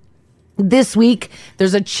 especially this week.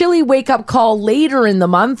 There's a chilly wake-up call later in the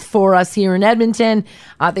month for us here in Edmonton.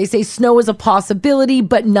 They say snow is a possibility,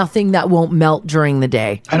 but nothing that won't melt during the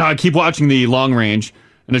day. I know, I keep watching the long range,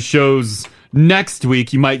 and it shows next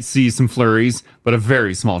week you might see some flurries, but a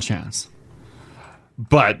very small chance.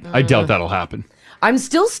 But I doubt that'll happen. I'm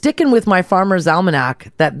still sticking with my Farmer's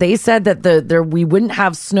Almanac that they said that we wouldn't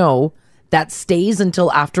have snow that stays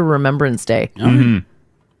until after Remembrance Day. Mm-hmm.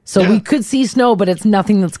 So we could see snow, but it's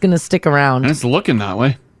nothing that's going to stick around. And it's looking that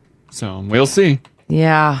way. So we'll see.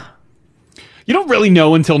 Yeah. You don't really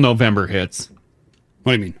know until November hits.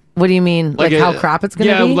 What do you mean? What do you mean? Like how crap it's going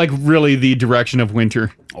to be? Yeah, like really the direction of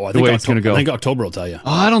winter. Oh, I the think way it's going to go. I think October will tell you.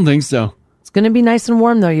 Oh, I don't think so. It's going to be nice and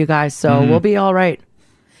warm, though, you guys. So we'll be all right.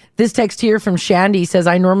 This text here from Shandy says,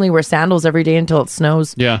 I normally wear sandals every day until it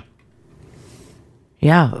snows. Yeah.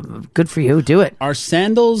 Yeah, good for you. Do it. Are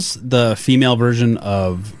sandals the female version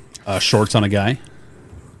of shorts on a guy?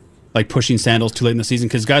 Like pushing sandals too late in the season?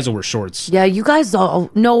 Because guys will wear shorts. Yeah, you guys all...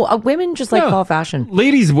 No, women just like fall fashion.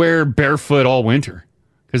 Ladies wear barefoot all winter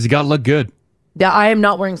because you got to look good. Yeah, I am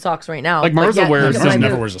not wearing socks right now. Like Marza wears...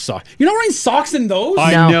 never wears a sock. You're not wearing socks in those?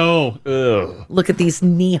 I know. Ugh. Look at these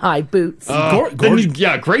knee-high boots.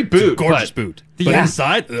 Yeah, great boot. Gorgeous boot. But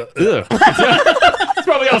inside... Ugh. It's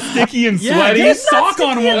probably all sticky and sweaty. Get a sock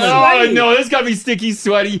on, woman. Oh, no, this got to be sticky,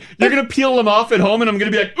 sweaty. You're going to peel them off at home, and I'm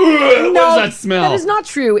going to be like, ugh, what does that smell? That is not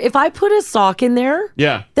true. If I put a sock in there,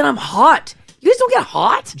 then I'm hot. You guys don't get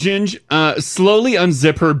hot? Ginge, slowly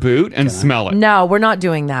unzip her boot and smell it. No, we're not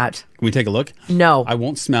doing that. Can we take a look? No. I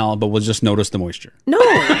won't smell, but we'll just notice the moisture. No,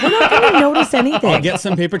 we're not going to notice anything. I'll get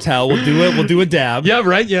some paper towel. We'll do a dab. Yeah,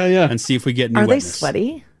 right. Yeah. And see if we get new Are they wetness.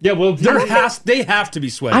 sweaty? Yeah, well, they have to be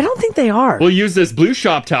sweaty. I don't think they are. We'll use this blue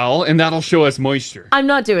shop towel, and that'll show us moisture. I'm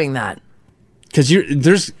not doing that. Because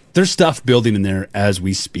there's stuff building in there as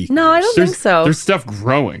we speak. No, I don't think so. There's stuff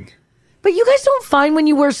growing. But you guys don't find when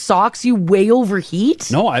you wear socks, you way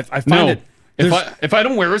overheat? No, I find it. If I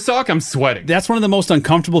don't wear a sock, I'm sweating. That's one of the most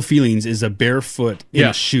uncomfortable feelings is a barefoot in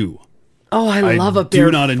a shoe. Oh, I love a do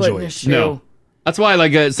barefoot not enjoy in a it. shoe. No. That's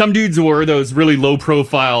why some dudes wear those really low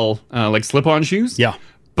profile like slip-on shoes. Yeah.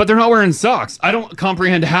 But they're not wearing socks. I don't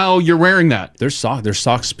comprehend how you're wearing that. There's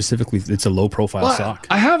socks specifically. It's a low profile sock.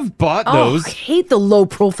 I have bought those. I hate the low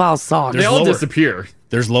profile socks. They all disappear.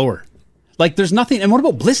 There's lower. Like there's nothing. And what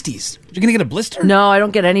about blisties? You're gonna get a blister? No, I don't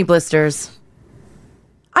get any blisters.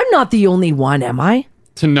 I'm not the only one, am I?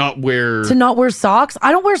 To not wear socks?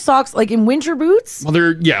 I don't wear socks like in winter boots. Well,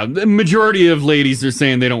 the majority of ladies are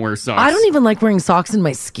saying they don't wear socks. I don't even like wearing socks in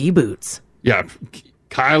my ski boots. Yeah.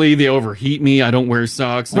 Kylie, they overheat me. I don't wear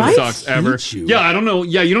socks. No socks ever. Yeah, I don't know.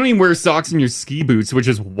 Yeah, you don't even wear socks in your ski boots, which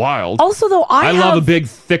is wild. Also, though, I love a big,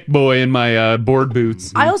 thick boy in my board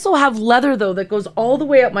boots. I also have leather, though, that goes all the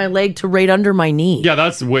way up my leg to right under my knee. Yeah,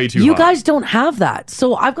 that's way too You hot. guys don't have that.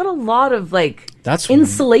 So I've got a lot of,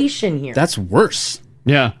 insulation here. That's worse.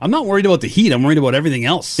 Yeah. I'm not worried about the heat. I'm worried about everything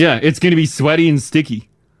else. Yeah, it's going to be sweaty and sticky.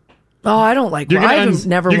 Oh, I don't like. I've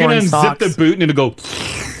never You're worn gonna unzip socks. the boot and it'll go,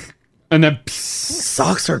 and then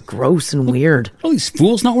Socks are gross and weird. All these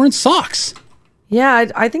fools not wearing socks. Yeah,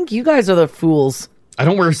 I think you guys are the fools. I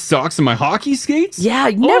don't wear socks in my hockey skates. Yeah,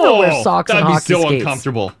 you never wear socks on That'd be hockey so skates.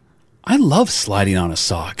 uncomfortable. I love sliding on a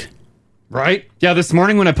sock. Right? Yeah, this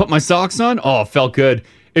morning when I put my socks on, it felt good.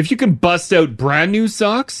 If you can bust out brand new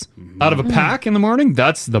socks out of a pack in the morning,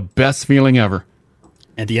 that's the best feeling ever.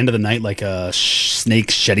 At the end of the night, like a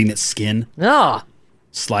snake shedding its skin. Oh.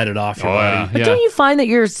 Slide it off your body. But don't you find that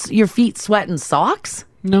your feet sweat in socks?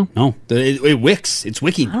 No. It wicks. It's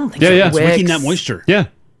wicking. I don't think It's wicking that moisture. Yeah.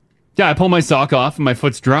 Yeah, I pull my sock off and my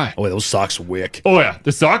foot's dry. Oh, those socks wick. Oh, yeah.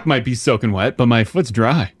 The sock might be soaking wet, but my foot's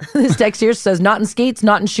dry. This text here says, not in skates,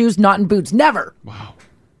 not in shoes, not in boots. Never. Wow.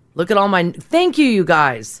 Look at all my... Thank you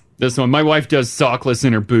guys. This one, my wife does sockless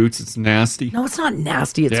in her boots. It's nasty. No, it's not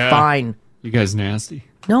nasty. It's Yeah. fine. You guys nasty.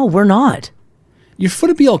 No, we're not. Your foot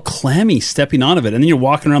would be all clammy stepping on of it, and then you're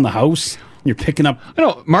walking around the house and you're picking up. I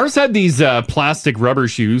know. Mars had these plastic rubber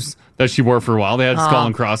shoes that she wore for a while. They had skull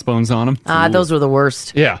and crossbones on them. Those were the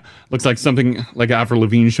worst. Yeah. Looks like something like Avril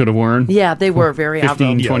Lavigne should have worn. Yeah, they were very 15,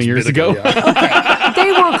 Avril. 20 years ago.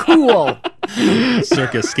 They were cool.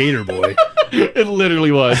 Circus skater boy. It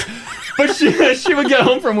literally was. But she would get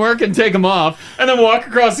home from work and take them off and then walk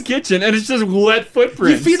across the kitchen and it's just wet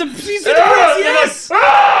footprints. You see the prints, yes!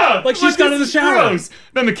 Like she's got in the shower. Gross.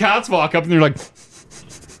 Then the cats walk up and they're like...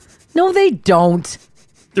 No, they don't.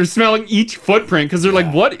 They're smelling each footprint because they're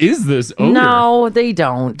like, what is this odor? No, they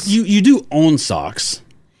don't. You do own socks.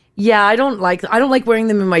 Yeah, I don't like wearing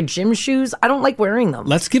them in my gym shoes. I don't like wearing them.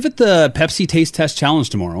 Let's give it the Pepsi Taste Test Challenge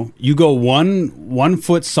tomorrow. You go one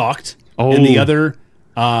foot socked and the other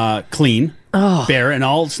clean, bare, and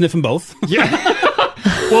I'll sniff them both. Yeah.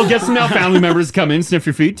 Well, get some now family members to come in, sniff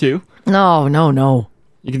your feet too. No.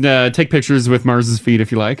 You can take pictures with Mars's feet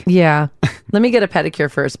if you like. Yeah. Let me get a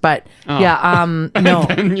pedicure first, but no.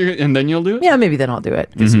 and then you'll do it? Yeah, maybe then I'll do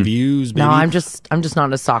it. Get some views, baby. No, I'm just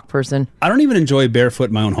not a sock person. I don't even enjoy barefoot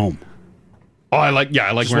in my own home. Oh, I like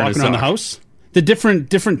Just wearing walking around the house. The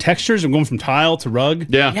different textures of going from tile to rug.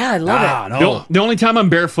 Yeah. Yeah, I love it. No. The only time I'm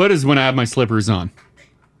barefoot is when I have my slippers on.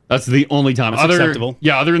 That's the only time. That's acceptable.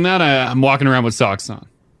 Yeah, other than that, I'm walking around with socks on.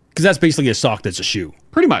 Because that's basically a sock that's a shoe.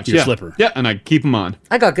 Pretty much, Your yeah. slipper. Yeah, and I keep them on.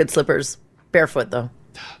 I got good slippers. Barefoot though.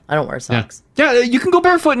 I don't wear socks. Yeah, you can go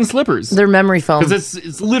barefoot in slippers. They're memory foam. Because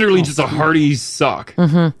it's literally just a hardy sock.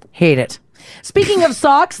 Hate it. Speaking of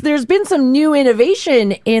socks, there's been some new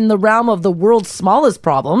innovation in the realm of the world's smallest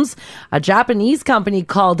problems. A Japanese company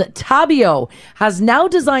called Tabio has now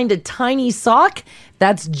designed a tiny sock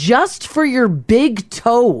that's just for your big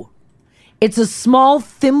toe. It's a small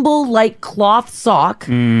thimble-like cloth sock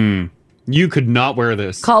You could not wear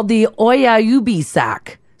this. called the Oyayubi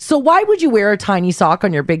sack. So why would you wear a tiny sock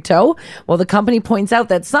on your big toe? Well, the company points out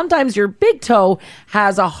that sometimes your big toe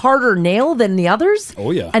has a harder nail than the others. Oh,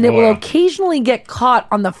 yeah. And it will yeah. occasionally get caught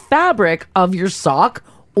on the fabric of your sock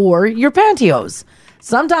or your pantyhose.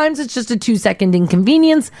 Sometimes it's just a 2-second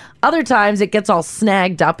inconvenience. Other times it gets all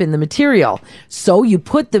snagged up in the material. So you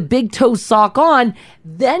put the big toe sock on,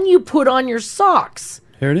 then you put on your socks.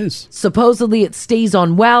 There it is. Supposedly it stays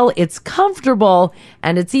on well, it's comfortable,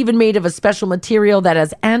 and it's even made of a special material that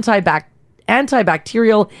has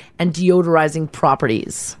antibacterial and deodorizing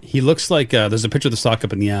properties. He looks like, there's a picture of the sock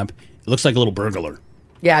up in the app. It looks like a little burglar.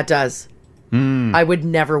 Yeah, it does. I would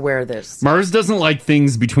never wear this. Mars doesn't like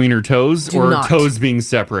things between her toes Do or not. toes being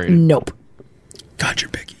separated. Nope. God,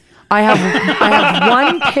 you're picky. I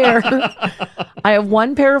have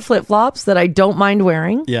one pair of flip-flops that I don't mind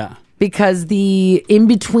wearing Yeah. because the in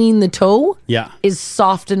between the toe Yeah. is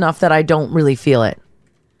soft enough that I don't really feel it.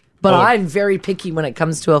 But I'm very picky when it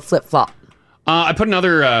comes to a flip-flop. I put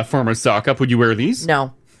another form of sock up. Would you wear these?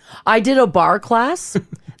 No. I did a bar class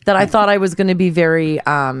that I thought I was going to be very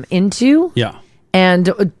into. Yeah.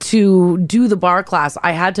 And to do the bar class,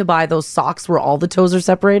 I had to buy those socks where all the toes are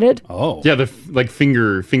separated. Oh. Yeah, the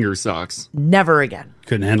finger socks. Never again.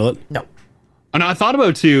 Couldn't handle it? No. And I thought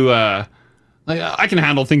about too. I can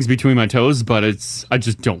handle things between my toes, but I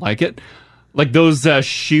just don't like it. Like those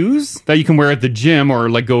shoes that you can wear at the gym or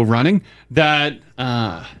like go running that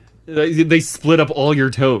they split up all your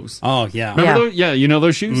toes. Oh yeah. Remember those? Yeah, you know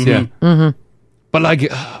those shoes. Mhm. Yeah. Mm-hmm. But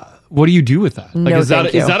like, what do you do with that? Like, No, is that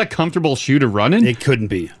thank you. is that a comfortable shoe to run in? It couldn't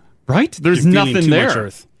be. Right? There's You're feeling nothing too much there.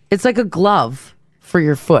 earth. It's like a glove for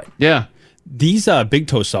your foot. Yeah. These big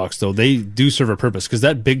toe socks, though, they do serve a purpose because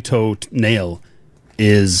that big toe nail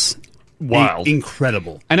is Wild.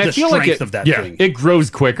 incredible. And I the feel like strength of that thing. it grows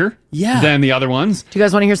quicker Yeah. than the other ones. Do you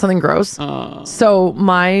guys want to hear something gross? So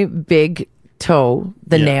my big toe,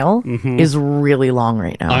 the nail, is really long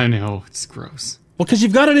right now. I know. It's gross. Well, because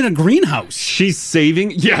you've got it in a greenhouse. She's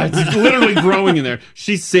saving. Yeah, it's literally growing in there.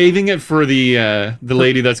 She's saving it for the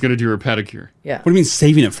lady that's going to do her pedicure. Yeah. What do you mean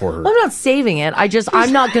saving it for her? I'm not saving it.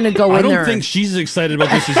 I'm not going to go in there. I don't think she's as excited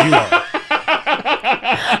about this as you are.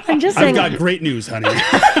 I'm just I've saying. got great news, honey.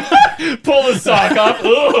 Pull the sock off.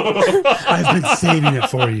 I've been saving it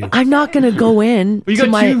for you. I'm not going to go in. You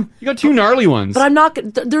got two gnarly ones. But I'm not.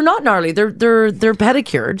 They're not gnarly. They're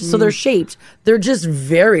pedicured, so they're shaped. They're just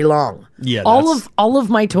very long. Yeah, all of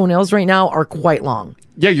my toenails right now are quite long.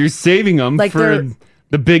 Yeah, you're saving them Like for they're-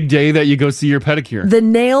 the big day that you go see your pedicure. The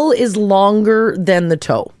nail is longer than the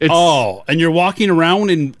toe. And you're walking around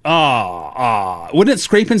and wouldn't it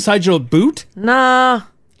scrape inside your boot? Nah.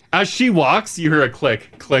 As she walks, you hear a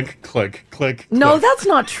click, click, click, click. No, that's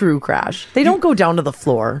not true, Crash. They don't go down to the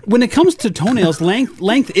floor. When it comes to toenails,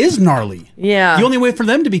 length is gnarly. Yeah. The only way for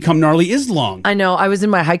them to become gnarly is long. I know. I was in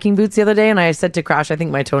my hiking boots the other day, and I said to Crash, I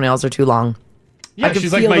think my toenails are too long. I Yeah, could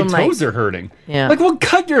she's like, feel my them, toes are hurting. Yeah. Like, well,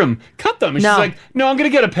 cut them. And No. she's like, no, I'm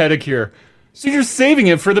going to get a pedicure. So you're saving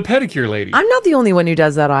it for the pedicure lady. I'm not the only one who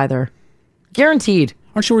does that either. Guaranteed.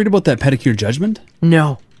 Aren't you worried about that pedicure judgment?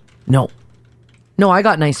 No. No, I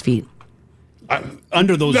got nice feet.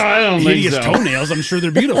 Under those I don't think hideous so. toenails, I'm sure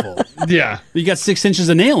they're beautiful. Yeah. You got 6 inches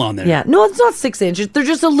of nail on there. Yeah. No, it's not 6 inches. They're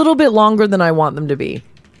just a little bit longer than I want them to be.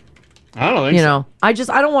 I don't think You so. know, I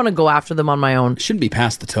don't want to go after them on my own. Shouldn't be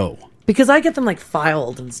past the toe. Because I get them like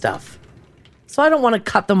filed and stuff. So I don't want to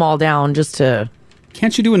cut them all down just to.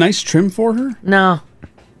 Can't you do a nice trim for her? No.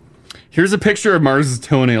 Here's a picture of Mars's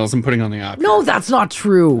toenails I'm putting on the app. No, that's not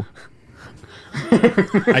true.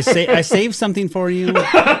 I saved something for you.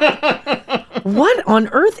 What on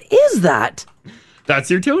earth is that? That's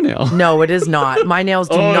your toenail. No, it is not. My nails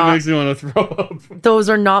do Oh, not. it makes me want to throw up. Those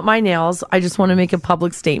are not my nails. I just want to make a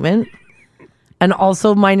public statement. And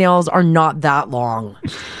also, my nails are not that long.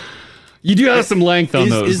 You do have some length on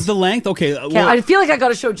those. Is the length okay? Okay, I feel like I got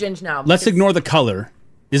to show Ginge now. Let's ignore the color.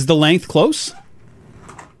 Is the length close?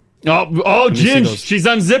 Oh, Let me see Ginge, those. she's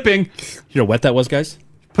unzipping. You know how wet that was, guys?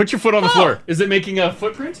 Put your foot on the floor. Is it making a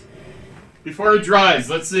footprint? Before it dries,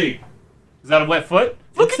 let's see. Is that a wet foot?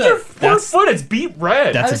 Look at your foot. It's beet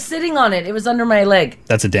red. I was sitting on it. It was under my leg.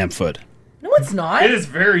 That's a damp foot. No, it's not. It is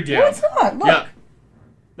very damp. No, it's not. Look. Yeah.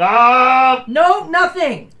 Ah! No,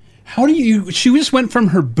 nothing. How do you? She just went from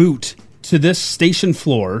her boot to this station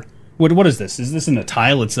floor. What is this? Is this in a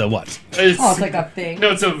tile? It's a what? It's like a thing.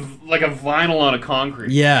 No, it's like a vinyl on a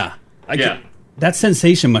concrete. Yeah. Yeah. That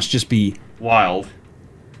sensation must just be Wild.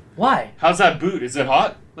 Why? How's that boot? Is it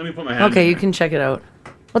hot? Let me put my hand Okay, in you there. can check it out.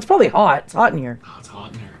 Well, it's probably hot. It's hot in here. Oh, it's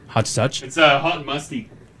hot in there. hot to touch. It's hot and musty.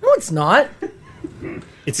 No, it's not.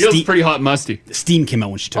 It feels pretty hot and musty. The steam came out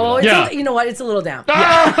when she took Oh, it it's off. you know what? It's a little down. Of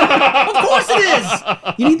course it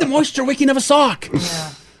is. You need the moisture wicking of a sock.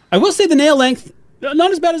 Yeah. I will say the nail length,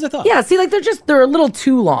 not as bad as I thought. Yeah, see, like they're a little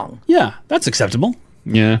too long. Yeah, that's acceptable.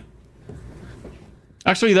 Yeah.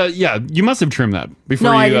 Actually, you must have trimmed that before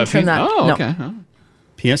No, you I didn't trim paint- that. Oh, No. okay. Oh.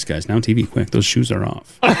 P.S. guys, now TV, quick, those shoes are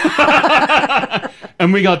off.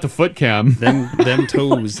 And we got the foot cam. Them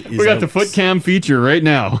toes. We got the foot cam feature right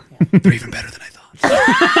now. They're even better than I thought.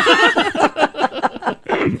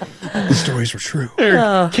 The stories were true.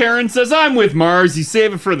 Karen says, I'm with Mars. You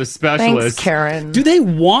save it for the specialist. Thanks, Karen. Do they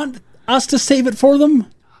want us to save it for them?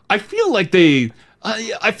 I feel like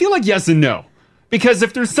I feel like yes and no. Because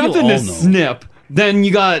if there's something to all know. snip, then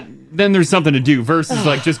there's something to do versus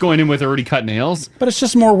like just going in with already cut nails. But it's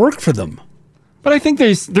just more work for them. But I think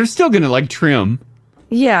they're still going to like trim.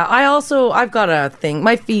 Yeah, I've got a thing.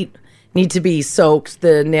 My feet need to be soaked,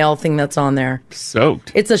 the nail thing that's on there.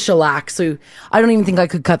 Soaked? It's a shellac, so I don't even think I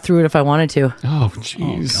could cut through it if I wanted to. Oh,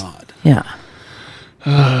 jeez. Oh, God. Yeah.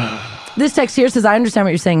 This text here says, I understand what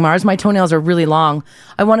you're saying, Mars. My toenails are really long.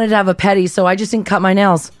 I wanted to have a pedi, so I just didn't cut my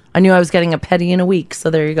nails. I knew I was getting a pedi in a week, so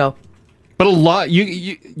there you go. But a lot,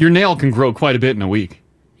 your nail can grow quite a bit in a week.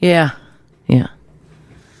 Yeah. Yeah.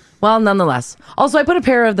 Well, nonetheless. Also, I put a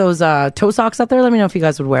pair of those toe socks up there. Let me know if you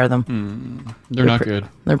guys would wear them. They're not good.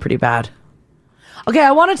 They're pretty bad. Okay,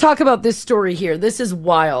 I want to talk about this story here. This is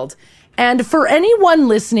wild. And for anyone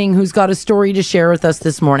listening who's got a story to share with us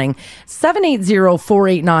this morning,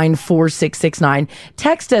 780-489-4669.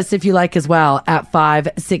 Text us if you like as well at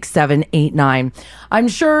 56789. I'm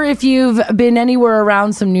sure if you've been anywhere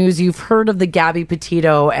around some news, you've heard of the Gabby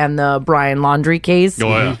Petito and the Brian Laundrie case.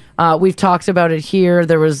 Oh, yeah. We've talked about it here.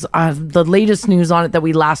 There was the latest news on it that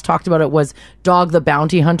we last talked about. It was Dog the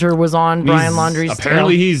Bounty Hunter was on Brian Laundrie's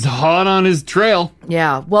Apparently tail. he's hot on his trail.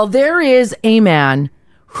 Yeah. Well, there is a man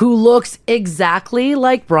who looks exactly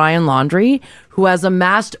like Brian Laundrie, who has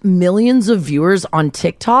amassed millions of viewers on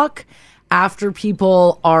TikTok after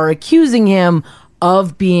people are accusing him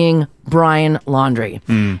of being Brian Laundrie.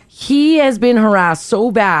 He has been harassed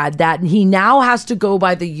so bad that he now has to go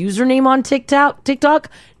by the username on TikTok,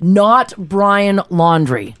 not Brian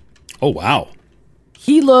Laundrie. Oh, wow.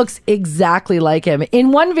 He looks exactly like him.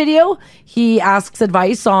 In one video, he asks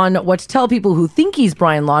advice on what to tell people who think he's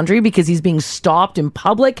Brian Laundrie because he's being stopped in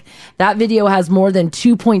public. That video has more than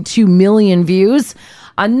 2.2 million views.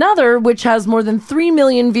 Another, which has more than 3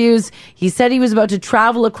 million views, he said he was about to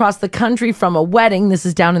travel across the country from a wedding. This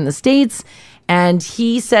is down in the States. And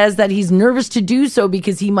he says that he's nervous to do so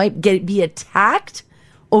because he might be attacked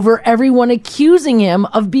over everyone accusing him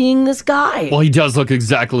of being this guy. Well, he does look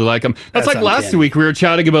exactly like him. That's like last uncanny. week we were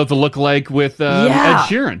chatting about the lookalike with Ed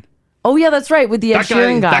Sheeran. Oh, yeah, that's right, with the Ed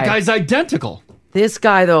Sheeran guy. That guy's identical. This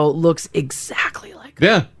guy, though, looks exactly like him.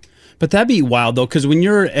 Yeah. But that'd be wild, though, because when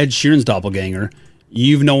you're Ed Sheeran's doppelganger,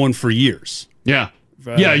 you've known for years. Yeah.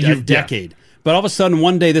 A decade. But all of a sudden,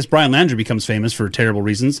 one day, this Brian Laundrie becomes famous for terrible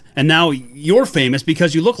reasons, and now you're famous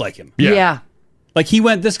because you look like him. Yeah. Like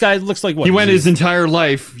this guy looks like what? He went his entire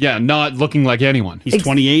life, not looking like anyone. He's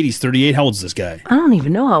 28, he's 38. How old is this guy? I don't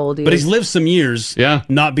even know how old he But is. he's lived some years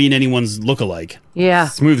not being anyone's lookalike. Yeah.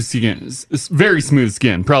 Smooth skin. Very smooth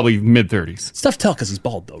skin. Probably mid-30s. It's tough to tell because he's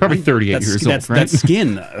bald, though. Probably right? 38 years old, right? That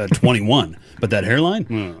skin, 21. But that hairline?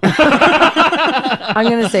 I'm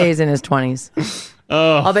going to say he's in his 20s.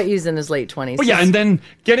 I'll bet he's in his late 20s. Well, yeah, and then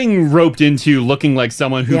getting roped into looking like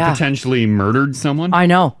someone who Yeah. potentially murdered someone. I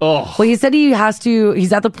know. Oh. Well, he said he's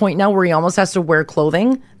at the point now where he almost has to wear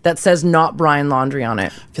clothing that says not Brian Laundrie on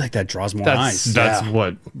it. I feel like that draws more That's eyes.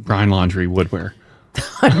 what Brian Laundrie would wear.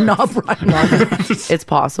 Not Brian Laundrie. It's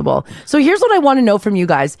possible. So here's what I want to know from you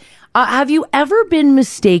guys. Have you ever been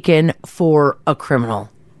mistaken for a criminal?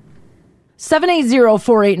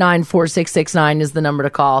 780-489-4669 is the number to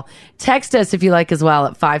call. Text us if you like as well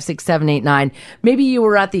at 56789. Maybe you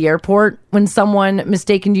were at the airport when someone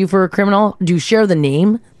mistaken you for a criminal. Do you share the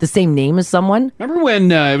same name as someone? Remember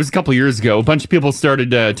when it was a couple years ago, a bunch of people started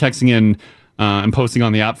texting in and posting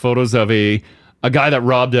on the app photos of a guy that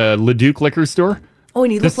robbed a Leduc liquor store? Oh,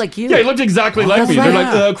 and he looked like you. Yeah, he looked exactly like that's me. right.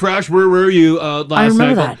 They're like, Crash, where were you last I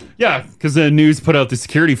remember night? that. Yeah, because the news put out the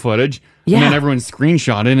security footage. Yeah. And then everyone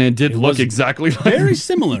screenshot it, and it did look exactly like Very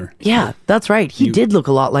similar. Yeah, that's right. He did look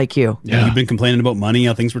a lot like you. Yeah, you've been complaining about money,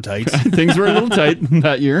 how things were tight. Things were a little tight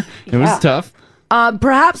that year. It was tough.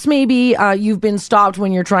 Perhaps maybe you've been stopped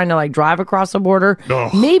when you're trying to drive across a border.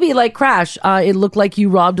 Ugh. Maybe like Crash, it looked like you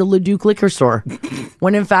robbed a Leduc liquor store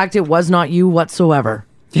when in fact it was not you whatsoever.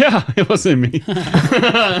 Yeah, it wasn't me.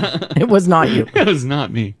 It was not you. It was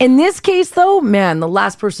not me. In this case, though, man, the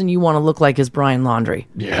last person you want to look like is Brian Laundrie.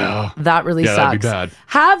 Yeah. That really Yeah, sucks. that'd be bad.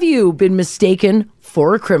 Have you been mistaken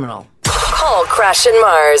for a criminal? Call Crash and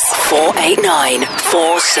Mars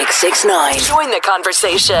 489-4669. Join the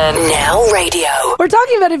conversation. Now radio. We're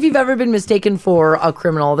talking about if you've ever been mistaken for a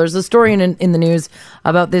criminal. There's a story in the news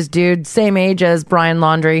about this dude, same age as Brian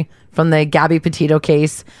Laundrie from the Gabby Petito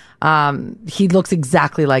case. He looks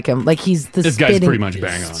exactly like him. Like he's the This guy's pretty much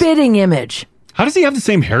bang on. spitting image. How does he have the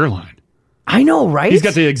same hairline? I know, right? He's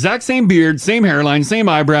got the exact same beard, same hairline, same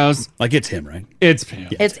eyebrows. Like it's him, right? It's him.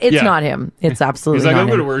 It's Yeah. not him. It's absolutely He's like, not I'm him.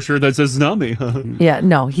 going to wear a shirt that says it's not me. Yeah,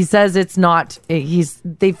 no, he says it's not.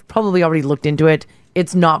 They've probably already looked into it.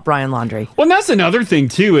 It's not Brian Laundrie. Well, and that's another thing,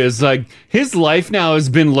 too, is like his life now has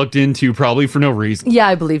been looked into probably for no reason. Yeah,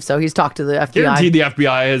 I believe so. He's talked to the FBI. Guaranteed the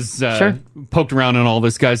FBI has Sure. poked around on all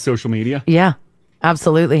this guy's social media. Yeah,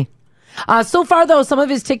 absolutely. So far, though, some of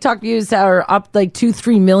his TikTok views are up like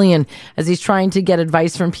 2-3 million as he's trying to get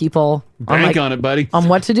advice from people Bank on it, buddy. on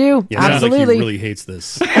what to do. Yeah, sounds Absolutely. like he really hates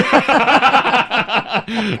this.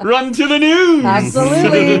 Run to the news.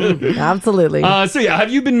 Absolutely. Absolutely. So yeah,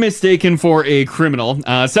 have you been mistaken for a criminal?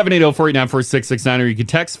 780-489-4669, or you can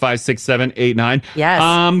text 56789. Yes.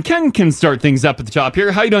 Ken can start things up at the top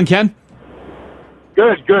here. How you doing, Ken?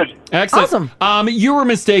 Good. Excellent. Awesome. You were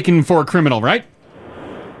mistaken for a criminal, right?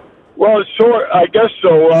 Well, I guess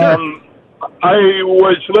so. I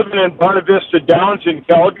was living in Bonta Vista Downs in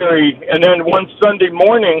Calgary, and then one Sunday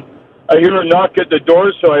morning, I hear a knock at the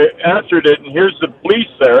door, so I answered it, and here's the police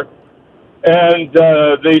there. And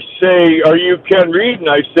they say, "Are you Ken Reed?" And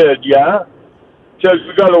I said, "Yeah." Says,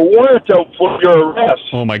 "We got a warrant out for your arrest."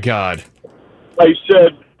 Oh, my God. I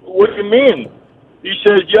said, "What do you mean?" He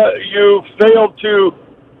said, "Yeah, you failed to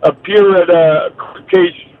appear at a court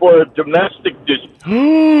case for a domestic dispute."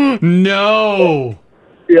 No.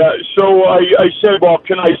 Yeah, so I said, "Well,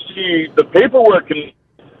 can I see the paperwork?" And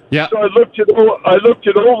yeah. So I looked it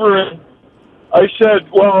over, and I said,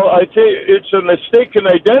 well, I think it's a mistaken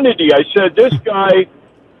identity. I said, this guy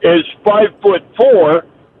is 5'4".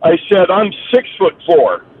 I said, I'm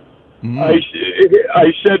 6'4".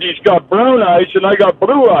 I said, he's got brown eyes and I got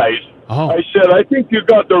blue eyes. I said, I think you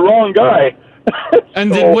got the wrong guy.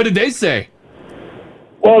 And then what did they say?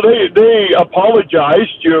 Well, they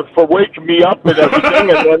apologized for waking me up and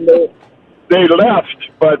everything, and then they left.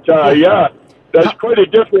 But yeah, that's quite a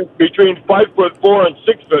difference between 5'4" and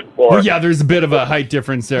 6'4". Well, yeah, there's a bit of a height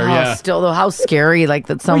difference there. Oh, Yeah. still though, how scary! Like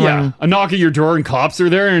that someone. Yeah, a knock at your door and cops are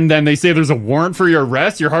there, and then they say there's a warrant for your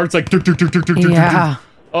arrest. Your heart's like. Yeah.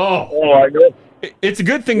 Oh, I know. It's a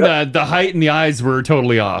good thing that the height and the eyes were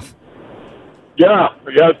totally off. Yeah,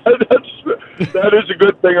 that is a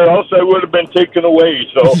good thing, or else I would have been taken away.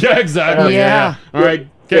 So Yeah, exactly. Yeah. All right.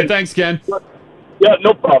 Okay. Thanks, Ken. Yeah,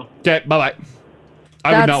 no problem. Okay. Bye bye.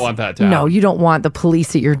 I would not want that to happen. No, you don't want the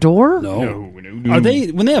police at your door. No. Are they,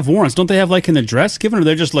 when they have warrants, don't they have like an address given, or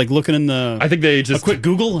they're just like looking in the. I think they just. A quick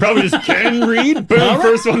Google? Probably just Ken Reed. Boom. All right.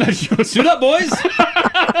 First one that shows. Suit up, boys.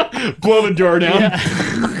 Blow the door down.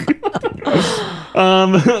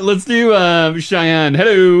 Let's do Cheyenne.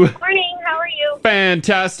 Hello. Morning, how are you?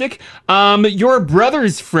 Fantastic. Your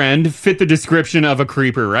brother's friend fit the description of a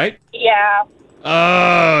creeper, right? Yeah.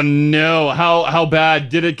 Oh no! How bad?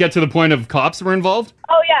 Did it get to the point of cops were involved?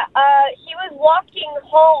 Oh, yeah. He was walking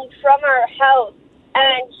home from our house,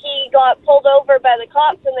 and he got pulled over by the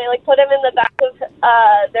cops, and they, like, put him in the back of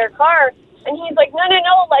their car. And he's like, no,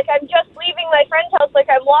 like, I'm just leaving my friend's house. Like,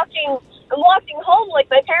 I'm walking home. Like,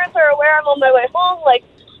 my parents are aware I'm on my way home. Like,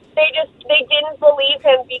 they didn't believe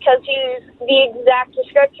him because he's the exact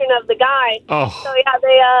description of the guy. Oh. So, yeah,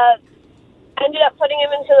 they ended up putting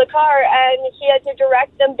him into the car, and he had to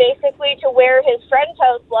direct them basically to where his friend's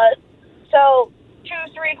house was. So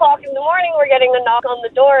 2-3 o'clock in the morning, we're getting a knock on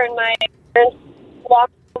the door, and my parents walk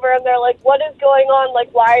over, and they're like, what is going on?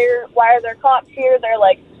 Like, why are there cops here? They're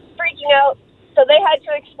like freaking out. So they had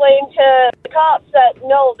to explain to the cops that,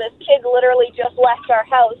 no, this kid literally just left our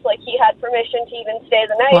house. Like, he had permission to even stay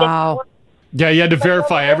the night. Wow. Yeah, you had to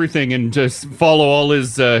verify everything and just follow all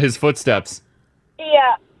his footsteps.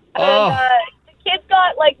 Yeah. And the kid's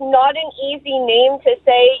got, like, not an easy name to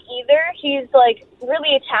say either. He's, like, really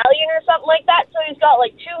Italian or something like that. So he's got,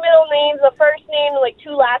 like, 2 middle names, a first name, and, like,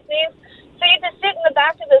 2 last names. So you have to sit in the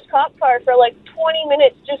back of this cop car for, like, 20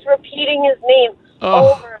 minutes just repeating his name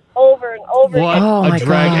over and over and over What again. a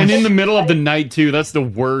drag. And in the middle of the night, too. That's the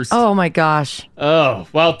worst. Oh my gosh. Oh,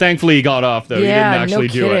 well, thankfully he got off, though. He Yeah, didn't actually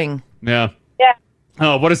no do kidding. it. Yeah. Yeah.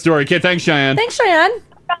 Oh, what a story. Okay, thanks, Cheyenne. Thanks, Cheyenne.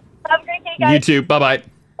 Have a great day, guys. You too. Bye-bye.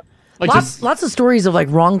 Lots of stories of like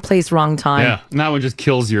wrong place, wrong time. Yeah, and that one just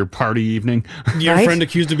kills your party evening. Your friend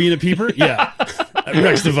accused of being a peeper? Yeah. That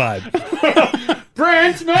wrecks the vibe.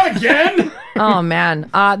 Brent, not again. Oh man.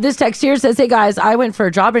 This text here says, hey guys, I went for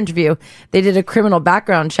a job interview. They did a criminal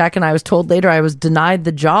background check and I was told later I was denied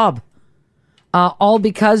the job. All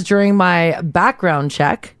because during my background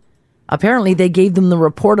check, apparently they gave them the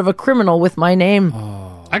report of a criminal with my name.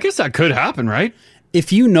 I guess that could happen, right?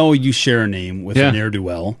 If you know you share a name with a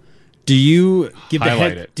ne'er-do-well, do you give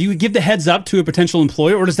Highlight it. Do you give the heads up to a potential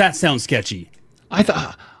employer, or does that sound sketchy?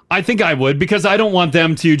 I think I would, because I don't want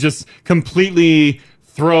them to just completely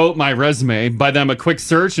throw out my resume, by them a quick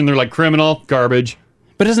search, and they're like, criminal, garbage.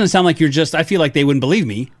 But doesn't it sound like you're just, I feel like they wouldn't believe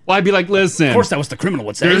me. Well, I'd be like, listen. Of course that was the criminal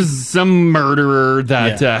would say. There's some murderer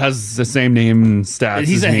that has the same name and stats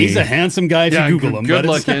He's as me. a handsome guy if you Google him. Good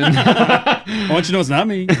but looking. I want you to know it's not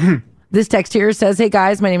me. This text here says, hey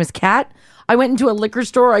guys, my name is Kat. I went into a liquor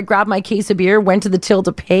store. I grabbed my case of beer, went to the till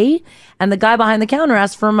to pay, and the guy behind the counter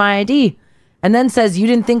asked for my ID and then says, you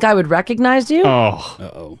didn't think I would recognize you? Oh.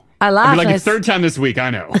 Uh-oh. I laughed. I'd be like, and the third time this week, I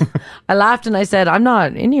know. I laughed and I said, I'm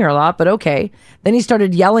not in here a lot, but okay. Then he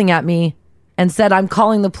started yelling at me and said, I'm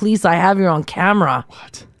calling the police. I have you on camera.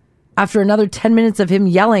 What? After another 10 minutes of him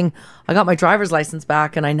yelling, I got my driver's license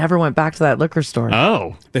back and I never went back to that liquor store.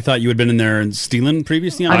 Oh. They thought you had been in there and stealing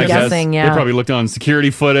previously? I'm guessing, yeah. They probably looked on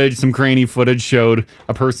security footage. Some grainy footage showed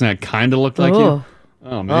a person that kind of looked like you. Ooh.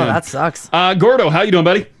 Oh, man. Oh, that sucks. Gordo, how you doing,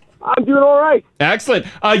 buddy? I'm doing all right. Excellent.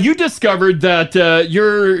 You discovered that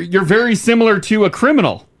you're very similar to a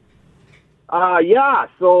criminal. Yeah.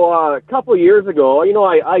 So a couple of years ago,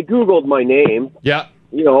 I Googled my name. Yeah.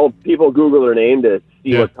 People Google their name to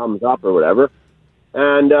see what comes up or whatever.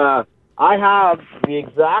 And I have the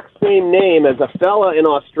exact same name as a fella in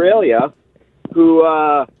Australia who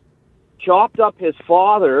chopped up his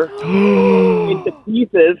father into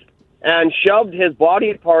pieces and shoved his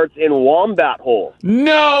body parts in wombat holes.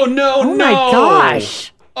 No. Oh my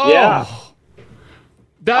gosh. Oh. Yeah.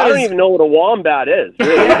 I don't even know what a wombat is.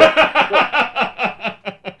 Really.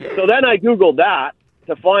 So then I Googled that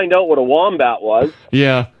to find out what a wombat was.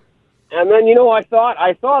 Yeah. And then, I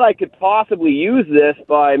thought I could possibly use this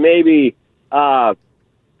by maybe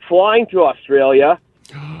flying to Australia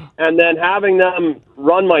and then having them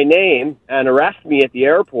run my name and arrest me at the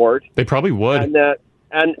airport. They probably would. And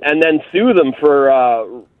then sue them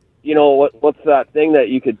for, what's that thing that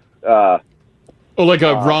you could... like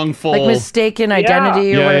a wrongful... Like mistaken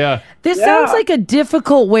identity or Yeah, whatever. yeah. This sounds like a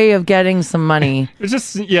difficult way of getting some money.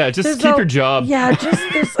 Just keep your job. Yeah, just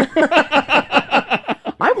this...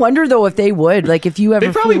 I wonder, though, if they would. Like, if you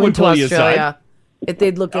ever probably flew would into pull you Australia, if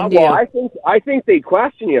they'd look into well, you. I think they'd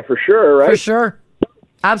question you for sure, right? For sure.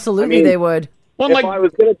 Absolutely, they would. If I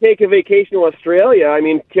was going to take a vacation to Australia,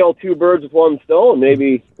 kill two birds with one stone,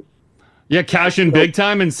 maybe. Yeah, cash in big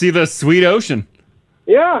time and see the sweet ocean.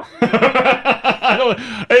 Yeah.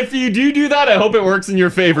 If you do that, I hope it works in your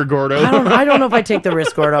favor, Gordo. I don't know if I take the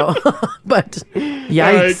risk, Gordo. But, yikes.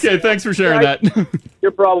 All right, okay, thanks for sharing that.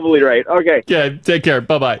 You're probably right. Okay. Okay, take care.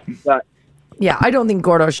 Bye-bye. Bye. Yeah, I don't think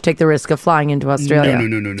Gordo should take the risk of flying into Australia.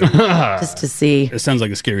 No. Just to see. It sounds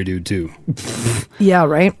like a scary dude, too. Yeah,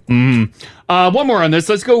 right? One more on this.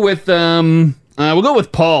 Let's go with, we'll go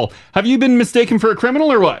with Paul. Have you been mistaken for a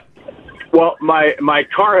criminal or what? Well, my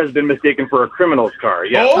car has been mistaken for a criminal's car.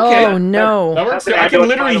 Yeah. Oh, okay. Oh, no. That works. I can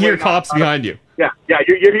literally hear cops behind you. Yeah.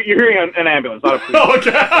 You're hearing an ambulance, not a police. Oh, okay.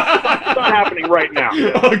 It's not happening right now.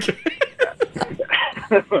 Okay.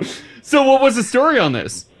 So, what was the story on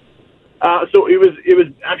this? So it was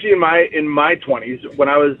actually in my 20s when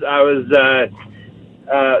I was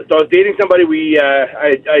dating somebody.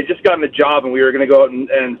 I just gotten a job and we were going to go out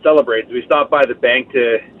and celebrate. So we stopped by the bank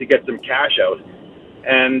to get some cash out,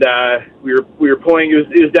 and we were pulling.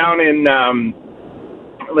 It was down in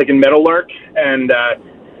in Meadowlark, and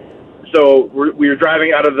so we were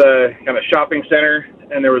driving out of the kind of shopping center,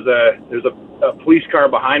 and there's a police car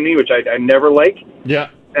behind me, which I never like. Yeah.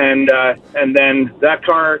 And then that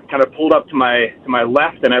car kind of pulled up to my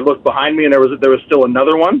left, and I looked behind me, and there was still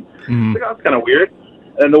another one. Mm-hmm. Like, oh, that's kind of weird.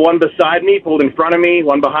 And the one beside me pulled in front of me,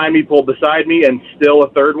 one behind me pulled beside me, and still a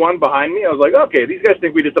third one behind me. I was like, okay, these guys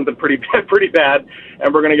think we did something pretty bad,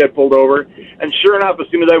 and we're gonna get pulled over. And sure enough, as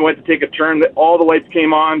soon as I went to take a turn, all the lights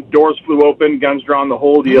came on, doors flew open, guns drawn, the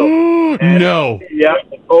whole deal. No. Yeah.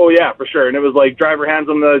 Oh yeah, for sure. And it was like driver hands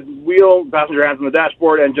on the wheel, passenger hands on the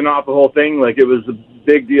dashboard, engine off, the whole thing. Like, it was a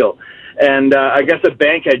big deal. And I guess a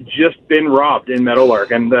bank had just been robbed in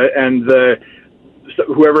Meadowlark, and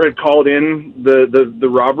whoever had called in the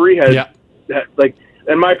robbery had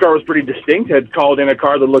and my car was pretty distinct, had called in a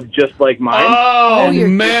car that looked just like mine. Oh,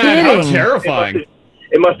 man, how terrifying.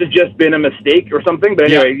 It must have just been a mistake or something. But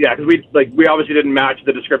anyway, yeah, because we obviously didn't match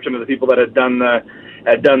the description of the people that had done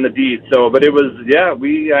the deed. So, but it was, I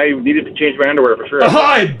needed to change my underwear for sure. Oh,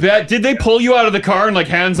 I bet. Did they pull you out of the car and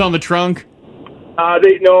hands on the trunk?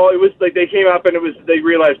 It was like they came up and they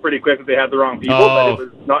realized pretty quick that they had the wrong people. Oh. But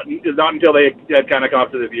it was not until they had kind of come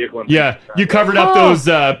up to the vehicle. And you covered up those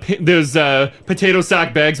potato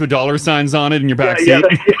sack bags with dollar signs on it in your back seat.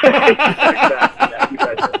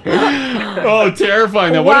 Oh,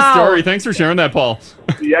 terrifying! Now, what a story! Thanks for sharing that, Paul.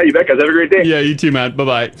 Yeah, you bet, guys. Have a great day. Yeah, you too, man. Bye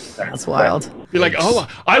bye. That's wild. You're like, oh,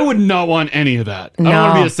 I would not want any of that. I No. don't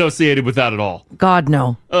want to be associated with that at all. God,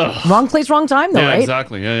 no. Ugh. Wrong place, wrong time, though, Yeah, right?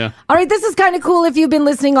 exactly. Yeah. All right, this is kind of cool if you've been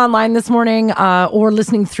listening online this morning or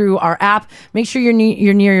listening through our app. Make sure you're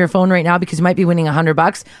near your phone right now because you might be winning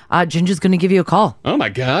 $100. Ginger's going to give you a call. Oh, my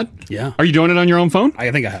God. Yeah. Are you doing it on your own phone? I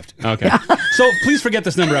think I have to. Okay. So please forget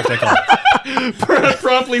this number after I call.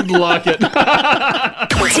 Promptly block it.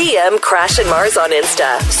 DM Crash and Mars on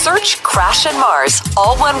Insta. Search Crash and Mars,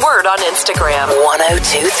 all one word on Instagram.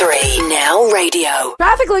 1023 Now Radio.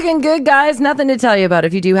 Traffic looking good, guys. Nothing to tell you about.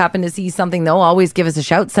 If you do happen to see something, though, always give us a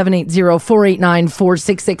shout.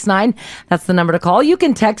 780-489-4669. That's the number to call. You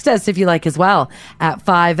can text us if you like as well at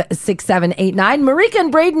 56789. Marika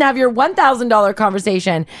and Braden have your $1,000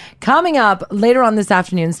 conversation coming up later on this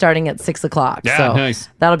afternoon starting at 6 o'clock. Yeah, so nice.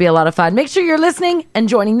 That'll be a lot of fun. Make sure you're listening and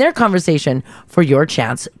joining their conversation for your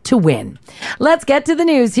chance to win. Let's get to the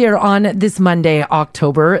news here on this Monday,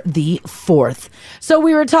 October the 4th. So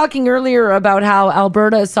we were talking earlier about how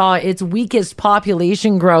Alberta saw its weakest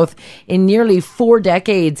population growth in nearly 4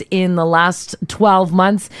 decades in the last 12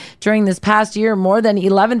 months. During this past year, more than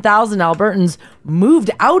 11,000 Albertans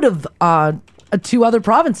moved out of 2 other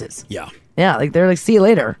provinces. Yeah. Yeah, they're like, see you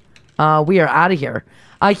later. We are out of here.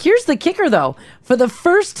 Here's the kicker, though. For the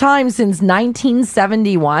first time since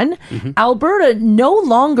 1971, Alberta no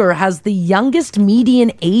longer has the youngest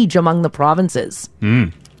median age among the provinces.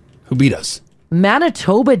 Who beat us?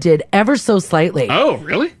 Manitoba did ever so slightly. Oh,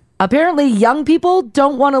 really? Apparently, young people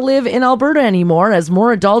don't want to live in Alberta anymore as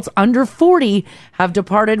more adults under 40 have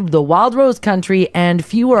departed the Wild Rose country and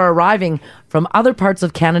fewer are arriving from other parts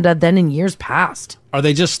of Canada than in years past. Are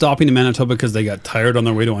they just stopping in Manitoba because they got tired on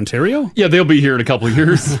their way to Ontario? Yeah, they'll be here in a couple of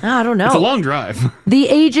years. I don't know. It's a long drive. The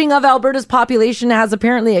aging of Alberta's population has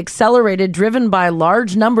apparently accelerated, driven by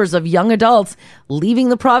large numbers of young adults leaving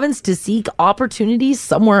the province to seek opportunities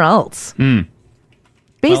somewhere else.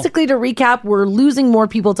 Basically, to recap, we're losing more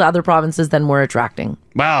people to other provinces than we're attracting.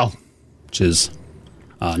 Wow. Which is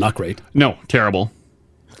not great. No, terrible.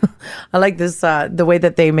 I like this, the way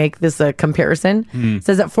that they make this comparison. It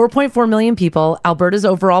says that 4.4 million people, Alberta's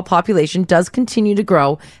overall population does continue to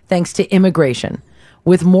grow thanks to immigration,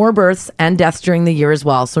 with more births and deaths during the year as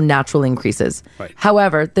well, so natural increases. Right.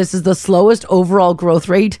 However, this is the slowest overall growth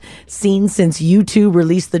rate seen since U2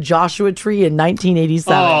 released the Joshua Tree in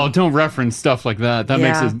 1987. Oh, don't reference stuff like that. That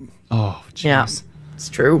makes it... Oh, jeez. Yeah, it's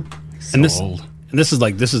true. And this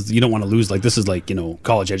is you don't want to lose, like, this is like,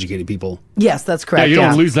 college educated people. Yes, that's correct. Yeah, you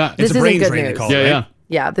don't lose that. This It's a brain isn't good drain, they news. call it, right?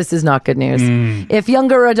 Yeah, this is not good news. If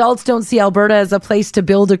younger adults don't see Alberta as a place to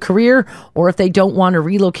build a career, or if they don't want to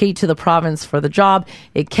relocate to the province for the job,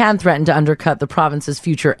 it can threaten to undercut the province's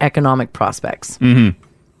future economic prospects.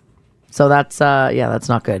 So that's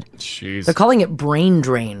not good. Jeez. They're calling it brain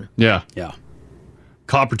drain. Yeah. Yeah.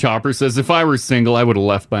 Copper Topper says, if I were single, I would have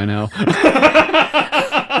left by now.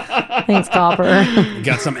 Thanks, Copper. You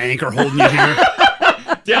got some anchor holding you here.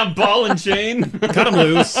 Down ball and chain. Cut them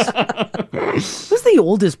loose. Who's the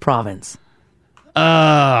oldest province?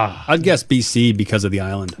 I'd guess BC because of the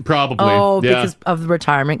island. Probably. Oh, because of the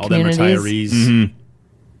retirement All them communities. retirees.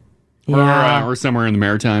 Yeah. Or somewhere in the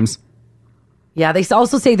Maritimes. Yeah, they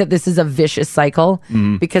also say that this is a vicious cycle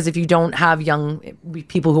because if you don't have young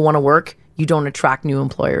people who want to work, you don't attract new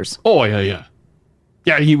employers. Oh, yeah, yeah.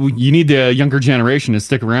 Yeah, you need the younger generation to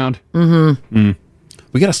stick around.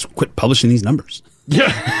 We got to quit publishing these numbers.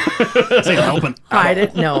 Yeah. This ain't helping. I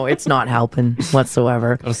didn't. No, it's not helping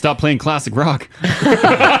whatsoever. Gotta stop playing classic rock.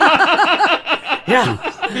 Yeah.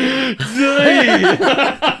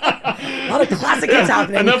 A lot of classic hits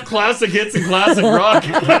happening. Enough classic hits and classic rock.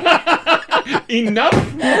 Enough.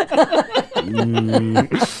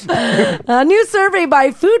 A new survey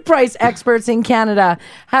by food price experts in Canada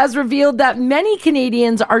has revealed that many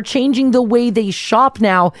Canadians are changing the way they shop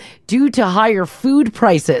now due to higher food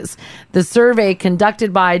prices. The survey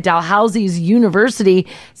conducted by Dalhousie's University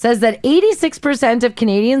says that 86% of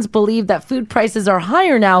Canadians believe that food prices are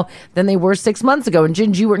higher now than they were 6 months ago. And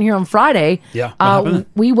Ginge, you weren't here on Friday. Yeah. What happened?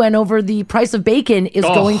 We went over the price of bacon is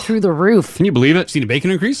going through the roof. Can you believe it? Seen a bacon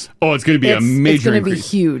increase? Oh, it's going to be a major It's going to be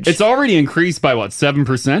increase. huge. It's already increased by what,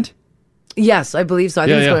 7%? Yes, I believe so. I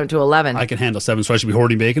think it's going up to 11. I can handle 7, so I should be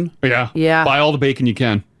hoarding bacon. Yeah. Yeah. Buy all the bacon you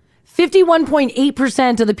can.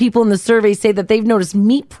 51.8% of the people in the survey say that they've noticed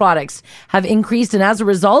meat products have increased. And as a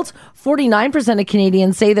result, 49% of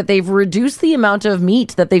Canadians say that they've reduced the amount of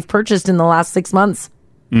meat that they've purchased in the last 6 months.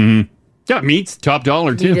 Yeah, meat's top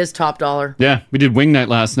dollar, too. Meat is top dollar. Yeah, we did wing night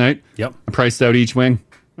last night. Yep. I priced out each wing.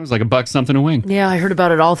 It was like $1 something a wing. Yeah, I heard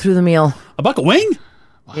about it all through the meal. $1 a wing?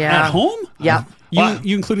 Yeah. At home? Yeah.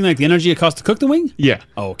 You including like the energy it costs to cook the wing? Yeah.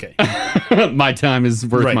 Oh, okay. My time is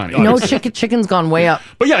worth money. No, chicken's gone way up.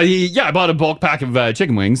 But yeah, I bought a bulk pack of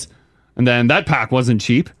chicken wings, and then that pack wasn't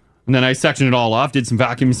cheap. And then I sectioned it all off, did some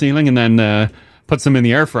vacuum sealing, and then put some in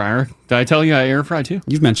the air fryer. Did I tell you I air fry too?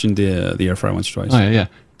 You've mentioned the air fryer once or twice. Oh, yeah.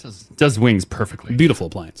 Does wings perfectly. Beautiful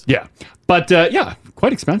appliance. Yeah. But yeah,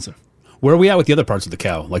 quite expensive. Where are we at with the other parts of the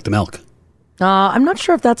cow, like the milk? I'm not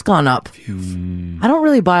sure if that's gone up. I don't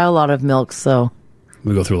really buy a lot of milk, so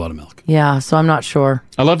We go through a lot of milk. yeah, so I'm not sure.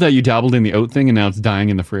 I love that you dabbled in the oat thing and now it's dying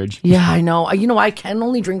in the fridge. Yeah, I know. You know, I can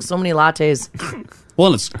only drink so many lattes.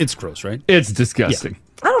 Well, it's gross, right? It's disgusting.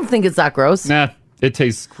 I don't think it's that gross. Nah, it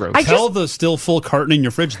tastes gross. Tell the still full carton in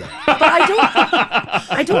your fridge, then. But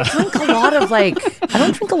I don't drink a lot of I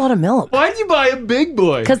don't drink a lot of milk. Why'd you buy a big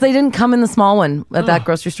boy? Because they didn't come in the small one at that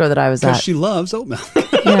grocery store that I was at. Because she loves oat milk.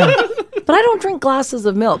 Yeah. But I don't drink glasses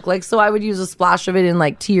of milk. So I would use a splash of it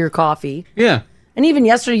in tea or coffee. Yeah. And even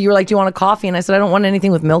yesterday you were like, do you want a coffee? And I said, I don't want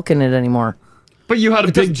anything with milk in it anymore. But you had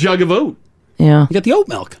a big jug of oat. Yeah. You got the oat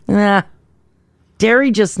milk. Nah.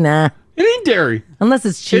 Dairy, just nah. It ain't dairy. Unless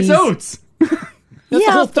it's cheese. It's oats.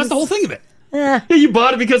 That's the whole thing of it. Yeah, you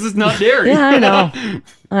bought it because it's not dairy. Yeah, I know.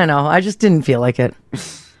 I know. I just didn't feel like it.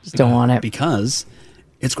 Just don't want it. Because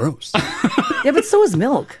It's gross. Yeah, but so is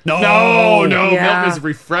milk. No. Yeah. Milk is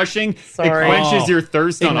refreshing. Sorry. It quenches your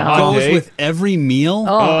thirst on a hot goes day. with every meal.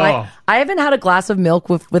 I haven't had a glass of milk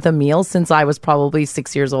with a meal since I was probably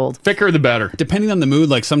 6 years old. Thicker the better. Depending on the mood,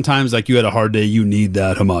 like sometimes like you had a hard day, you need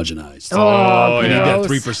that homogenized. Oh, you need that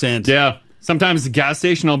gross. 3%. Yeah. Sometimes at the gas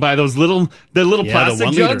station, I'll buy those little plastic the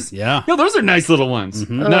 1 liter. jugs. Yeah. Yo, those are nice little ones.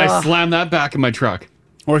 Mhm. And I Ugh. slam that back in my truck.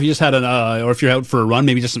 Or if you just had or if you're out for a run,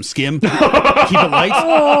 maybe just some skim. Keep it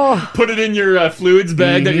light. Put it in your fluids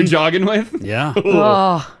bag that you're Mhm. jogging with. Yeah.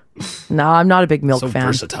 Oh. No, I'm not a big milk So fan.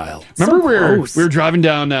 versatile. Remember gross. we were driving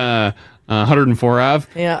down 104 Ave?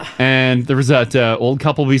 Yeah. And there was that old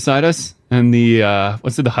couple beside us, and the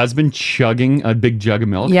husband chugging a big jug of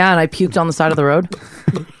milk. Yeah, and I puked on the side of the road.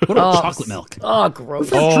 What about chocolate milk? Oh, gross.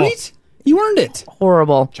 For a treat? You earned it.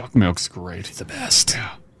 Horrible. Chocolate milk's great. It's the best.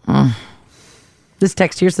 This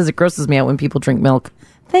text here says it grosses me out when people drink milk.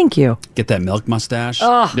 Thank you. Get that milk mustache.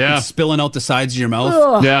 Ugh. Yeah. It's spilling out the sides of your mouth.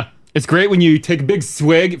 Ugh. Yeah. It's great when you take a big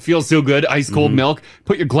swig. It feels so good. Ice cold milk.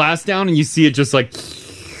 Put your glass down and you see it just like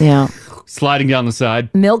Yeah. sliding down the side.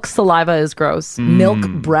 Milk saliva is gross. Milk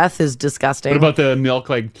breath is disgusting. What about the milk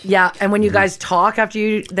like Yeah, and when you guys talk after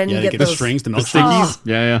you, then Yeah, you get the those strings, the milk stickies? strings.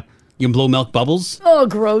 Yeah, yeah. You can blow milk bubbles. Oh,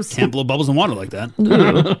 gross. Can't blow bubbles in water like that.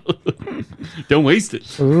 Don't waste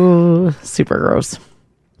it. Ooh, super gross.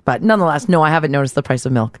 But nonetheless, no, I haven't noticed the price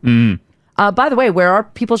of milk. Mm. By the way, where are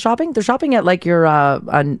people shopping? They're shopping at like your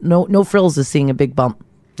no frills is seeing a big bump.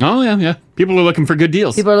 Oh, yeah, yeah. People are looking for good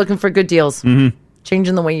deals. People are looking for good deals. Mm-hmm.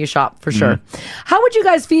 Changing the way you shop for sure. How would you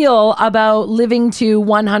guys feel about living to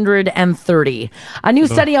 130? A new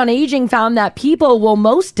study on aging found that people will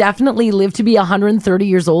most definitely live to be 130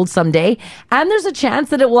 years old someday, and there's a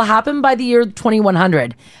chance that it will happen by the year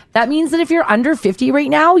 2100. That means that if you're under 50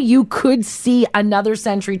 right now, you could see another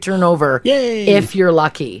century turnover if you're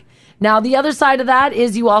lucky. Now, the other side of that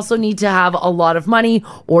is you also need to have a lot of money,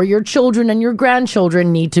 or your children and your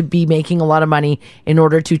grandchildren need to be making a lot of money in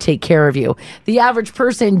order to take care of you. The average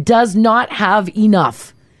person does not have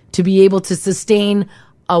enough to be able to sustain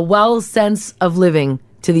a well sense of living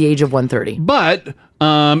to the age of 130. But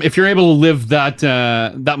if you're able to live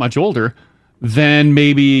that much older, then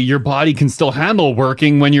maybe your body can still handle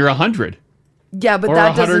working when you're 100. Yeah, but or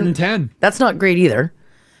that 110. That's not great either.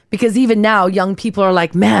 Because even now, young people are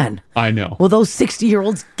like, man, I know. will those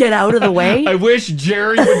 60-year-olds get out of the way? I wish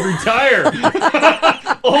Jerry would retire.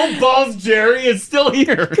 Old balls Jerry is still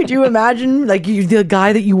here. Could you imagine, like, the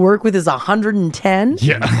guy that you work with is 110?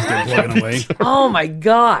 Yeah. Still plugging away. Oh, my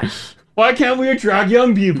gosh. Why can't we attract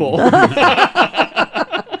young people?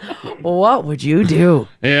 What would you do?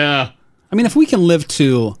 Yeah. I mean, if we can live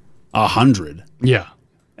to 100. Yeah.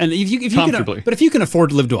 And if you Comfortably. can, but if you can afford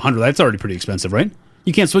to live to 100, that's already pretty expensive, right?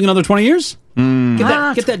 You can't swing another 20 years?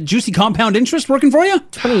 Get that juicy compound interest working for you?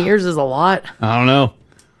 20 years is a lot. I don't know.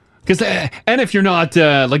 Because and if you're not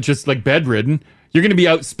just bedridden, you're going to be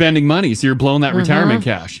out spending money, so you're blowing that retirement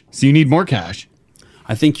cash. So you need more cash.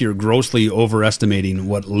 I think you're grossly overestimating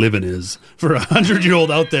what living is for 100-year-old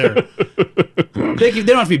out there. They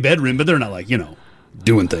don't have to be bedridden, but they're not like,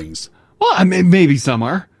 doing things. Well, I mean, maybe some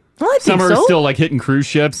are. Well, I think Some are so. still like hitting cruise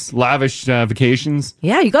ships, lavish vacations.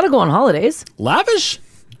 Yeah, you got to go on holidays. Lavish?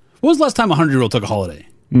 When was the last time a 100-year-old took a holiday?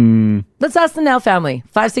 Let's ask the Now family.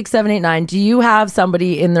 56789. Do you have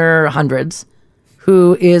somebody in their hundreds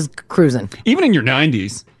who is cruising? Even in your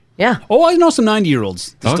 90s. Yeah. Oh, I know some 90-year-olds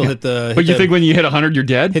still Okay. hit the... But you think when you hit 100, you're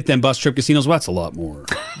dead? Hit them bus trip casinos? Well, that's a lot more.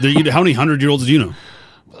 How many 100-year-olds do you know?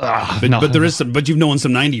 But there is some... But you've known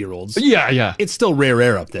some 90-year-olds. Yeah, yeah. It's still rare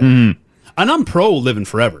air up there. And I'm pro living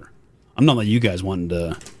forever. I'm not like you guys wanting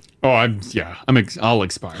to... Oh, I'll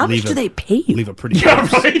expire. How much do they pay you? Leave a pretty...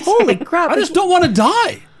 right? Holy crap. I just don't want to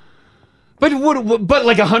die. But But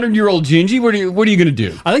like 100-year-old Gingy, what are you going to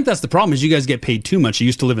do? I think that's the problem is you guys get paid too much. You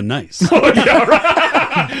used to living nice.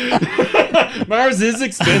 Mars is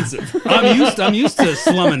expensive. I'm used to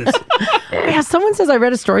slumming it. Yeah, someone says I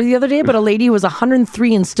read a story the other day about a lady who was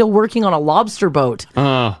 103 and still working on a lobster boat.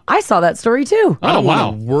 I saw that story too. I don't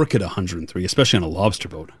want to work at 103, especially on a lobster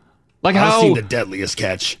boat. Like I've how seen the deadliest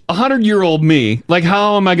catch. 100-year-old me, like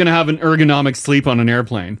how am I going to have an ergonomic sleep on an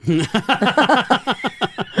airplane?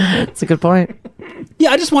 That's a good point. Yeah,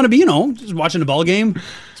 I just want to be, just watching a ball game.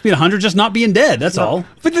 Just being 100, just not being dead. That's all.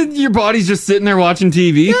 But then your body's just sitting there watching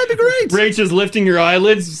TV. Yeah, that'd be great. Rachel's lifting your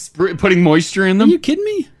eyelids, putting moisture in them. Are you kidding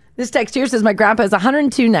me? This text here says my grandpa is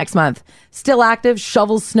 102 next month. Still active,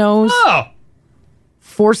 shovels snows. Oh.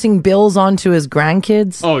 Forcing bills onto his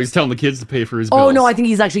grandkids. Oh, he's telling the kids to pay for his bills. Oh, no, I think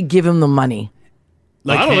he's actually giving them money.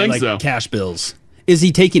 Like, I don't think so. Cash bills. Is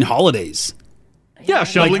he taking holidays? Yeah,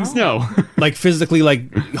 shoveling snow. Like physically,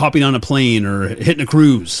 like hopping on a plane or hitting a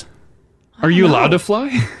cruise. Are you allowed to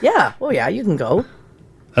fly? Yeah. Oh, yeah, you can go.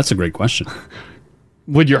 That's a great question.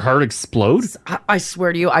 Would your heart explode? I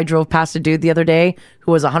swear to you, I drove past a dude the other day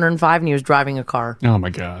who was 105 and he was driving a car. Oh my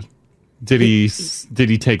God. Did he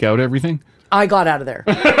take out everything? I got out of there.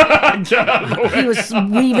 He was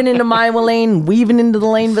weaving into my lane, weaving into the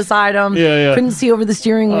lane beside him. Yeah. Couldn't see over the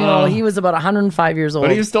steering wheel. He was about 105 years old.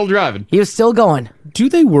 But he was still driving. He was still going. Do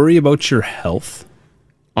they worry about your health?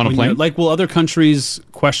 On a When plane? you're- Like, will other countries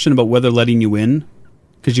question about whether letting you in?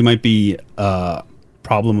 Because you might be a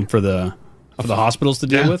problem for the hospitals to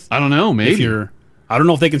deal with? I don't know. Maybe. If you're, I don't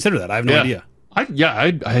know if they consider that. I have no idea.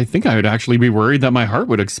 I think I would actually be worried that my heart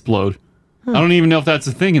would explode. I don't even know if that's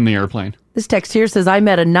a thing in the airplane. This text here says, I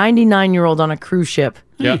met a 99-year-old on a cruise ship.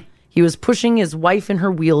 Yeah. He was pushing his wife in her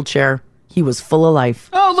wheelchair. He was full of life.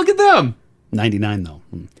 Oh, look at them. 99, though.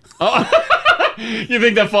 You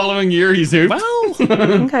think that following year he's hooped? Well,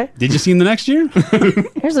 okay. Did you see him the next year?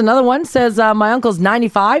 Here's another one. Says, my uncle's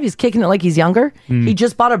 95. He's kicking it like he's younger. Hmm. He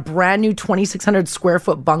just bought a brand new 2,600 square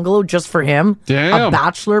foot bungalow just for him. Damn. A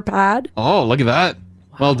bachelor pad. Oh, look at that.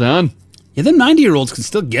 Well done. Yeah, them 90-year-olds can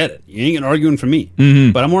still get it. You ain't gonna arguing for me.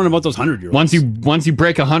 Mm-hmm. But I'm worrying about those 100-year-olds. Once you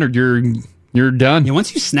break 100, you're done. Yeah,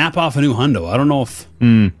 once you snap off a new hundo, I don't know if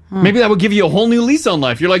Maybe that would give you a whole new lease on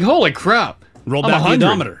life. You're like, holy crap. Roll I'm back the 100.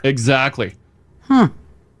 odometer. Exactly.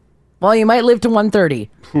 Well, you might live to 130.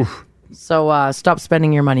 So stop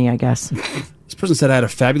spending your money, I guess. This person said I had a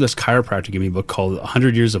fabulous chiropractor give me a book called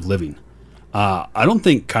 100 Years of Living. I don't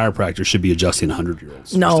think chiropractors should be adjusting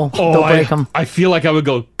 100-year-olds. No, don't break them. I feel like I would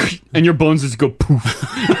go, and your bones just go poof.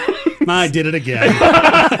 I did it again.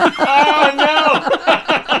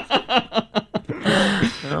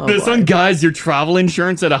 This one, guys, your travel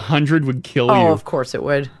insurance at 100 would kill you. Oh, of course it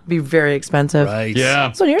would. Be very expensive. Right.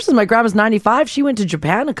 Yeah. So here says my grandma's 95. She went to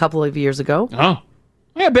Japan a couple of years ago. Oh.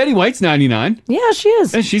 Yeah, Betty White's 99. Yeah, she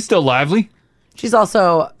is. And she's still lively. She's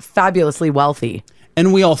also fabulously wealthy.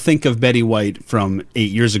 And we all think of Betty White from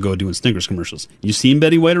 8 years ago doing Snickers commercials. You seen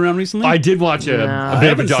Betty White around recently? I did watch a bit of a I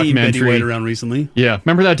haven't seen Betty documentary. White around recently. Yeah.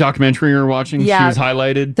 Remember that documentary you were watching? Yeah. She was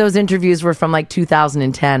highlighted. Those interviews were from like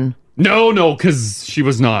 2010. No, because she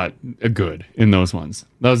was not good in those ones.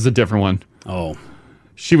 That was a different one. Oh.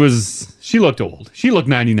 She looked old. She looked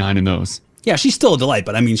 99 in those. Yeah, she's still a delight,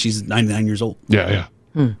 but I mean, she's 99 years old. Yeah.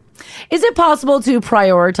 Is it possible to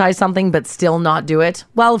prioritize something but still not do it?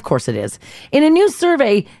 Well, of course it is. In a new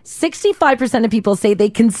survey, 65% of people say they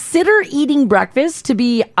consider eating breakfast to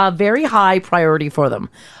be a very high priority for them.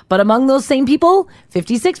 But among those same people,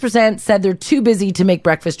 56% said they're too busy to make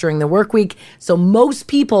breakfast during the work week. So most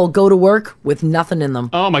people go to work with nothing in them.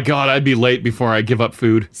 Oh my God, I'd be late before I give up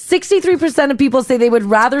food. 63% of people say they would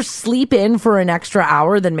rather sleep in for an extra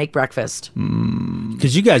hour than make breakfast.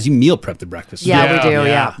 Because you meal prep the breakfast. Yeah, we do,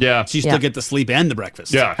 yeah. So you still get the sleep and the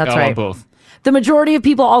breakfast. Yeah, That's I right. want both. The majority of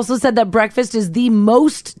people also said that breakfast is the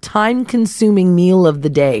most time-consuming meal of the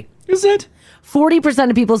day. Is it? 40%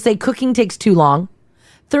 of people say cooking takes too long.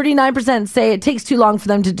 39% say it takes too long for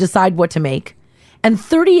them to decide what to make. And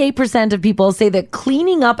 38% of people say that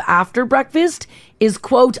cleaning up after breakfast is,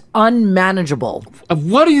 quote, unmanageable.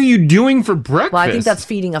 What are you doing for breakfast? Well, I think that's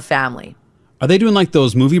feeding a family. Are they doing like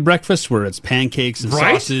those movie breakfasts where it's pancakes and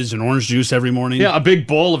Right? sausage and orange juice every morning? Yeah, a big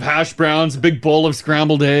bowl of hash browns, a big bowl of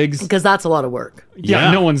scrambled eggs. Because that's a lot of work.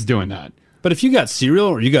 Yeah, no one's doing that. But if you got cereal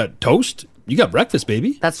or you got toast, you got breakfast,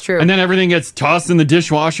 baby. That's true. And then everything gets tossed in the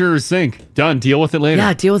dishwasher or sink. Done. Deal with it later.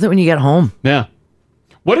 Yeah, deal with it when you get home. Yeah.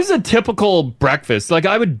 What is a typical breakfast? Like,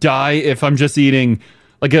 I would die if I'm just eating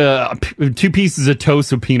like 2 pieces of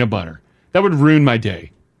toast with peanut butter. That would ruin my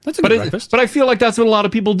day. That's a good breakfast. But I feel like that's what a lot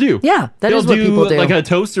of people do. Yeah, They'll is what people do. like a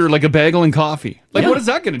toast or like a bagel and coffee. Like, what is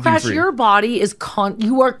that going to do Crash, for you? your body is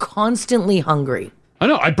you are constantly hungry. I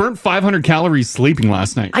know. I burnt 500 calories sleeping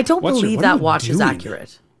last night. I don't believe what are that you watch is doing?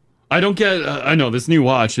 accurate. I don't get. I know this new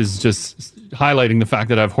watch is just highlighting the fact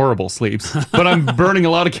that I have horrible sleeps, but I'm burning a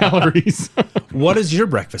lot of calories. What is your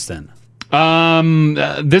breakfast then?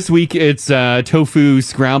 This week it's tofu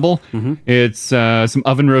scramble. It's some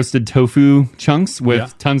oven roasted tofu chunks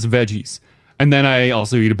with tons of veggies, and then I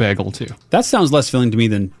also eat a bagel too. That sounds less filling to me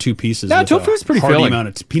than 2 pieces. Yeah, with tofu's a pretty hearty filling. amount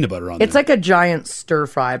of peanut butter on It's like a giant stir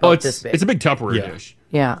fry about this big. It's a big Tupperware dish.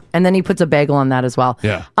 Yeah, and then he puts a bagel on that as well.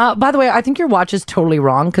 Yeah. By the way, I think your watch is totally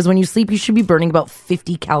wrong because when you sleep, you should be burning about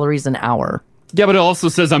 50 calories an hour. Yeah, but it also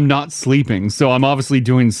says I'm not sleeping, so I'm obviously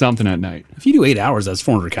doing something at night. If you do 8 hours, that's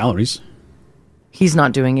 400 calories. He's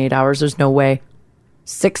not doing 8 hours. There's no way.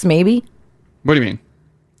 6 maybe What do you mean?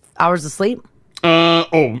 hours of sleep.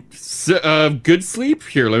 Good sleep.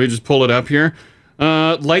 Here, let me just pull it up here.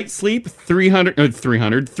 Light sleep, 3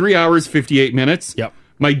 hours, 58 minutes. Yep.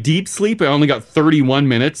 My deep sleep, I only got 31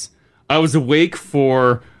 minutes. I was awake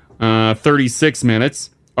for 36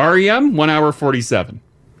 minutes. REM, 1 hour, 47.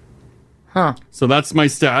 Huh. So that's my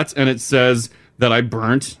stats, and it says that I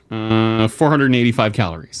burnt 485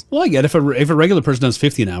 calories. Well, I get if a regular person does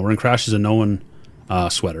 50 an hour and crashes a no one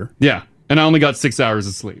sweater. Yeah, and I only got 6 hours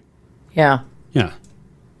of sleep. Yeah. Yeah.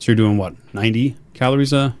 So you're doing what, 90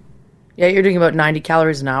 calories a... Yeah, you're doing about 90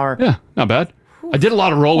 calories an hour. Yeah, not bad. I did a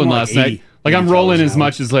lot of rolling More like last night. 80 Like I'm rolling calories as an hour.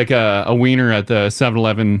 much as like a wiener at the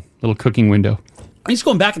 7-Eleven little cooking window. Are you just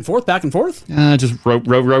going back and forth, back and forth? Just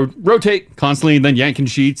rotate constantly, and then yanking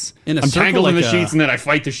sheets. In a I'm circle, tangled in like the a- sheets, and then I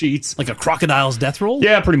fight the sheets. Like a crocodile's death roll?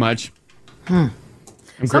 Yeah, pretty much. I'm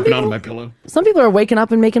Some gripping onto people- my pillow. Some people are waking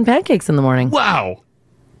up and making pancakes in the morning. Wow.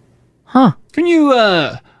 Huh. Can you,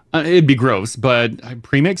 it'd be gross, but I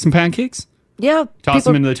pre-make some pancakes? Yeah. Toss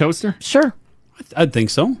them into the toaster? Sure. I'd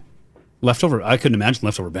think so. Leftover. I couldn't imagine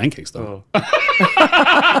leftover pancakes, though.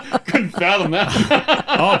 Couldn't fathom that.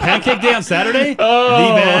 Oh, pancake day on Saturday? Oh.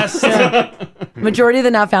 The best. Majority of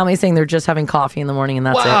the Nat family saying they're just having coffee in the morning and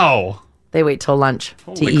that's it. Wow. They wait till lunch to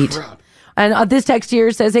Holy eat. crap. And this text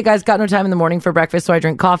here says, hey guys, got no time in the morning for breakfast, so I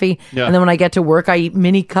drink coffee. Yeah. And then when I get to work, I eat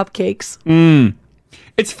mini cupcakes.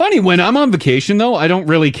 It's funny, when I'm on vacation, though, I don't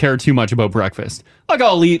really care too much about breakfast. Like,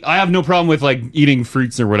 I have no problem with, like, eating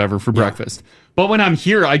fruits or whatever for breakfast. But when I'm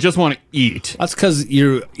here, I just want to eat. That's because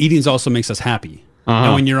your eating also makes us happy.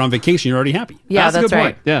 And when you're on vacation, you're already happy. Yeah, a that's good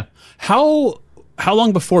right. point. Yeah. How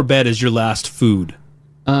long before bed is your last food?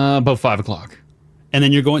 About 5 o'clock. And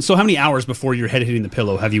then you're going... So how many hours before your head hitting the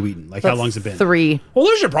pillow have you eaten? Like, how long's it been? 3. Well,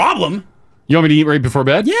 there's your problem. You want me to eat right before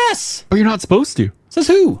bed? Yes. But you're not supposed to. Says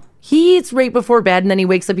who? He eats right before bed and then he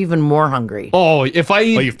wakes up even more hungry. Oh, if I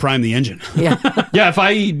eat... Well, you've primed the engine. Yeah. Yeah, if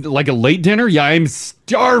I eat, like, a late dinner, yeah, I'm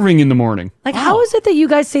starving in the morning. Like, how is it that you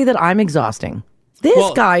guys say that I'm exhausting?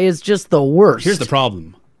 This guy is just the worst. Here's the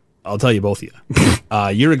problem. I'll tell you both of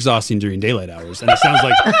you. You're exhausting during daylight hours, and it sounds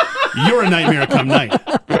like you're a nightmare come night.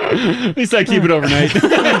 At least I keep it overnight.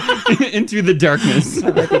 Into the darkness.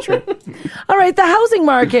 That might be true. All right, the housing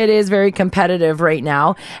market is very competitive right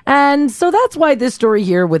now. And so that's why this story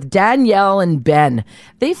here with Danielle and Ben.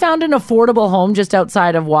 They found an affordable home just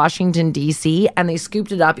outside of Washington, D.C., and they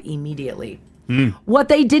scooped it up immediately. What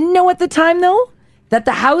they didn't know at the time, though, that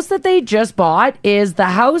the house that they just bought is the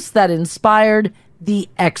house that inspired The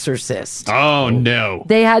Exorcist. Oh, no.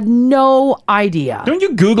 They had no idea. Don't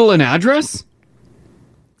you Google an address?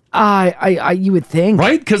 You would think.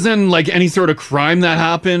 Right? Because then, like, any sort of crime that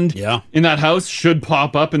happened in that house should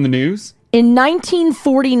pop up in the news. In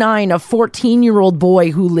 1949, a 14-year-old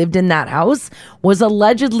boy who lived in that house was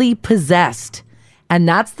allegedly possessed. And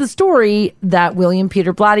that's the story that William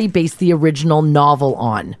Peter Blatty based the original novel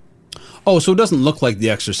on. Oh, so it doesn't look like the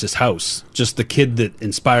Exorcist house. Just the kid that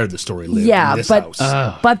inspired the story lived Yeah, in this but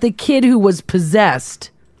house. but the kid who was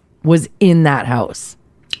possessed was in that house.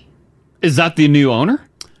 Is that the new owner?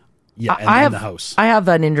 Yeah, and I in have the house. I have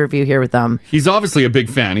an interview here with them. He's obviously a big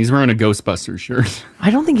fan. He's wearing a Ghostbusters shirt.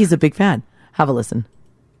 I don't think he's a big fan. Have a listen.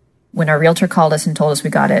 When our realtor called us and told us we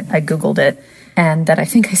got it, I Googled it, and then I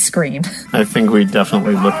think I screamed. I think we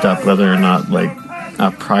definitely looked up whether or not, like, a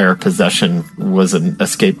prior possession was an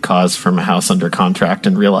escape cause from a house under contract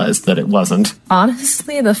and realized that it wasn't.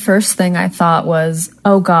 Honestly, the first thing I thought was,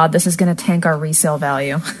 oh God, this is going to tank our resale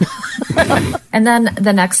value. And then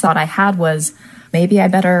the next thought I had was, maybe I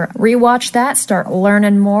better rewatch that, start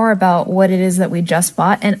learning more about what it is that we just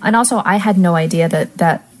bought. And also, I had no idea that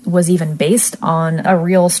that was even based on a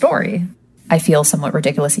real story. I feel somewhat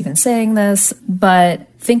ridiculous even saying this, but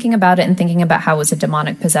thinking about it and thinking about how it was a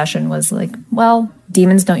demonic possession was like, well,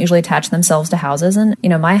 demons don't usually attach themselves to houses. And, you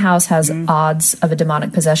know, my house has odds of a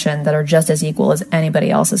demonic possession that are just as equal as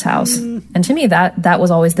anybody else's house. And to me, that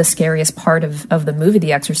was always the scariest part of the movie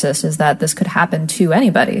The Exorcist, is that this could happen to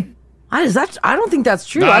anybody. I don't think that's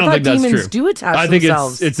true. No, I don't thought think that's demons true. do attach I think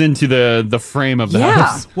themselves. it's into the frame of the Yeah.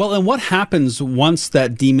 house. Well, and what happens once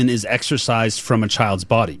that demon is exorcised from a child's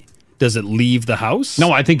body? Does it leave the house?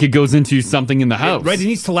 No, I think it goes into something in the house. Right, it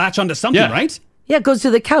needs to latch onto something, Yeah. right? Yeah, it goes to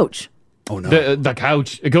the couch. Oh, no. The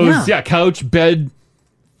couch. It goes, couch, bed,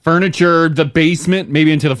 furniture, the basement,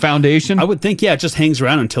 maybe into the foundation. I would think, it just hangs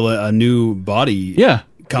around until a new body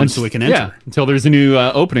comes so it can enter. Yeah, until there's a new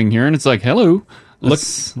opening here, and it's like, hello,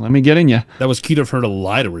 let me get in you. That was cute of her to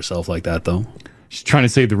lie to herself like that, though. She's trying to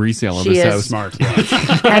save the resale of She this is. house.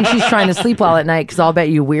 Smart, And she's trying to sleep well at night because I'll bet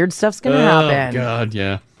you weird stuff's going to happen. Oh, God,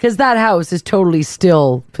 yeah. Because that house is totally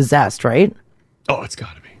still possessed, right? Oh, it's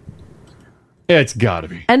got to be. It's gotta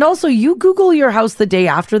be. And also, you Google your house the day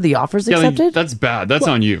after the offer's Yeah, accepted? that's bad. That's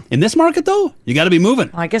on you. In this market, though, you got to be moving.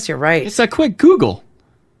 I guess you're right. It's that quick Google.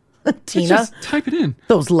 Tina, Just type it in.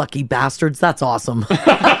 Those lucky bastards. That's awesome.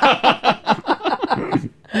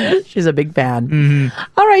 She's a big fan. Mm-hmm.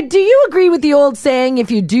 All right. Do you agree with the old saying, if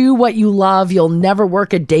you do what you love, you'll never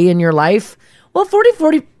work a day in your life? Well,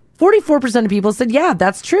 44% of people said, yeah,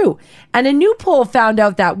 that's true. And a new poll found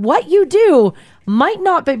out that what you do might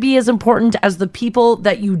not be as important as the people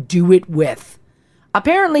that you do it with.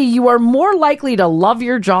 Apparently, you are more likely to love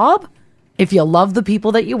your job if you love the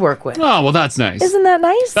people that you work with. Oh, well, that's nice. Isn't that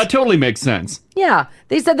nice? That totally makes sense. Yeah.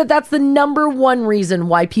 They said that that's the number one reason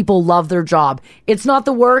why people love their job. It's not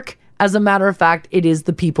the work. As a matter of fact, it is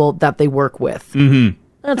the people that they work with. Mm-hmm.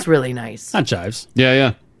 That's really nice. That jives. Yeah,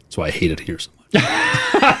 yeah. That's why I hate it here so much.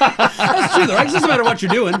 That's true, though. Right? It doesn't matter what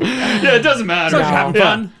you're doing. Yeah, it doesn't matter. As long as you're having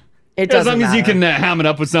fun. It As doesn't long as you matter. can ham it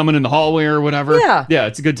up with someone in the hallway or whatever. Yeah. Yeah,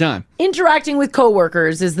 it's a good time. Interacting with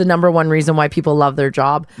coworkers is the number one reason why people love their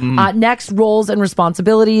job. Next, roles and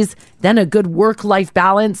responsibilities, then a good work-life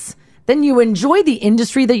balance. Then you enjoy the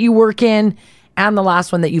industry that you work in. And the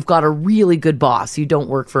last one, that you've got a really good boss. You don't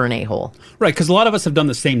work for an a-hole. Right, because a lot of us have done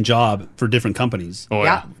the same job for different companies. Oh,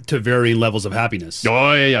 yeah. To varying levels of happiness.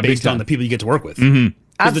 Oh, yeah, yeah. Based big on time. the people you get to work with. Mm-hmm.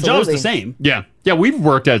 Because the job's the Absolutely. same. Yeah. Yeah, we've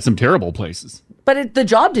worked at some terrible places. But the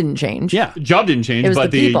job didn't change. Yeah. The job didn't change, It was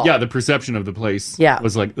but the people. the perception of the place Yeah.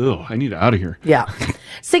 was like, oh, I need out of here. Yeah.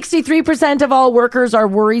 63% of all workers are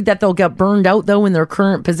worried that they'll get burned out, though, in their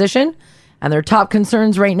current position. And their top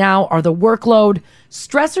concerns right now are the workload,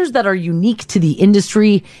 stressors that are unique to the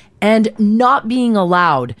industry, and not being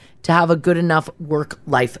allowed to have a good enough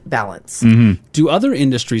work-life balance. Do other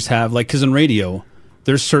industries have, like, because in radio,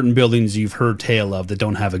 there's certain buildings you've heard tale of that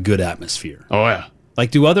don't have a good atmosphere. Oh, yeah.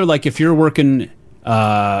 Like, do other, like, if you're working,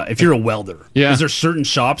 if you're a welder, Yeah. is there certain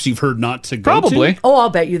shops you've heard not to go Probably. to? Oh, I'll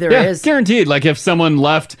bet you there Yeah, is. guaranteed. Like if someone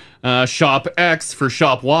left shop X for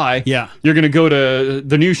shop Y, Yeah. you're going to go to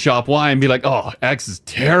the new shop Y and be like, oh, X is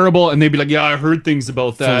terrible. And they'd be like, yeah, I heard things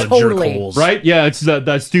about that. Full of Totally. jerkholes. Right? Yeah, it's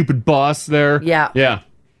that stupid boss there. Yeah. Yeah.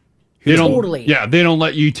 They don't, Totally. Yeah, they don't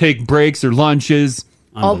let you take breaks or lunches.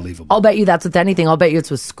 Unbelievable. I'll bet you that's with anything. I'll bet you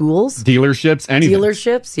it's with schools, Dealerships, anything.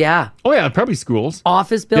 dealerships, yeah, Oh, yeah, probably schools.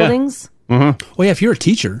 office buildings. Uh-huh. Oh, yeah, if you're a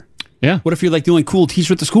teacher, Yeah. what if you're, like, the only cool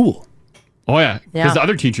teacher at the school? Oh, yeah. Yeah. Because the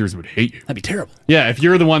other teachers would hate you. That'd be terrible. Yeah, if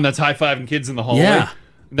you're the one that's high-fiving kids in the hallway, Yeah.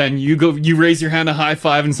 then you raise your hand to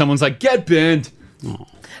high-five and someone's like, get bent.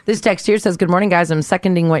 This text here says, good morning, guys. I'm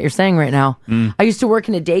seconding what you're saying right now. I used to work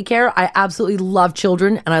in a daycare. I absolutely love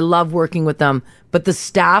children and I love working with them, but the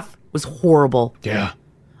staff was horrible. Yeah.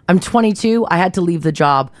 I'm 22. I had to leave the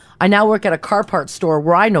job. I now work at a car parts store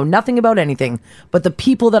where I know nothing about anything, but the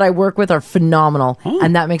people that I work with are phenomenal,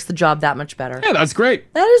 and that makes the job that much better. Yeah, that's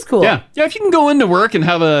great. That is cool. Yeah. Yeah, if you can go into work and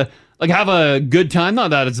have a good time, not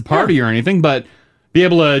that it's a party or anything, but be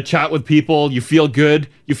able to chat with people, you feel good.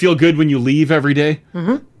 You feel good when you leave every day.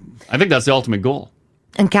 Mm-hmm. I think that's the ultimate goal.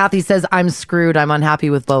 And Kathy says, I'm screwed. I'm unhappy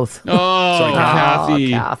with both. Oh, Sorry, Kathy.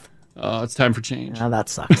 Kath. Oh, it's time for change. Oh, that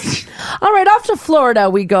sucks. All right, off to Florida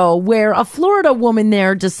we go, where a Florida woman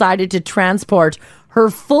there decided to transport her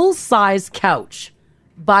full-size couch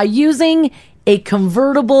by using a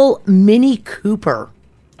convertible Mini Cooper.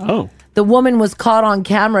 Oh. The woman was caught on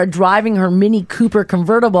camera driving her Mini Cooper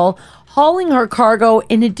convertible, hauling her cargo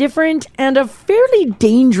in a different and a fairly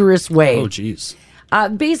dangerous way. Oh, jeez.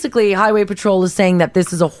 Basically, Highway Patrol is saying that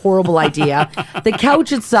this is a horrible idea. The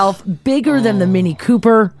couch itself, bigger than the Mini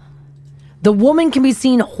Cooper. The woman can be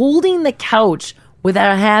seen holding the couch with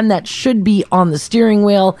a hand that should be on the steering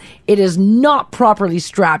wheel. It is not properly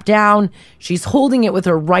strapped down. She's holding it with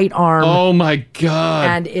her right arm. Oh, my God.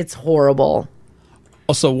 And it's horrible.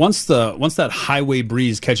 Also, once that highway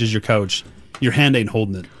breeze catches your couch, your hand ain't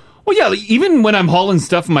holding it. Well, yeah, like, even when I'm hauling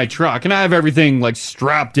stuff in my truck and I have everything like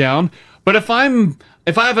strapped down, but if I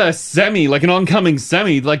have a semi, like an oncoming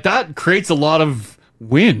semi, like that creates a lot of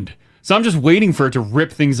wind. So I'm just waiting for it to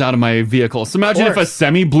rip things out of my vehicle. So imagine if a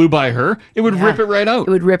semi blew by her, it would rip it right out.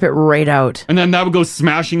 It would rip it right out. And then that would go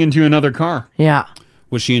smashing into another car. Yeah.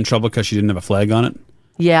 Was she in trouble because she didn't have a flag on it?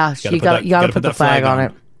 Yeah, Gotta you put got that- you got to gotta put the that flag on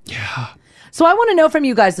it. So I want to know from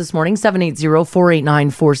you guys this morning,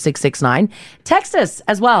 780-489-4669. Text us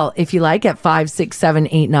as well, if you like, at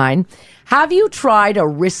 56789. Have you tried a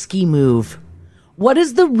risky move? What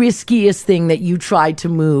is the riskiest thing that you tried to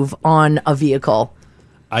move on a vehicle?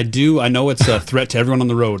 I do. I know it's a threat to everyone on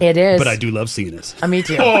the road. It is. But I do love seeing it. Me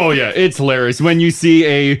too. Oh, yeah. It's hilarious. When you see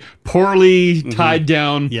a poorly tied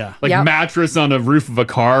down Yep. mattress on a roof of a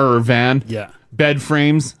car or van. Yeah. Bed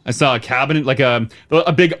frames. I saw a cabinet, like a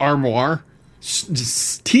big armoire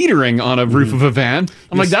just teetering on a roof of a van.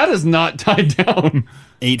 I'm like, that is not tied down.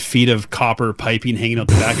 8 feet of copper piping hanging out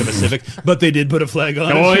the back of a Civic, but they did put a flag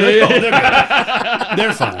on Oh, it. yeah.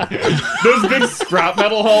 They're fine. Those big scrap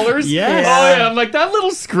metal haulers? Yes. Oh, yeah. I'm like, that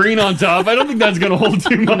little screen on top, I don't think that's going to hold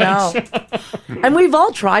too much. No. And we've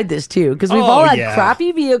all tried this too, because we've Oh, all had yeah.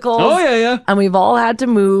 crappy vehicles. Oh, yeah. And we've all had to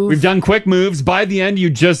move. We've done quick moves. By the end,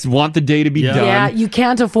 you just want the day to be done. Yeah, you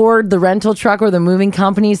can't afford the rental truck or the moving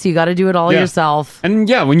company, so you got to do it all Yeah. yourself. And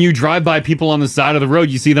yeah, when you drive by people on the side of the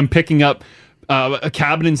road, you see them picking up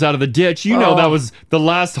cabinets out of the ditch. You know Oh. that was the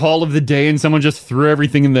last haul of the day, and someone just threw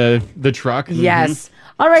everything in the truck. Yes.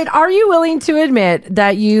 All right. Are you willing to admit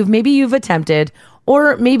that you've attempted,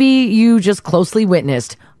 or maybe you just closely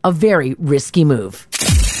witnessed a very risky move?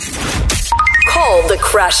 Call the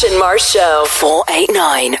Crash and Mars Show.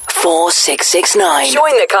 489-4669.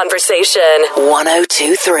 Join the conversation.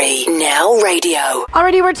 1023 Now Radio.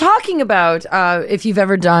 Alrighty, we're talking about if you've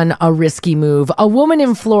ever done a risky move. A woman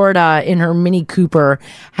in Florida in her Mini Cooper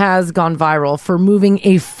has gone viral for moving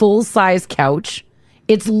a full-size couch.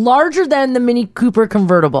 It's larger than the Mini Cooper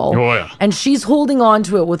convertible. Oh, yeah. And she's holding on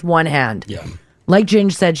to it with one hand. Yeah. Like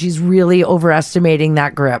Ginge said, she's really overestimating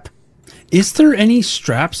that grip. Is there any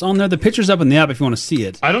straps on there? The picture's up in the app if you want to see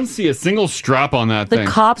it. I don't see a single strap on that The thing.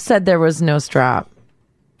 cop said there was no strap.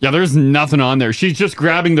 Yeah, there's nothing on there. She's just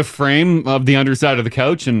grabbing the frame of the underside of the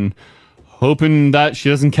couch and hoping that she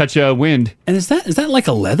doesn't catch a wind. And is that like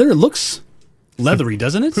a leather? It looks leathery,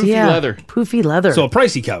 doesn't it? Poofy leather. Poofy leather. So a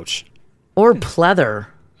pricey couch. Or pleather.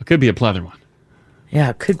 It could be a pleather one.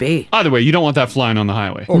 Yeah, it could be. Either way, you don't want that flying on the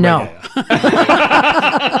highway. No.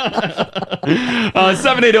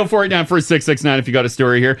 780-489-4669 if you got a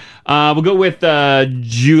story here. We'll go with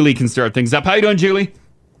Julie can start things up. How you doing, Julie?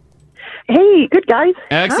 Hey, good guys.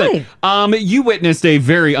 Excellent. You witnessed a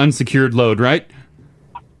very unsecured load, right?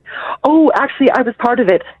 Oh, actually, I was part of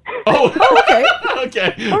it. Oh, okay.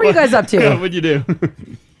 Okay. What were you guys up to? What'd you do?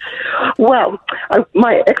 Well,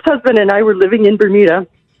 my ex-husband and I were living in Bermuda,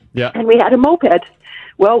 Yeah. and we had a moped.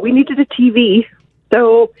 Well, we needed a TV,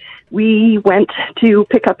 so we went to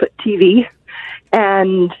pick up a TV,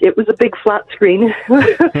 and it was a big flat screen. Oh,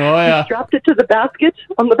 yeah. We strapped it to the basket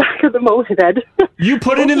on the back of the moped. You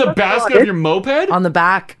put it in the basket of your moped? On the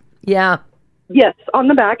back. Yeah. Yes, on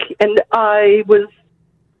the back, and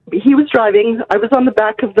he was driving, I was on the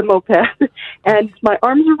back of the moped, and my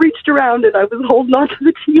arms were reached around, and I was holding on to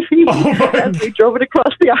the TV as we drove it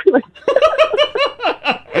across the island.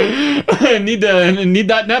 I need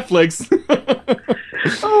that Netflix.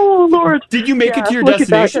 Oh, Lord. Did you make it to your look at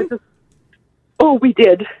that. destination? Oh, we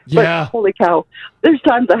did. Yeah. But holy cow. There's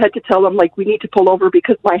times I had to tell them, we need to pull over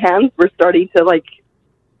because my hands were starting to,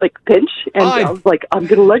 pinch, and I was like, I'm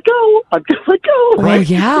going to let go. I'm going to let go. Right?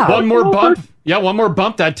 yeah. One more bump. Yeah, one more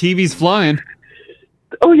bump. That TV's flying.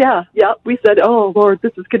 Oh, yeah. Yeah. We said, oh, Lord,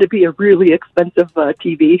 this is going to be a really expensive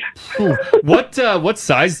TV. What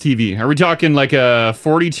size TV? Are we talking like a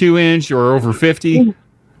 42-inch or over 50?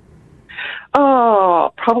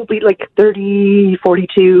 Oh, probably 30,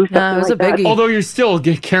 42, something it was like a biggie. that. Although you're still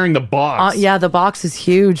carrying the box. Yeah, the box is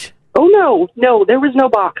huge. Oh, no, there was no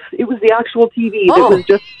box. It was the actual TV. Oh. It was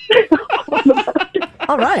just...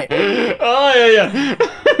 All right. Oh,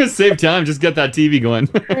 yeah. Save time. Just get that TV going.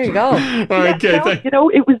 There you go. All right, okay.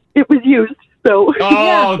 it was used, so...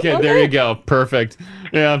 Oh, okay. There you go. Perfect.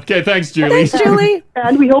 Yeah. Okay. Thanks, Julie. Thanks, Julie.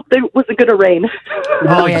 And we hope there wasn't going to rain.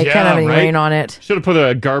 Oh, yeah, you can't have any rain on it. Should have put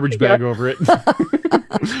a garbage bag over it.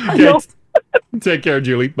 Okay. Take care,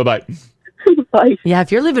 Julie. Bye-bye. Bye. Yeah,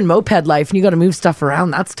 if you're living moped life and you got to move stuff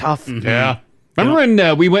around, that's tough. Yeah. Remember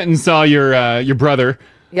when we went and saw your brother,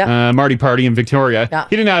 Marty Party in Victoria? Yeah.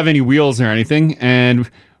 He didn't have any wheels or anything, and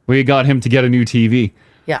we got him to get a new TV.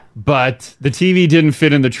 Yeah. But the TV didn't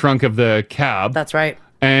fit in the trunk of the cab. That's right.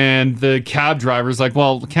 And the cab driver's like,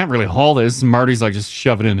 well, we can't really haul this. And Marty's like, just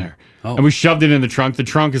shove it in there. Oh. And we shoved it in the trunk. The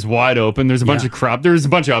trunk is wide open. There's a bunch of crap. There's a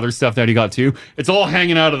bunch of other stuff that he got too. It's all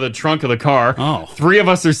hanging out of the trunk of the car. Oh. 3 of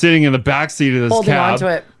us are sitting in the back seat of this Holding cab. onto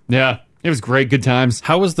it. Yeah. It was great. Good times.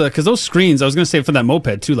 How was because those screens, I was going to say for that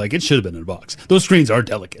moped too, it should have been in a box. Those screens are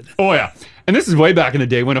delicate. Oh, yeah. And this is way back in the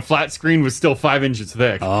day when a flat screen was still 5 inches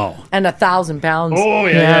thick. Oh. And 1,000 pounds. Oh,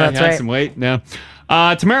 yeah. That's right. Some weight. Yeah.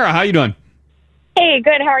 Tamara, how you doing? Hey,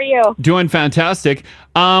 good. How are you? Doing fantastic.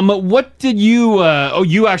 What did you?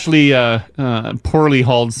 You actually poorly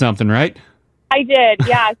hauled something, right? I did,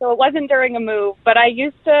 yeah. So it wasn't during a move, but I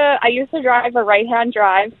used to drive a right-hand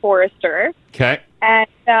drive Forester. Okay. And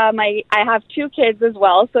I have 2 kids as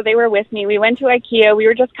well, so they were with me. We went to IKEA. We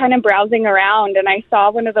were just kind of browsing around, and I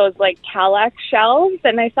saw one of those Kallax shelves,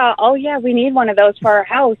 and I thought, oh yeah, we need one of those for our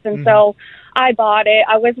house. And so I bought it.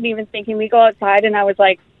 I wasn't even thinking. We go outside, and I was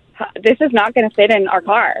like, this is not going to fit in our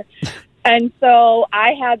car. And so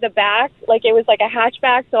I had the back, like it was like a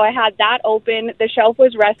hatchback, so I had that open. The shelf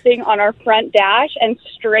was resting on our front dash and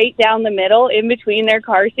straight down the middle in between their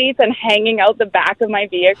car seats and hanging out the back of my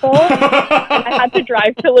vehicle. And I had to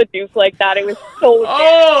drive to Leduc like that. It was so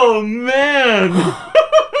Oh, man.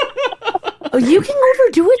 Oh, you can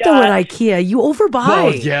overdo it, though, at IKEA. You overbuy. Oh,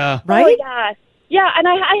 yeah. Right? Oh, yeah. Yeah, and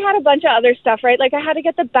I had a bunch of other stuff, right? Like I had to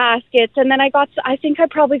get the baskets, and then I think I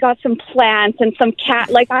probably got some plants and some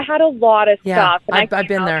like I had a lot of stuff. And I've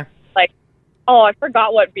been there. Like, oh, I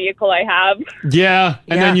forgot what vehicle I have. Yeah.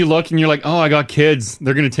 And then you look and you're like, oh, I got kids.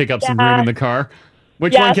 They're going to take up some room in the car.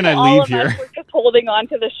 Which one can I leave here? We're just holding on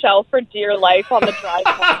to the shelf for dear life on the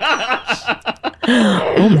driveway.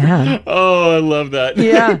 Oh, man. Oh, I love that.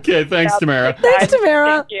 Yeah. Okay, thanks, Tamara. Thanks,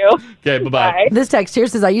 Tamara. Thank you. Okay, bye-bye. This text here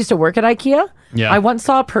says, I used to work at IKEA. Yeah. I once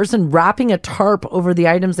saw a person wrapping a tarp over the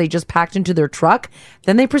items they just packed into their truck.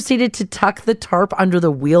 Then they proceeded to tuck the tarp under the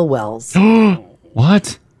wheel wells.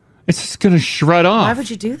 What? It's just going to shred off. Why would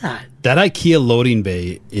you do that? That IKEA loading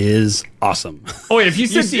bay is awesome. Oh, if you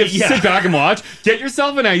sit back and watch, get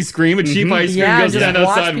yourself an ice cream, a cheap ice cream, go stand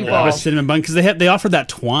outside and Have a watch. cinnamon bun because they offer that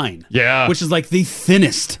twine. Yeah. Which is like the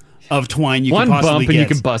thinnest of twine you One can possibly bump and get. you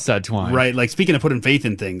can bust that twine. Right. Like speaking of putting faith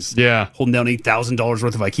in things. Yeah. Holding down $8,000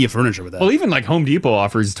 worth of IKEA furniture with that. Well, even like Home Depot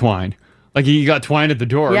offers twine. Like you got twine at the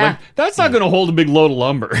door. Yeah. Like that's not going to hold a big load of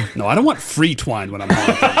lumber. No, I don't want free twine when I'm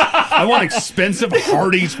home. I want expensive,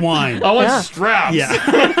 hardy twine. I want straps. Yeah.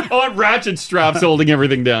 I want ratchet straps holding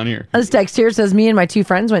everything down here. This text here says, me and my two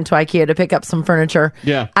friends went to IKEA to pick up some furniture.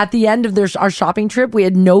 Yeah. At the end of our shopping trip, we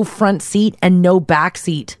had no front seat and no back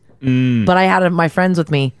seat. But I had my friends with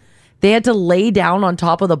me. They had to lay down on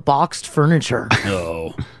top of the boxed furniture.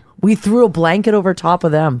 Oh. We threw a blanket over top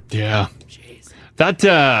of them. Yeah.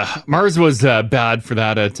 That Mars was bad for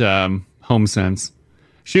that at HomeSense.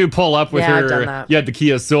 She would pull up with Yeah, I've her. done that. You had the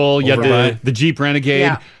Kia Soul, you Overbuy. had the Jeep Renegade,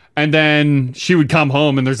 Yeah. and then she would come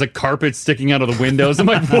home and there's like carpet sticking out of the windows. I'm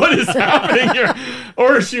like, what is happening here?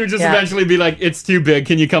 Or she would just Yeah. eventually be like, it's too big.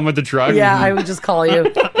 Can you come with the truck? Yeah, I would just call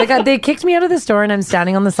you. They kicked me out of the store and I'm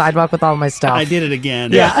standing on the sidewalk with all my stuff. I did it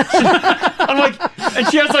again. Yeah. I'm like, and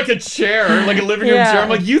she has like a chair, like a living room Yeah. chair. I'm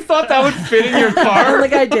like, you thought that would fit in your car?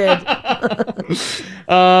 Like I did.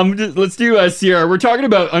 Let's do Sierra. We're talking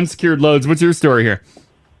about unsecured loads. What's your story here?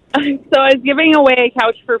 So I was giving away a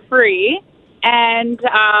couch for free, and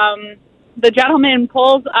the gentleman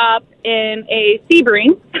pulls up in a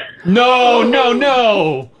Sebring.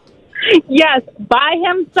 No. Yes, by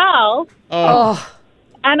himself. Oh.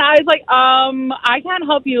 And I was like, I can't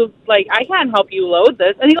help you. Like, I can't help you load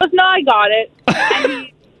this. And he goes, no, I got it.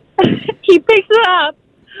 And he picks it up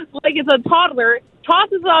like it's a toddler,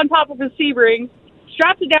 tosses it on top of his Sebring,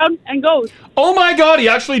 straps it down, and goes. Oh my God! He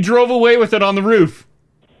actually drove away with it on the roof.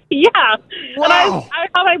 Yeah. Wow. And I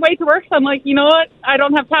on my way to work, so I'm like, you know what? I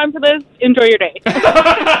don't have time for this. Enjoy your day.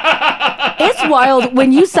 It's wild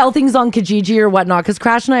when you sell things on Kijiji or whatnot, because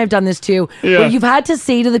Crash and I have done this too, where you've had to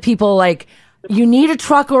say to the people, like, you need a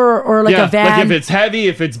truck or like a van. Like if it's heavy,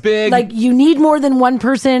 if it's big. Like you need more than one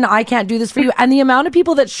person. I can't do this for you. And the amount of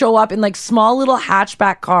people that show up in like small little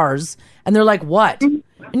hatchback cars and they're like, what? And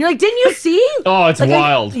you're like, didn't you see? Oh, it's Like,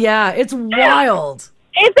 wild. It's wild.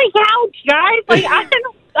 It's a couch, guys. Like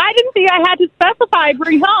I didn't think I had to specify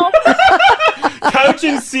bring home. Couch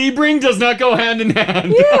and Sebring does not go hand in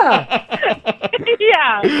hand. Yeah.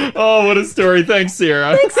 Oh, what a story. Thanks,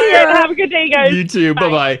 Sierra. Thanks, Sierra. Have a good day, guys. You too.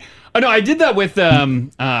 Bye-bye. I know I did that with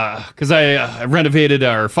because I renovated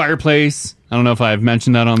our fireplace. I don't know if I've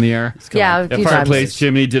mentioned that on the air. Yeah, a few fireplace times.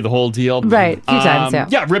 chimney, did the whole deal. Right, a few times, yeah.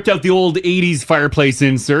 Yeah, ripped out the old 80s fireplace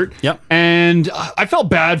insert. Yep. And I felt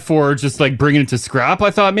bad for just like bringing it to scrap.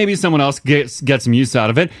 I thought maybe someone else get some use out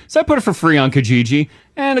of it. So I put it for free on Kijiji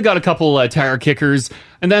and I got a couple tire kickers.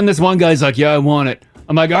 And then this one guy's like, yeah, I want it.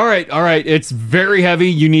 I'm like, all right. It's very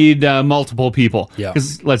heavy. You need multiple people. Yeah.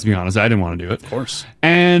 Because let's be honest, I didn't want to do it. Of course.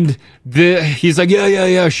 And he's like,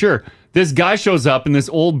 yeah, sure. This guy shows up in this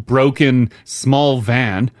old broken small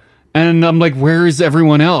van. And I'm like, where is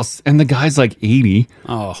everyone else? And the guy's like 80.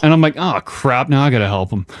 Oh. And I'm like, oh, crap. Now I got to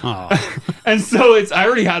help him. Oh. And so I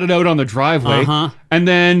already had it out on the driveway. Uh-huh. And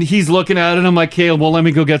then he's looking at it. I'm like, okay, well, let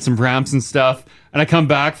me go get some ramps and stuff. And I come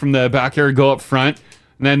back from the backyard, go up front.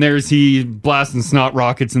 And then he blasting snot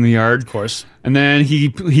rockets in the yard. Of course. And then he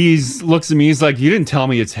looks at me. He's like, you didn't tell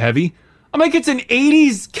me it's heavy. I'm like, it's an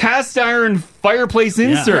 80s cast iron fireplace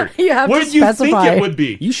insert. You have what to did you specify. think it would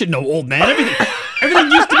be? You should know, old man. Everything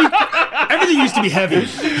Everything used to be heavy.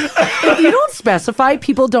 If you don't specify,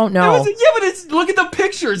 people don't know. But look at the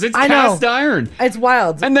pictures. It's I know. cast iron. It's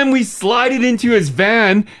wild. And then we slide it into his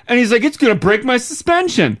van, and he's like, it's going to break my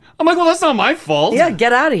suspension. I'm like, well, that's not my fault. Yeah,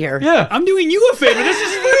 get out of here. Yeah. I'm doing you a favor. This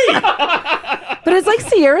is free. But it's like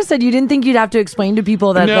Sierra said, you didn't think you'd have to explain to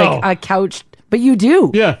people that No. like a couch, but you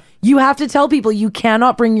do. Yeah. You have to tell people you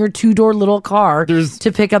cannot bring your 2-door little car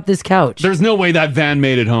to pick up this couch. There's no way that van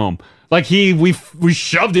made it home. Like we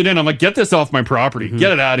shoved it in. I'm like, get this off my property.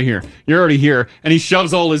 Get it out of here. You're already here. And he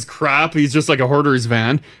shoves all his crap. He's just like a hoarder's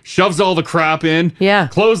van. Shoves all the crap in. Yeah.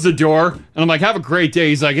 Close the door. And I'm like, have a great day.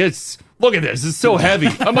 He's like, look at this. It's so heavy.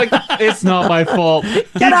 I'm like, it's not my fault. He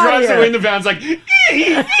drives away in the van's like,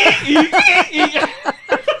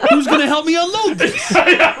 who's going to help me unload this?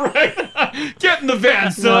 Yeah, right. Get in the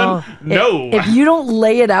van, son. No. If you don't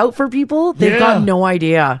lay it out for people, they've got no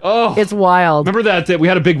idea. Oh, it's wild. Remember that we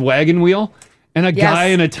had a big wagon wheel? And a guy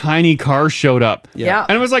in a tiny car showed up. Yeah.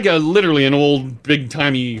 And it was like literally an old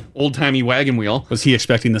timey wagon wheel. Was he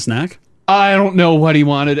expecting the snack? I don't know what he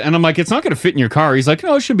wanted. And I'm like, it's not going to fit in your car. He's like,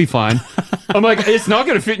 no, it should be fine. I'm like, it's not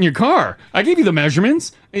going to fit in your car. I gave you the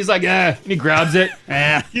measurements. And he's like, and he grabs it.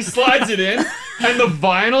 He slides it in. And the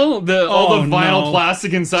vinyl, all the vinyl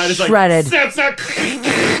plastic inside is like shredded. Snap, snap.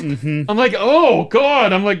 I'm like, oh,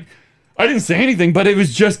 God. I'm like, I didn't say anything, but it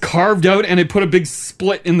was just carved out and it put a big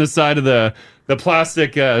split in the side of the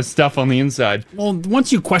plastic stuff on the inside. Well,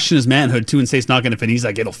 once you question his manhood too and say it's not going to fit, he's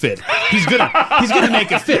like, it'll fit. He's gonna make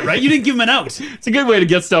it fit, right? You didn't give him an out. It's a good way to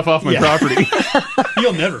get stuff off my property.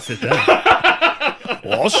 You'll never fit that.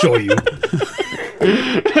 Well, I'll show you.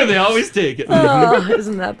 They always take it. Oh,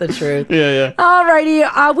 isn't that the truth? Yeah.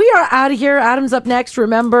 Alrighty, we are out of here. Adam's up next.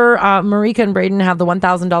 Remember, Marika and Braden have the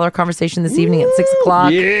 $1,000 conversation this evening at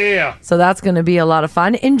 6:00. Yeah. So that's going to be a lot of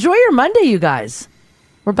fun. Enjoy your Monday, you guys.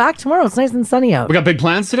 We're back tomorrow. It's nice and sunny out. We got big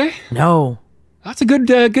plans today? No. That's a good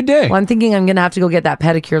day. Well, I'm thinking I'm going to have to go get that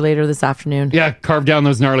pedicure later this afternoon. Yeah, carve down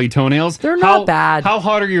those gnarly toenails. They're not bad. How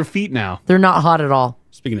hot are your feet now? They're not hot at all.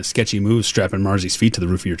 Speaking of sketchy moves, strapping Marzy's feet to the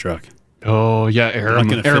roof of your truck. Oh, yeah, air Not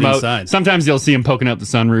gonna fit them out. inside. Sometimes you'll see them poking out the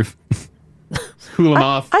sunroof. Cool them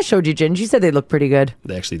off. I showed you, Ginge. You said they look pretty good.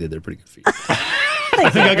 They actually did. They're pretty good feet. I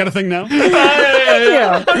think I got a thing now.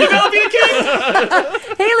 Yeah.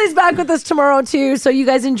 Haley's back with us tomorrow, too. So you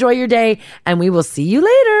guys enjoy your day, and we will see you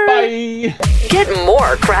later. Bye. Get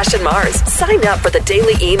more Crash and Mars. Sign up for the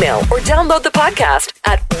daily email or download the podcast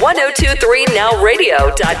at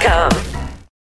 1023nowradio.com.